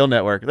 2 Radio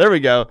Network. There we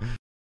go.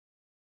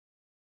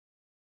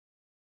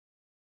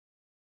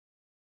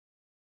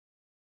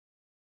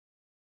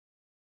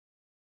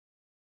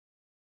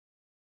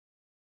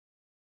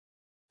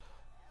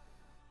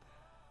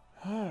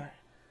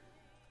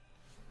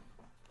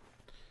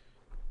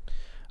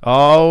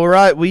 All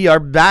right, we are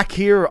back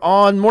here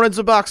on Mornings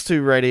of Box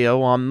 2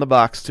 Radio on the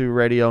Box 2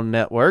 Radio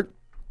Network.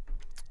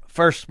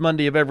 First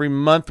Monday of every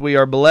month, we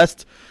are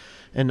blessed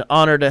and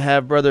honored to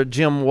have Brother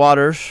Jim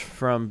Waters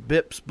from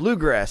BIP's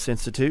Bluegrass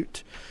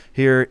Institute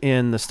here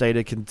in the state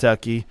of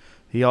Kentucky.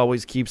 He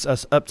always keeps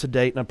us up to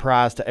date and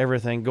apprised to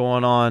everything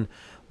going on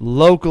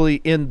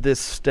locally in this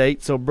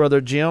state. So,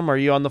 Brother Jim, are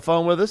you on the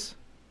phone with us?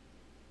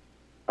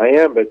 I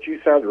am, but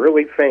you sound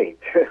really faint.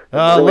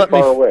 Really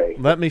far away.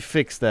 Let me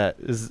fix that.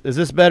 Is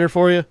this better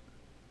for you?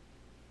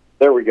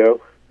 There we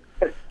go.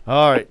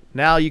 All right.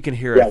 Now you can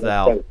hear us,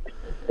 Al.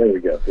 There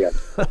we go. Yeah.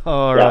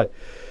 All right.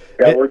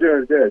 Yeah, we're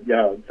doing good.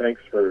 Yeah,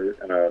 thanks for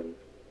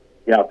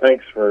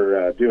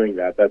doing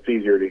that. That's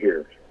easier to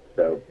hear.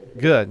 So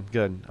good.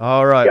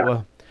 All right.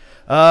 Yeah.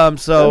 Well,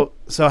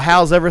 so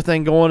how's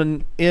everything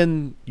going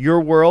in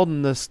your world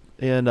and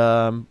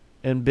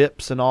in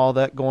BIPS and all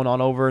that going on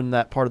over in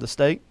that part of the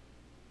state?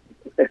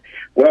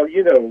 Well,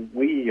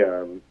 we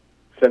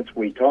since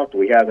we talked,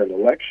 we had an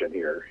election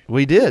here.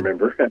 We did.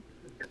 Remember?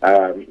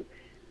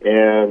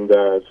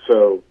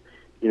 So,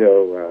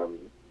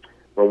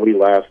 when we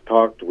last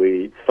talked,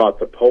 we thought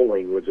the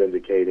polling was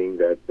indicating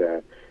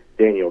that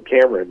Daniel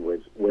Cameron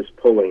was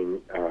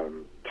pulling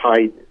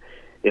tight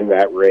in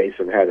that race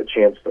and had a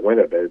chance to win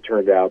it, but it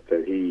turned out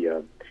that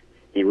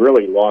he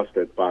really lost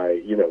it by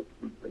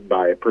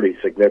a pretty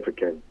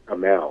significant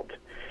amount.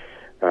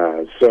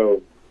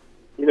 So,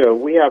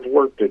 we have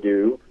work to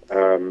do.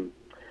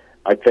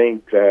 I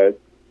think that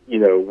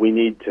we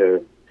need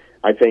to.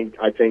 I think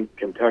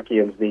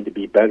Kentuckians need to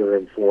be better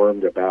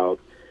informed about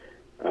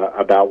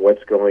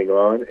what's going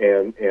on,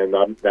 and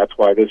that's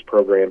why this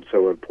program's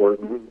so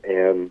important,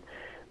 and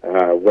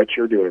what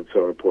you're doing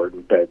so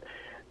important.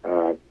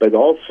 But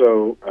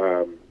also,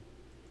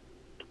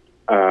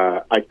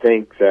 I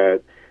think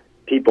that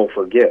people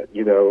forget.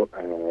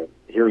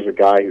 Here's a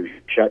guy who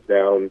shut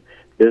down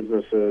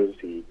businesses.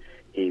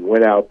 He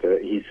went out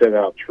he sent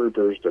out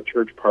troopers to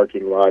church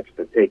parking lots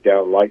to take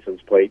down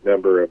license plate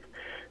number of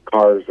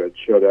cars that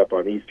showed up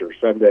on Easter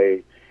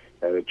Sunday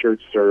at a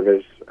church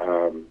service.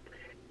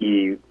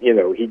 He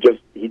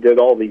did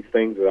all these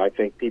things that I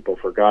think people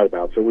forgot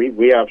about. So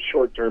we have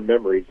short-term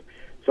memories.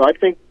 So I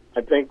think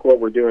what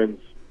we're doing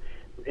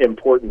is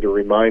important to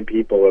remind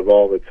people of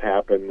all that's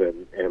happened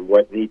and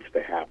what needs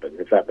to happen,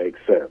 if that makes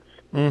sense.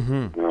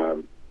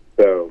 Mm-hmm.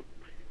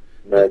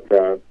 But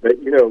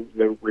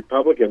the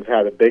Republicans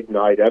had a big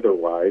night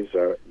otherwise.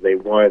 They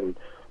won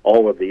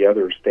all of the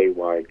other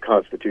statewide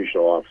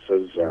constitutional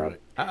offices. Right.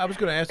 I was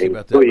going to ask you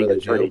about that, including Brother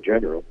Attorney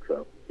Jim. General.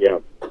 So, yeah.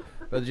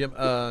 Brother Jim,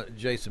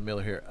 Jason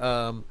Miller here.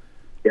 Yeah.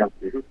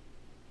 Mm-hmm.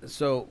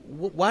 So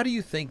why do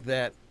you think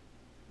that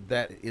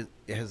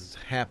has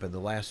happened the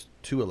last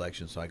two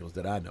election cycles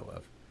that I know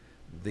of?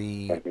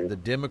 The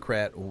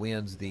Democrat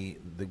wins the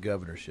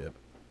governorship,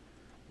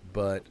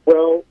 but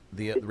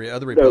the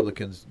other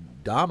Republicans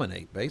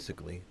dominate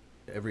basically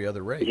every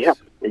other race. Yeah,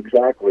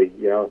 exactly.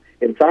 Yeah.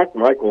 In fact,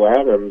 Michael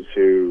Adams,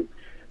 who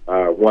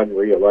won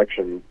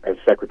re-election as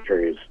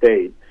Secretary of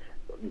State,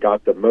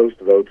 got the most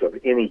votes of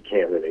any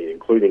candidate,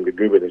 including the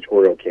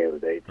gubernatorial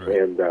candidates,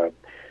 right.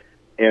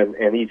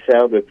 and he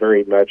sounded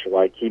very much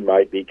like he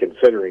might be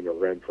considering a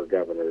run for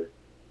governor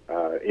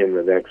in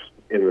the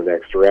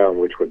next round,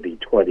 which would be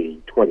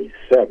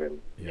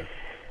 2027. Yeah.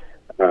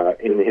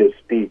 In his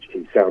speech,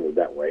 he sounded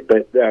that way.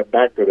 But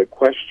back to the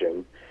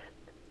question,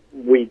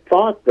 we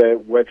thought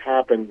that what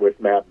happened with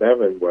Matt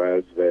Bevin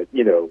was that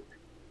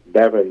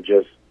Bevin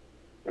just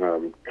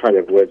kind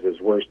of was his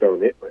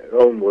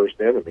own worst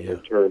enemy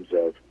in terms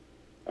of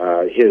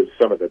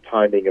some of the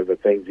timing of the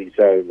things he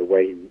said and the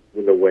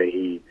way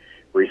he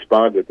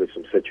responded to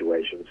some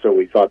situations. So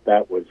we thought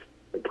that was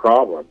the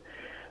problem.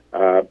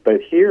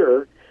 But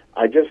here,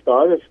 I just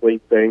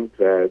honestly think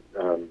that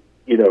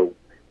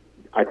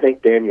I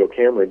think Daniel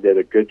Cameron did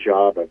a good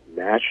job of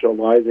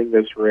nationalizing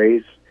this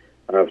race,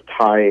 of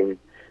tying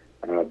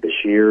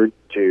Beshear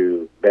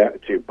to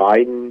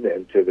Biden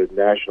and to the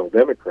National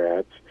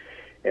Democrats,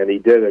 and he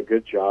did a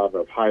good job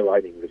of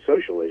highlighting the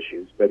social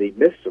issues, but he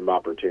missed some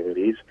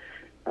opportunities.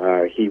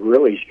 He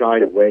really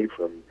shied away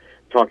from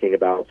talking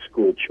about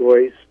school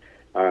choice.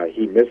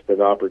 He missed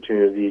an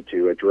opportunity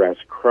to address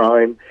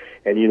crime.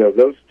 And,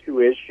 those two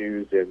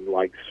issues in,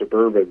 like,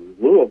 suburban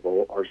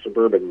Louisville or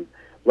suburban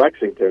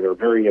Lexington are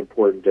very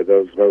important to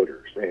those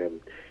voters.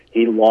 And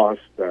he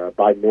lost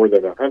by more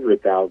than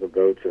 100,000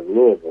 votes in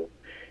Louisville,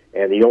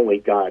 and he only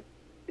got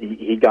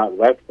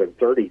less than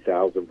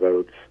 30,000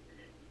 votes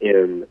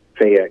in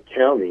Fayette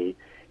County,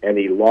 and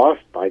he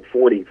lost by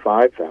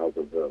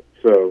 45,000 votes.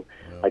 So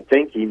I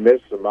think he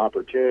missed some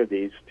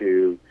opportunities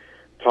to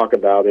talk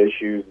about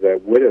issues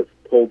that would have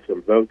pulled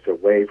some votes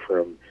away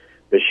from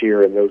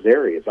Beshear in those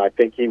areas. I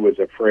think he was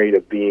afraid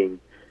of being,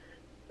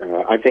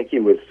 I think he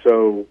was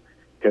so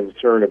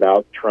concerned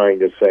about trying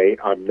to say,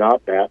 I'm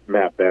not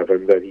Matt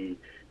Bevin, that he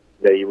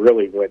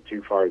really went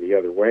too far the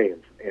other way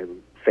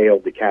and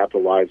failed to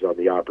capitalize on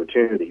the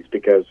opportunities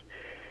because,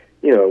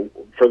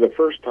 for the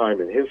first time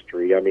in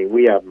history, I mean,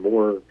 we have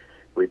more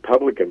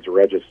Republicans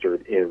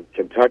registered in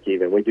Kentucky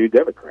than we do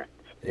Democrats.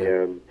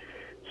 And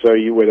so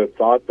you would have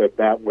thought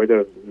that would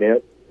have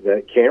meant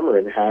that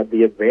Cameron had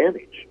the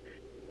advantage.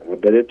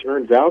 But it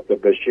turns out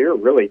that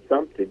Beshear really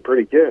thumped him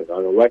pretty good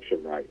on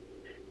election night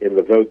in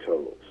the vote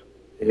totals.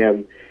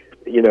 And,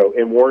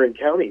 in Warren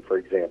County, for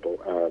example,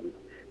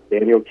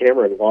 Daniel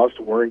Cameron lost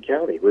Warren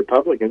County.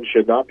 Republicans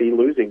should not be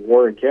losing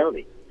Warren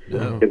County.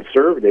 No.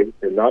 Conservatives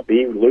should not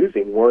be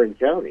losing Warren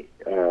County.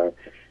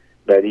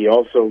 But he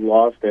also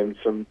lost in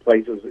some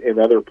places, in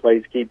other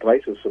key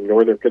places, some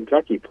northern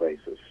Kentucky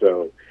places.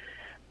 So,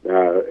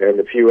 and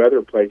a few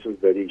other places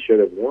that he should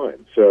have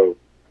won. So,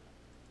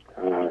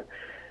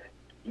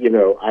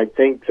 I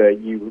think that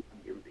you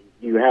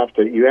have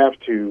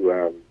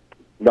to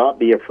not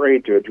be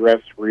afraid to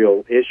address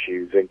real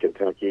issues in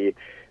Kentucky.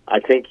 I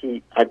think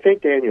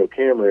Daniel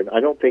Cameron, I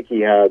don't think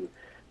he had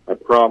a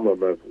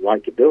problem of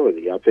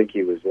likability. I think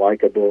he was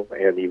likable,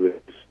 and he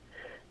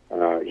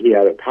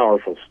had a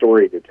powerful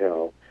story to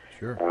tell.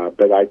 Sure.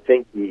 But I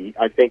think he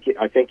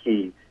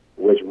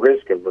was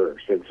risk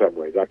averse in some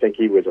ways. I think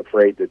he was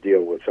afraid to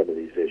deal with some of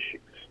these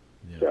issues.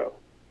 Yeah. So,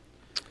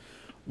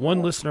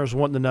 one listener's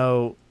wanting to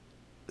know,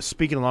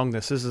 speaking along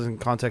this is in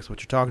context of what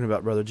you're talking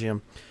about, Brother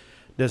Jim.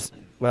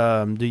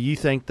 Do you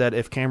think that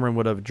if Cameron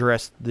would have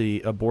addressed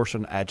the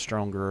abortion ad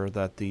stronger,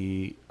 that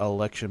the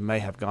election may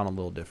have gone a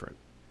little different?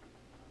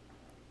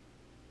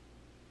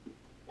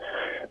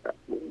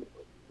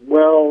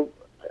 Well,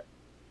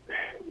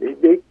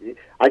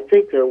 I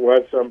think there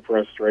was some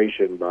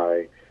frustration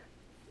by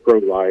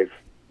pro-life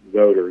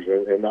voters,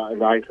 and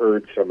I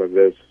heard some of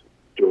this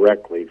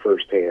directly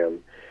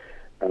firsthand.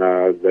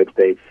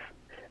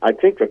 I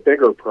think the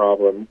bigger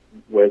problem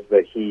was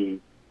that he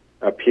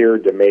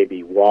appeared to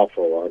maybe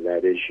waffle on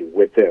that issue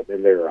with them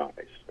in their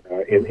eyes,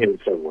 in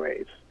some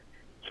ways.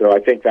 So I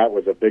think that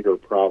was a bigger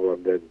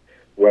problem than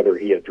whether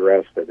he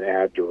addressed an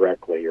ad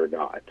directly or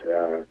not.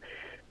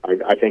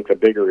 I think the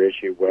bigger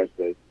issue was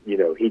that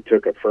he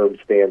took a firm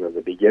stand in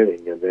the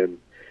beginning, and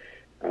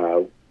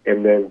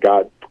then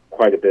got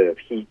quite a bit of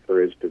heat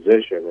for his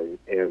position,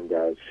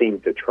 and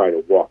seemed to try to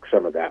walk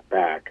some of that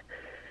back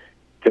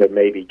to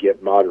maybe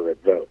get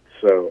moderate votes.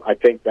 So I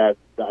think that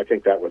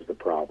was the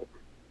problem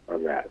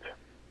on that.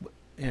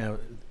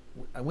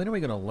 When are we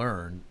going to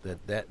learn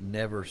that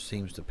never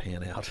seems to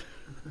pan out?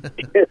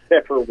 It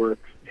never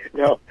works.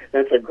 No,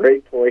 that's a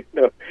great point.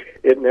 No,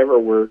 it never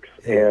works.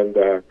 And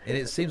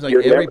it seems like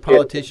every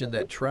politician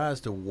that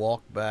tries to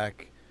walk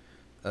back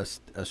a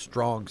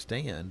strong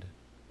stand,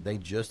 they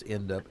just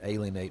end up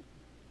alienating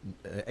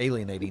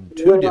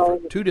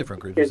two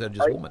different groups instead of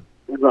just one.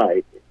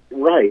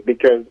 Right.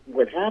 Because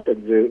what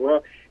happens is,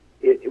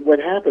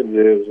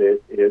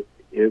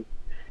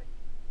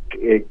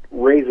 it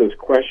raises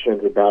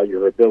questions about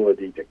your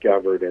ability to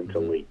govern and to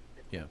lead.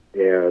 Yeah.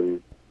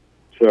 And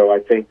so I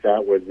think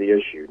that was the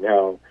issue.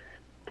 Now,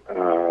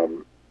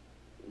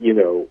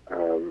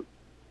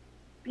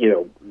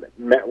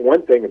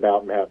 one thing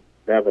about Matt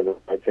Bevin,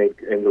 I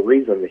think, and the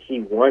reason that he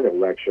won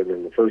election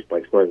in the first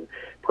place, one of the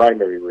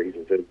primary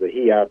reasons, is that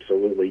he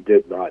absolutely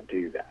did not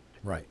do that.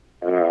 Right.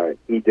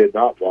 He did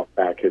not walk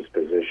back his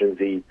positions.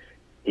 He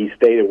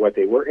stated what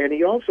they were, and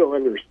he also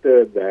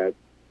understood that,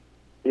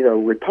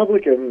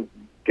 Republican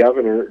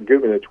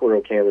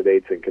gubernatorial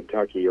candidates in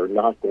Kentucky are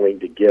not going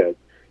to get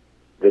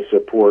the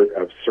support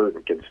of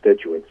certain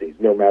constituencies,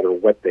 no matter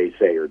what they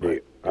say or do.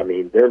 Right. I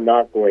mean, they're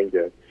not going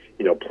to,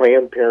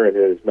 Planned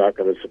Parenthood is not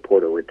going to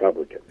support a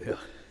Republican. Yeah.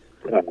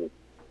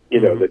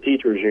 The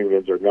teachers'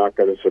 unions are not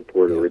going to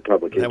support a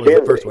Republican candidate.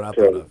 That was the first one I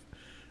thought of.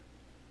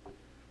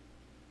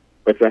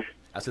 What's that?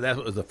 I said that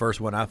was the first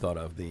one I thought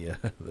of, the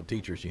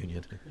teachers'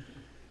 union.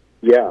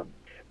 Yeah.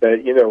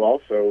 But,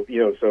 also,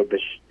 so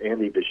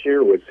Andy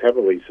Beshear was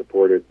heavily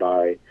supported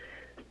by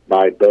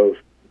both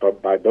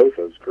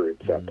those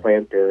groups,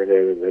 Planned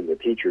Parenthood and then the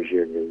teachers'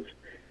 unions,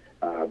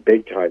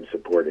 big time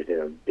supported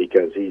him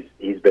because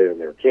he's been in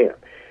their camp.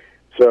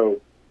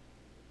 So,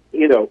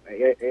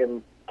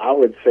 and I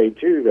would say,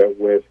 too, that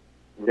with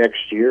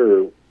next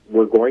year,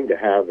 we're going to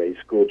have a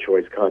school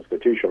choice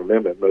constitutional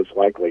amendment most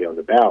likely on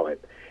the ballot.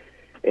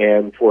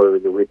 And for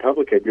the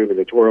Republican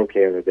gubernatorial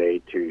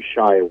candidate to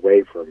shy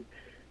away from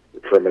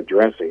from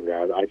addressing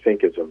that, I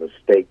think is a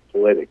mistake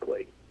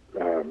politically.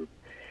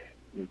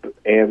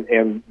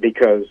 And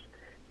because,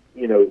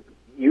 you know,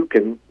 you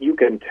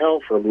can tell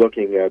from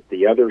looking at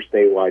the other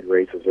statewide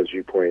races, as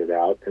you pointed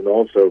out, and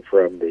also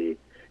from the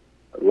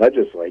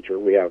legislature,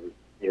 we have,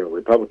 you know,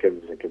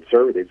 Republicans and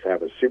conservatives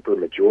have a super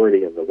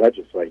majority in the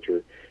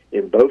legislature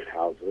in both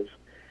houses,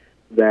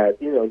 that,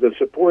 you know, the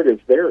support is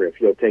there if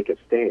you'll take a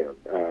stand.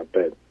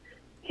 But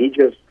he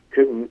just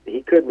couldn't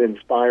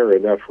inspire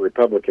enough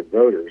Republican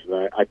voters.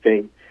 And I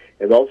think,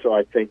 and also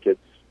I think it's,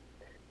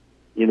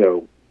 you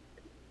know,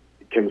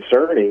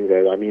 concerning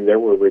that, I mean, there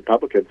were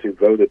Republicans who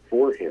voted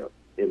for him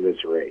in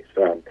this race.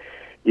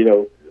 You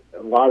know,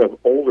 a lot of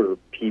older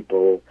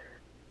people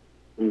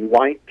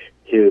liked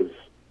his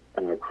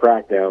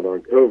crackdown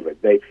on COVID.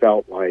 They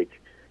felt like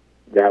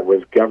that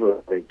was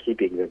government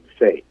keeping them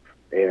safe.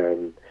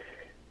 And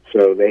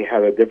so they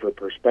had a different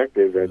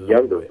perspective than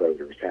younger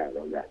voters had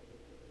on that.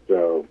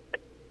 So,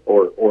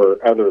 or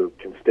other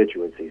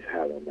constituencies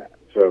had on that.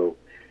 So,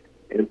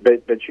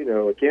 but you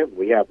know, again,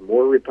 we have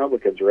more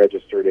Republicans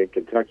registered in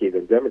Kentucky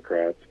than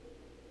Democrats.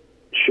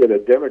 Should a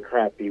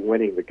Democrat be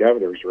winning the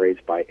governor's race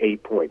by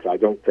 8 points? I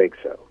don't think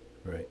so.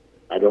 Right.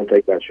 I don't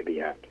think that should be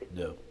happening.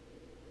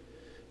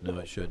 No,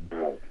 it shouldn't.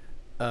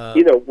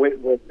 You know,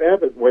 when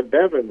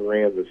Bevin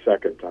ran the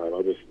second time,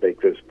 I'll just make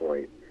this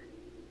point.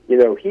 You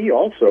know, he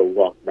also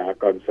walked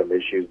back on some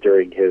issues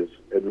during his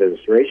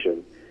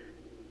administration.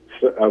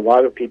 So a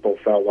lot of people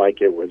felt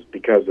like it was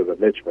because of the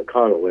Mitch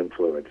McConnell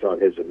influence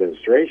on his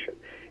administration,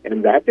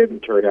 and that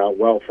didn't turn out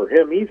well for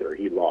him either.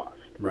 He lost.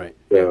 Right.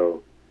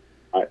 So,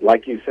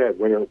 like you said,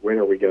 when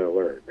are we going to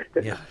learn?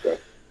 Yeah. So, I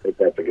think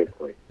that's a good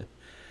point.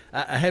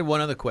 I had one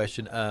other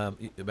question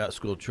about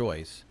school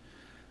choice.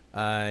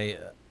 I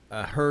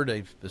heard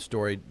a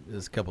story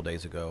this a couple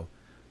days ago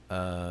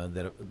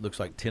that it looks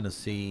like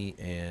Tennessee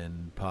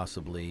and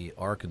possibly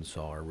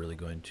Arkansas are really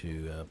going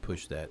to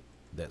push that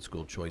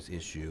school choice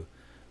issue.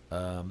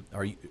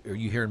 Are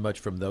you hearing much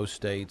from those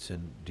states,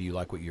 and do you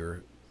like what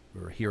you're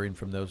hearing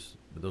from those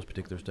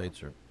particular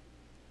states? Or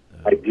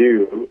I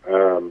do.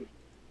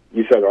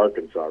 You said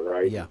Arkansas,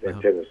 right? Yeah.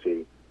 And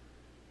Tennessee.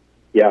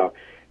 Yeah,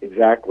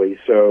 exactly.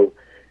 So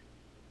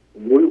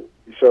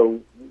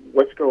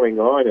what's going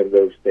on in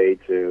those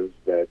states is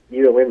that,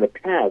 you know, in the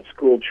past,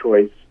 school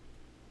choice,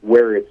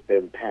 where it's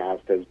been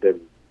passed, has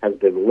been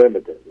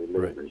limited in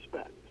many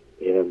respects,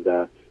 and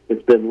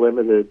it's been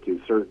limited to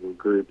certain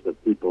groups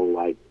of people,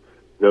 like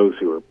those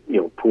who are,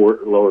 you know, poor,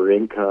 lower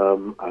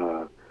income,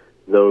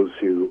 those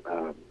who,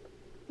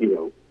 you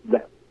know,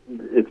 that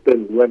it's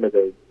been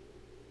limited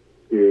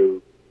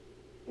to,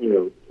 you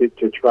know,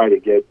 to try to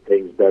get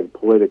things done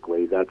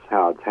politically. That's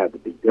how it's had to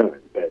be done.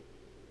 But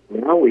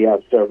now we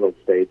have several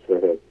states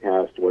that have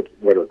passed what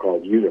are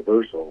called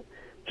universal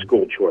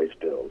school choice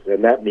bills,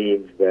 and that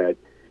means that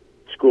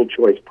school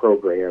choice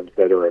programs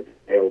that are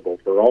available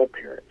for all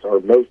parents, or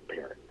most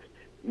parents,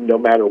 no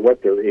matter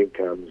what their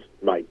incomes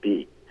might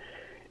be.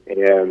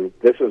 And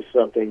this is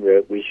something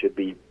that we should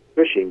be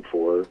pushing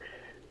for,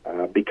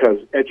 because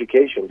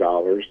education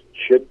dollars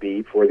should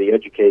be for the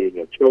educating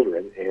of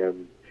children,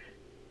 and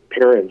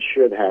parents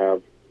should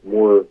have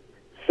more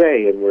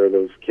say in where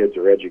those kids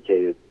are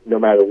educated, no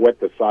matter what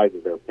the size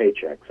of their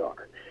paychecks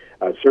are.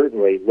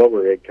 Certainly,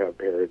 lower income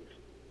parents,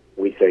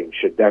 we think,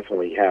 should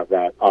definitely have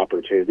that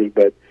opportunity.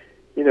 But,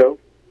 you know,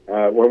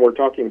 when we're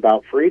talking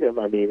about freedom,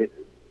 I mean,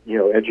 you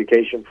know,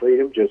 education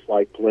freedom, just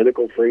like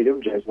political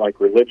freedom, just like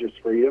religious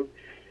freedom,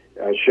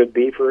 should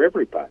be for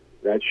everybody.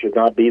 That should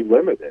not be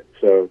limited.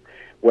 So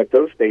what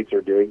those states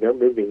are doing, they're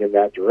moving in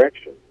that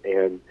direction.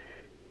 And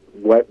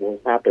what will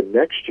happen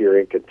next year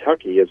in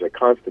Kentucky is a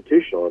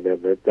constitutional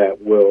amendment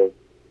that will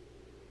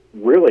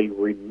really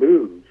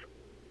remove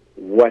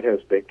what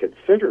has been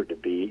considered to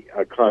be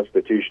a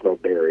constitutional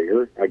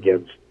barrier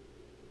against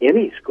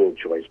any school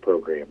choice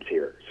programs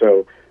here.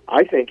 So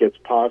I think it's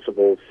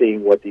possible,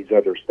 seeing what these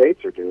other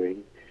states are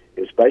doing,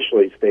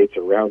 especially states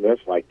around us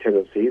like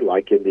Tennessee,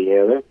 like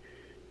Indiana,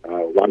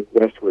 like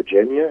West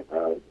Virginia.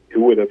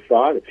 Who would have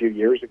thought a few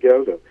years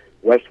ago that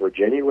West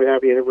Virginia would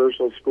have a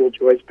universal school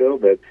choice bill?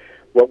 But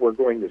what we're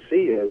going to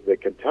see is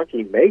that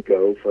Kentucky may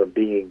go from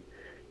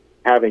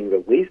having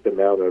the least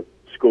amount of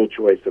school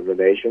choice in the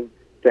nation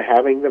to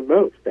having the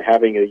most, to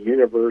having a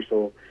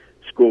universal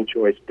school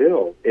choice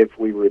bill if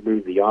we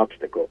remove the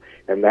obstacle.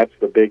 And that's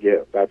the big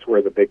if. That's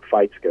where the big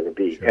fight's going to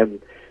be. Sure.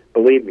 And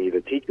believe me,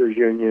 the teachers'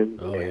 union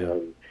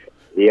and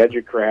the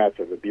educrats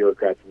and the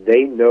bureaucrats,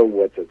 they know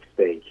what's at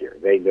stake here.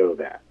 They know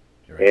that.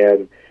 Right.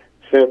 And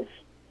since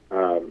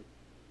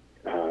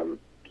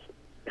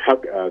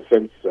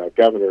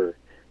Governor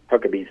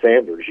Huckabee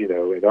Sanders, you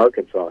know, in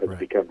Arkansas has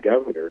become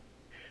governor,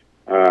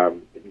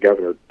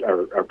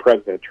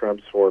 President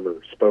Trump's former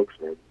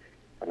spokesman,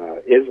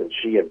 isn't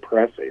she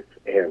impressive?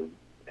 And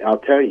I'll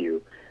tell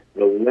you,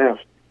 the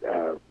left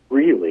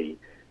really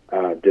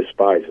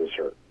despises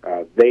her.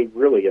 They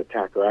really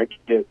attack her.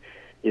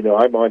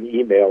 I'm on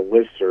email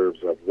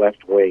listservs of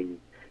left-wing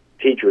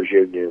teachers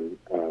union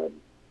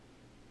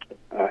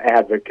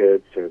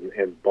advocates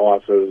and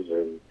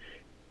bosses,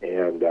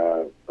 and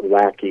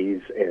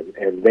lackeys, and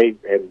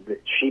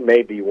she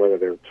may be one of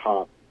their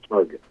top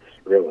targets,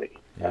 really.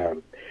 Yeah.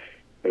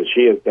 And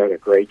she has done a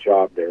great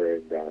job there,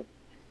 and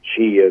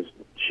she's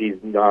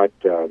not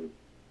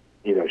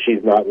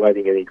she's not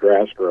letting any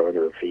grass grow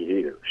under her feet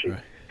either. She's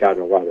Right.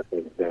 gotten a lot of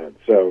things done.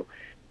 So,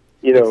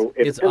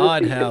 It's if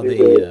odd Tennessee how can do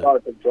the, it,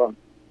 Arkansas.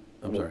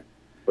 I'm sorry.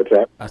 What's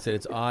that? I said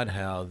it's odd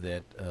how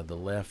that the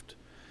left,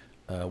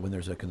 when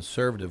there's a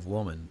conservative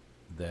woman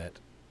that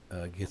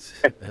gets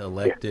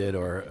elected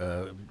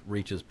or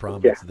reaches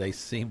prominence, they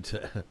seem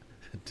to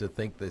to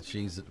think that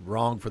she's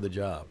wrong for the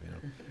job.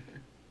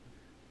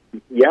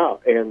 Yeah,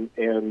 and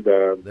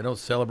They don't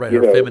celebrate You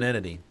her know,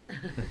 femininity.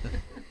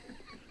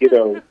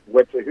 who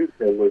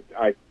said was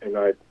I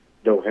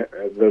don't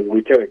the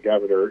lieutenant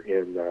governor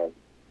in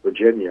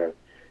Virginia,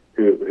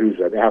 who's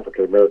an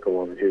African American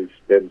woman who's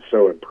been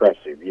so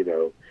impressive,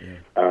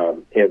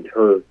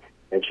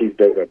 and she's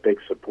been a big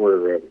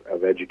supporter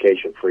of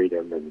education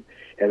freedom,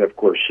 and of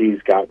course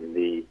she's gotten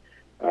the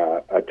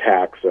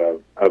attacks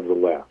of the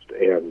left,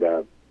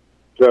 and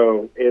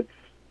so it's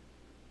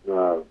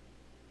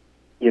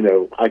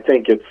I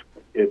think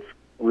it's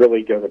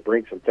really going to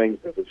bring some things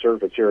to the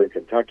surface here in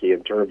Kentucky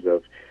in terms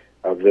of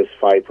this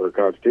fight for a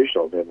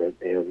constitutional amendment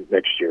in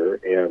next year,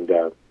 and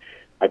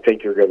I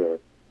think you're going to.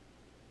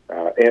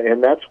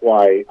 And that's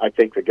why I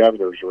think the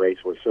governor's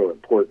race was so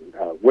important.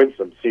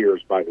 Winsome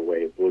Sears, by the way,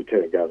 is the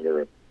lieutenant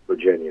governor of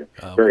Virginia.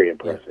 Very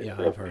impressive. Yeah,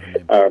 I've heard her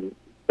name.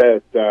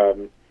 But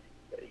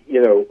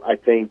I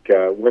think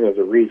one of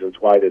the reasons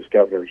why this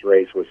governor's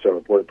race was so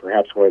important,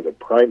 perhaps one of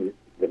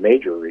the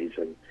major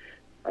reason,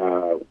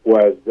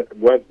 was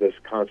this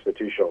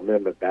constitutional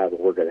amendment battle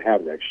we're going to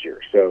have next year.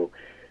 So,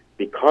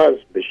 because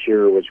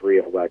Beshear was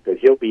reelected,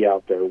 he'll be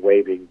out there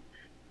waving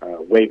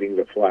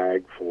the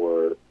flag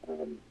for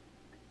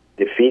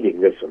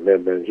defeating this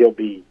amendment. He'll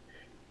be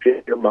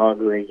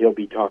fear-mongering. He'll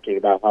be talking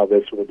about how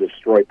this will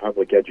destroy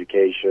public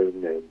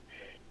education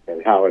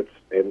and how it's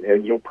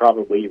and you'll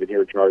probably even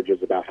hear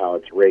charges about how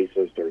it's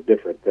racist or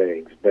different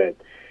things. But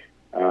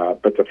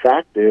the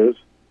fact is,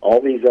 all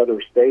these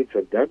other states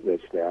have done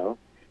this now,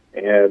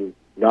 and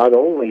not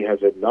only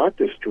has it not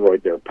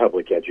destroyed their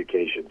public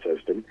education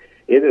system,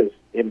 it has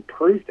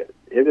improved it.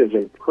 It has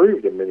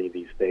improved in many of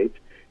these states,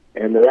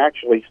 and they're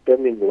actually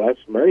spending less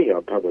money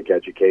on public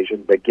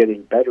education, but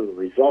getting better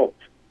results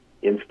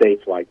in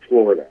states like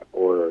Florida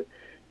or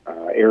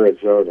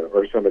Arizona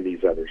or some of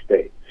these other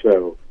states.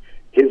 So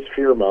his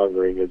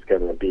fear-mongering is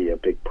going to be a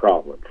big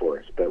problem for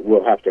us, but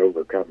we'll have to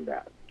overcome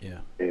that. Yeah.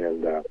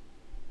 And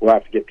we'll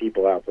have to get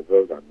people out to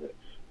vote on this.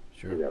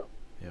 Sure.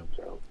 Yeah.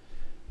 So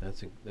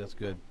That's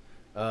good.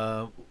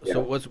 Yeah. So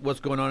what's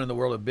going on in the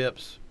world of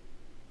BIPS?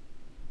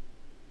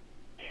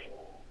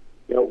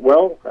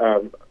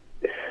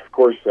 Of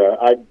course,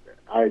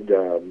 I'd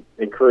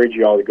encourage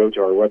you all to go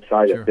to our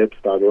website Sure. at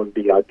bips.org,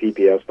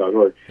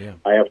 bipps.org. Yeah.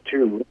 I have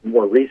two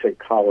more recent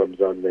columns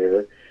on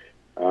there,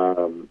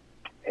 and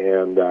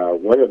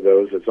one of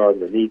those is on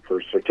the need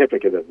for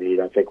certificate of need.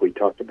 I think we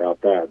talked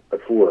about that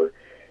before.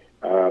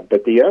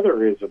 But the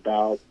other is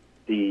about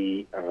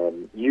the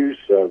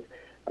use of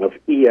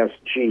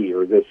ESG,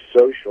 or this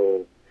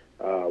social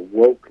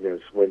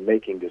wokeness when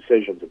making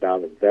decisions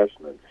about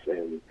investments,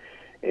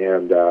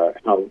 and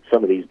how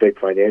some of these big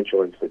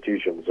financial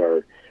institutions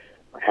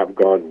have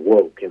gone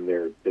woke in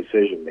their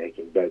decision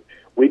making. But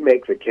we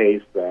make the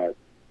case that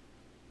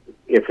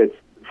if it's,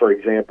 for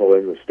example,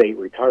 in the state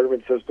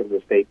retirement system,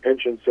 the state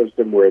pension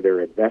system, where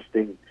they're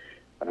investing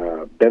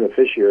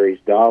beneficiaries'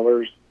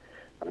 dollars,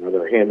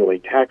 they're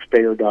handling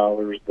taxpayer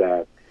dollars,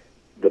 that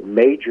the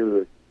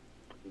major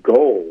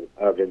goal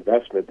of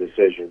investment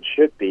decisions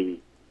should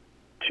be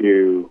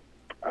to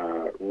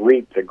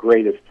reap the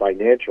greatest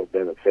financial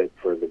benefit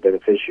for the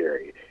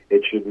beneficiary.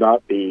 It should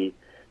not be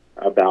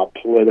about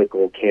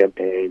political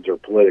campaigns or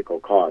political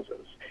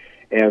causes.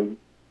 And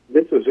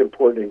this is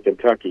important in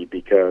Kentucky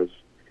because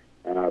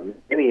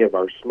many of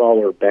our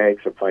smaller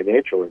banks and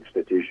financial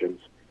institutions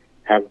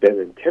have been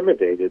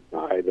intimidated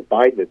by the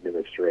Biden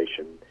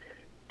administration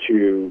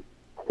to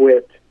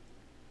quit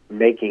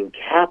making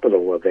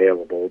capital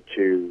available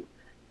to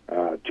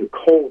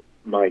coal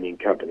mining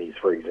companies,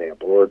 for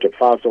example, or to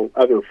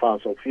other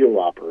fossil fuel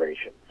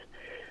operations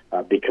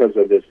because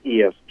of this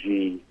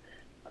ESG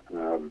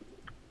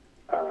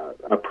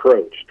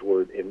approach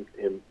toward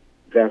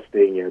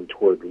investing and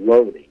toward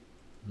loaning.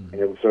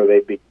 Mm-hmm. And so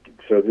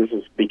so this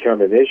has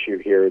become an issue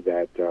here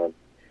that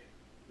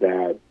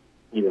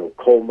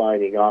coal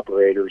mining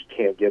operators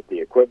can't get the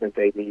equipment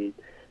they need.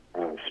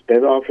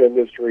 Spin-off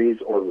industries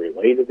or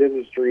related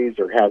industries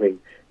are having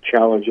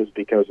challenges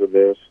because of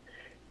this.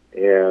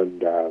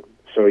 And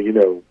so,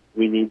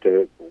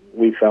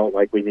 we felt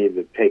like we needed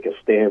to take a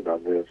stand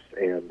on this.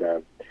 And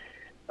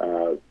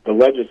the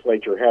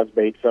legislature has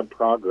made some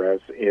progress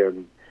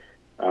in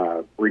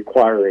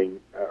requiring,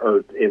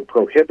 or in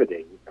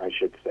prohibiting, I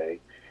should say,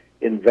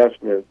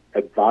 investment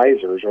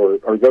advisors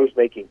or those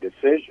making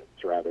decisions,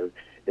 rather,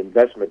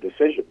 investment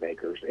decision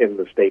makers in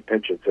the state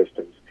pension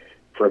systems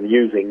from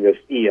using this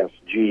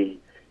ESG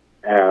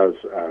as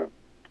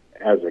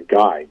as a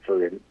guide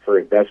for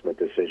investment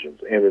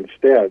decisions, and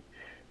instead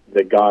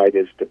the guide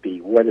is to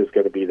be what is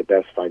going to be the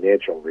best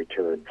financial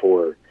return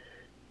for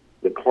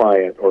the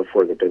client or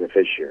for the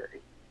beneficiary.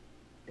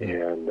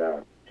 And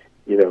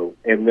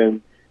and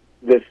then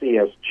this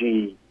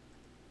ESG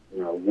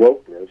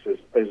wokeness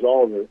is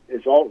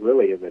all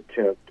really an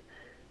attempt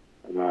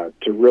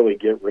to really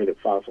get rid of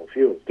fossil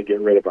fuels, to get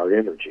rid of our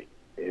energy.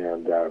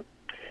 And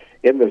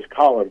in this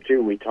column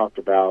too, we talked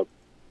about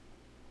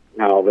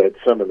how that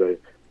some of the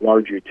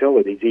large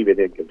utilities, even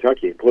in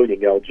Kentucky,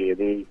 including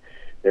LG&E,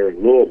 there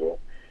in Louisville,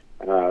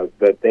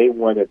 that they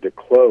wanted to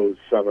close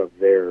some of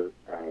their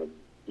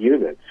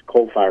units,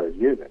 coal-fired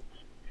units,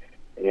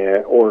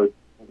 or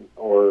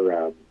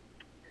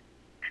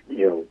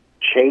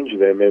change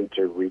them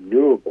into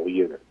renewable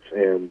units.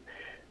 And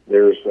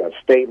there's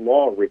state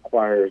law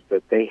requires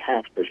that they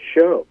have to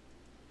show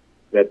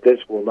that this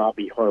will not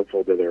be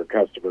harmful to their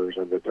customers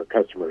and that their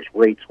customers'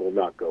 rates will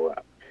not go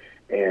up.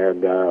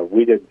 And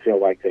we didn't feel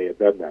like they had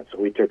done that, so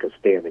we took a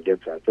stand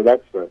against that. So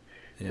that's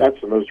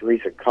the most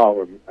recent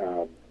column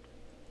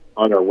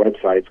on our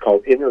website. It's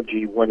called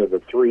Energy, One of the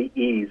Three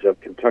E's of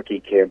Kentucky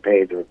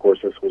Campaigns. And, of course,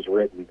 this was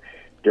written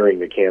during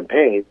the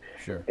campaign.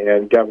 Sure.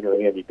 And Governor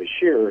Andy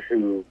Beshear,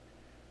 who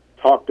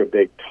talked a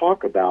big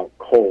talk about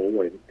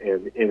coal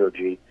and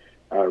energy,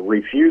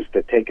 refused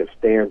to take a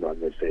stand on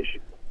this issue.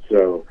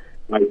 So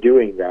by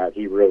doing that,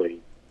 he really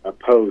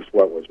opposed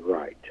what was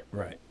right.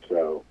 Right.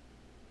 So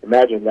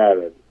imagine that,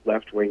 a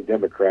left-wing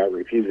Democrat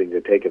refusing to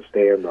take a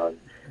stand on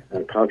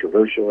a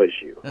controversial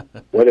issue.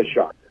 What a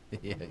shocker.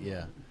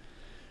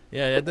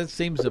 Yeah, that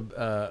seems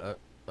a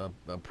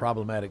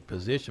problematic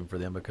position for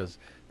them because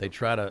they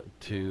try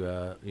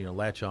to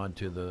latch on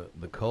to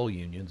the coal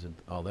unions and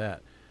all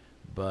that,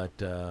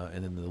 but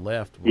and then the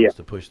left wants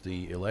to push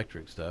the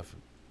electric stuff,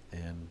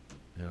 and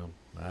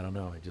I don't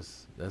know.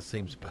 That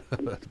seems to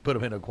put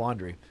them in a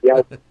quandary.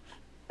 Yeah.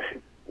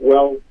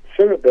 Well,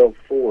 Senate Bill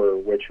 4,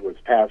 which was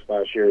passed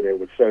last year, and it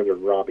was Senator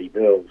Robbie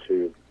Mills,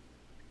 who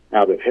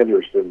out of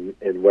Henderson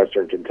in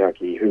western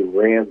Kentucky, who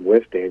ran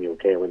with Daniel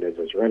Cameron as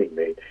his running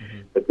mate.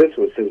 Mm-hmm. But this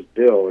was his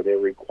bill, and it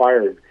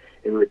requires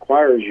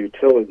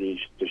utilities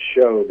to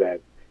show that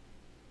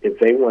if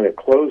they want to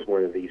close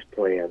one of these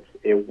plants,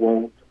 it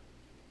won't.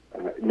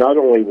 Not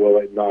only will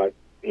it not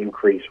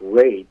increase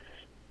rates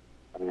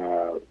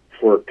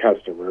for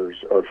customers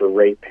or for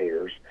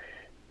ratepayers,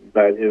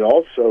 but it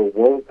also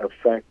won't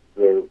affect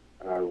the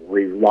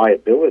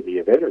reliability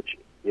of energy.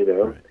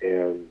 Right.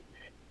 And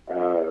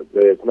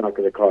that it's not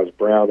going to cause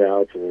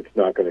brownouts and it's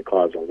not going to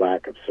cause a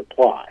lack of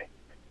supply.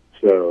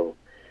 So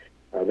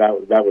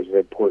that was an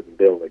important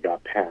bill that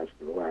got passed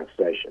in the last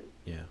session.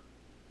 Yeah,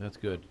 that's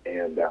good.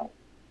 And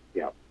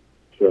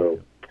so,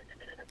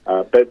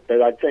 but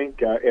I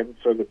think, and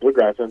so the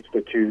Bluegrass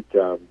Institute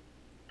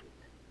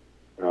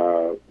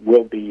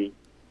will be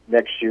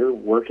next year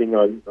working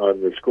on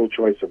the school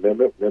choice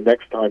amendment. The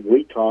next time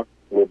we talk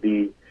will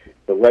be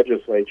the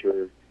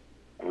legislature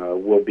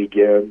will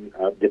begin,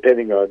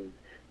 depending on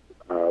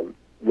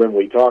when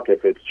we talk,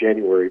 if it's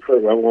January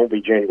 1st. Well, it won't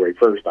be January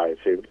 1st, I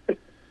assume.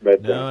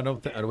 But no,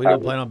 we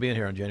don't plan on being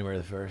here on January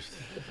the 1st.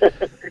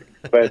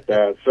 But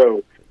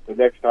so the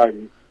next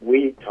time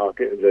we talk,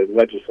 the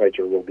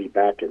legislature will be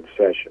back in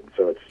session.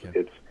 So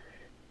it's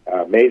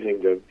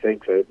amazing to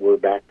think that we're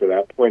back to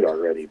that point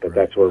already, but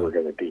that's where we're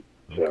going to be.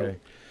 So, okay.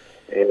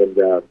 And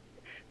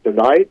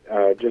tonight,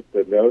 just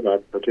a note,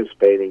 I'm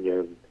participating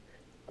in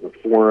a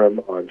forum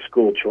on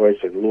school choice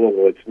in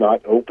Louisville. It's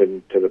not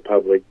open to the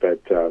public,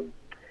 but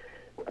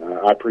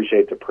I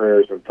appreciate the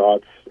prayers and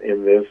thoughts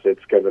in this. There's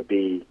going to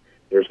be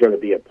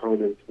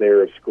opponents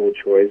there of school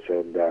choice,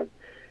 and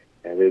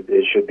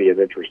it should be an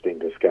interesting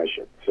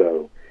discussion.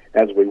 So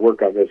as we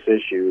work on this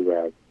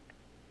issue,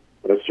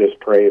 let's just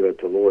pray that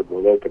the Lord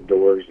will open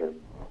doors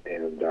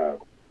and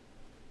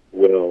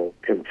will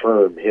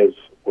confirm His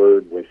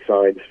word with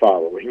signs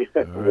following,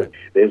 right.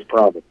 His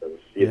promises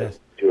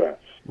to us.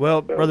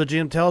 Well, Brother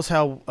Jim, tell us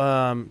tell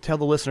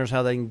the listeners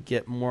how they can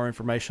get more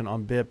information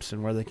on BIPS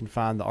and where they can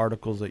find the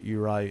articles that you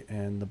write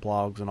and the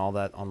blogs and all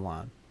that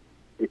online.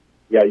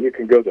 Yeah, you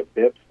can go to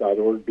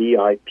BIPS.org,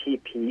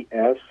 BIPPS.org,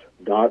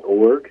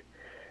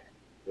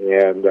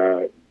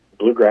 and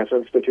Bluegrass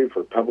Institute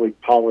for Public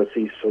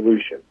Policy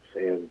Solutions.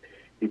 And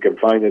you can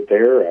find it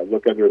there.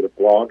 Look under the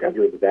blog,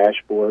 under the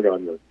dashboard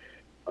on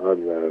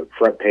the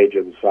front page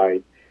of the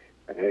site,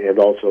 and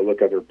also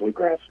look under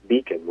Bluegrass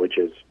Beacon, which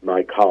is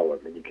my column,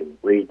 and you can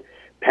read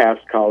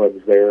past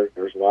columns there.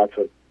 There's lots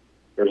of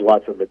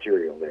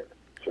material there.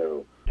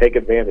 So take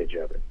advantage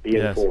of it. Be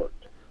informed.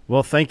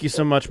 Well, thank you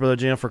so much, Brother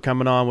Jim, for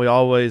coming on. We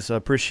always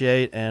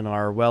appreciate and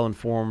are well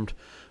informed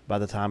by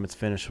the time it's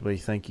finished. We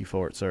thank you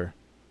for it, sir.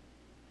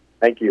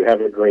 Thank you.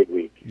 Have a great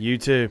week. You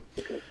too.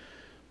 Okay.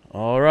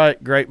 All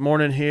right. Great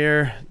morning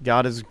here.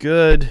 God is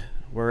good.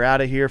 We're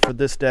out of here for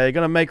this day.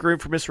 Going to make room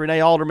for Miss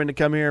Renee Alderman to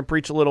come here and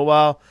preach a little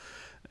while.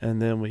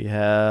 And then we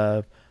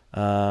have,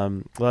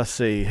 let's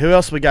see, who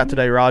else we got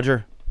today,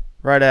 Roger?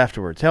 Right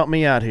afterwards. Help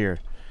me out here.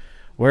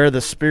 Where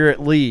the Spirit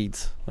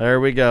Leads. There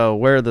we go.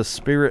 Where the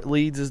Spirit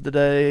Leads is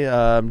today.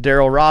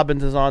 Daryl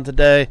Robbins is on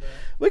today.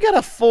 We got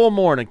a full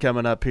morning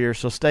coming up here,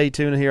 so stay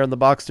tuned here on the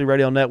Box 2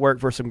 Radio Network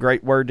for some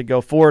great word to go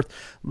forth.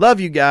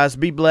 Love you guys.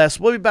 Be blessed.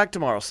 We'll be back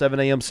tomorrow, 7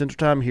 a.m. Central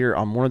Time here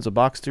on Mornings of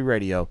Box 2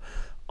 Radio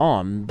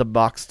on the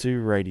Box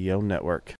 2 Radio Network.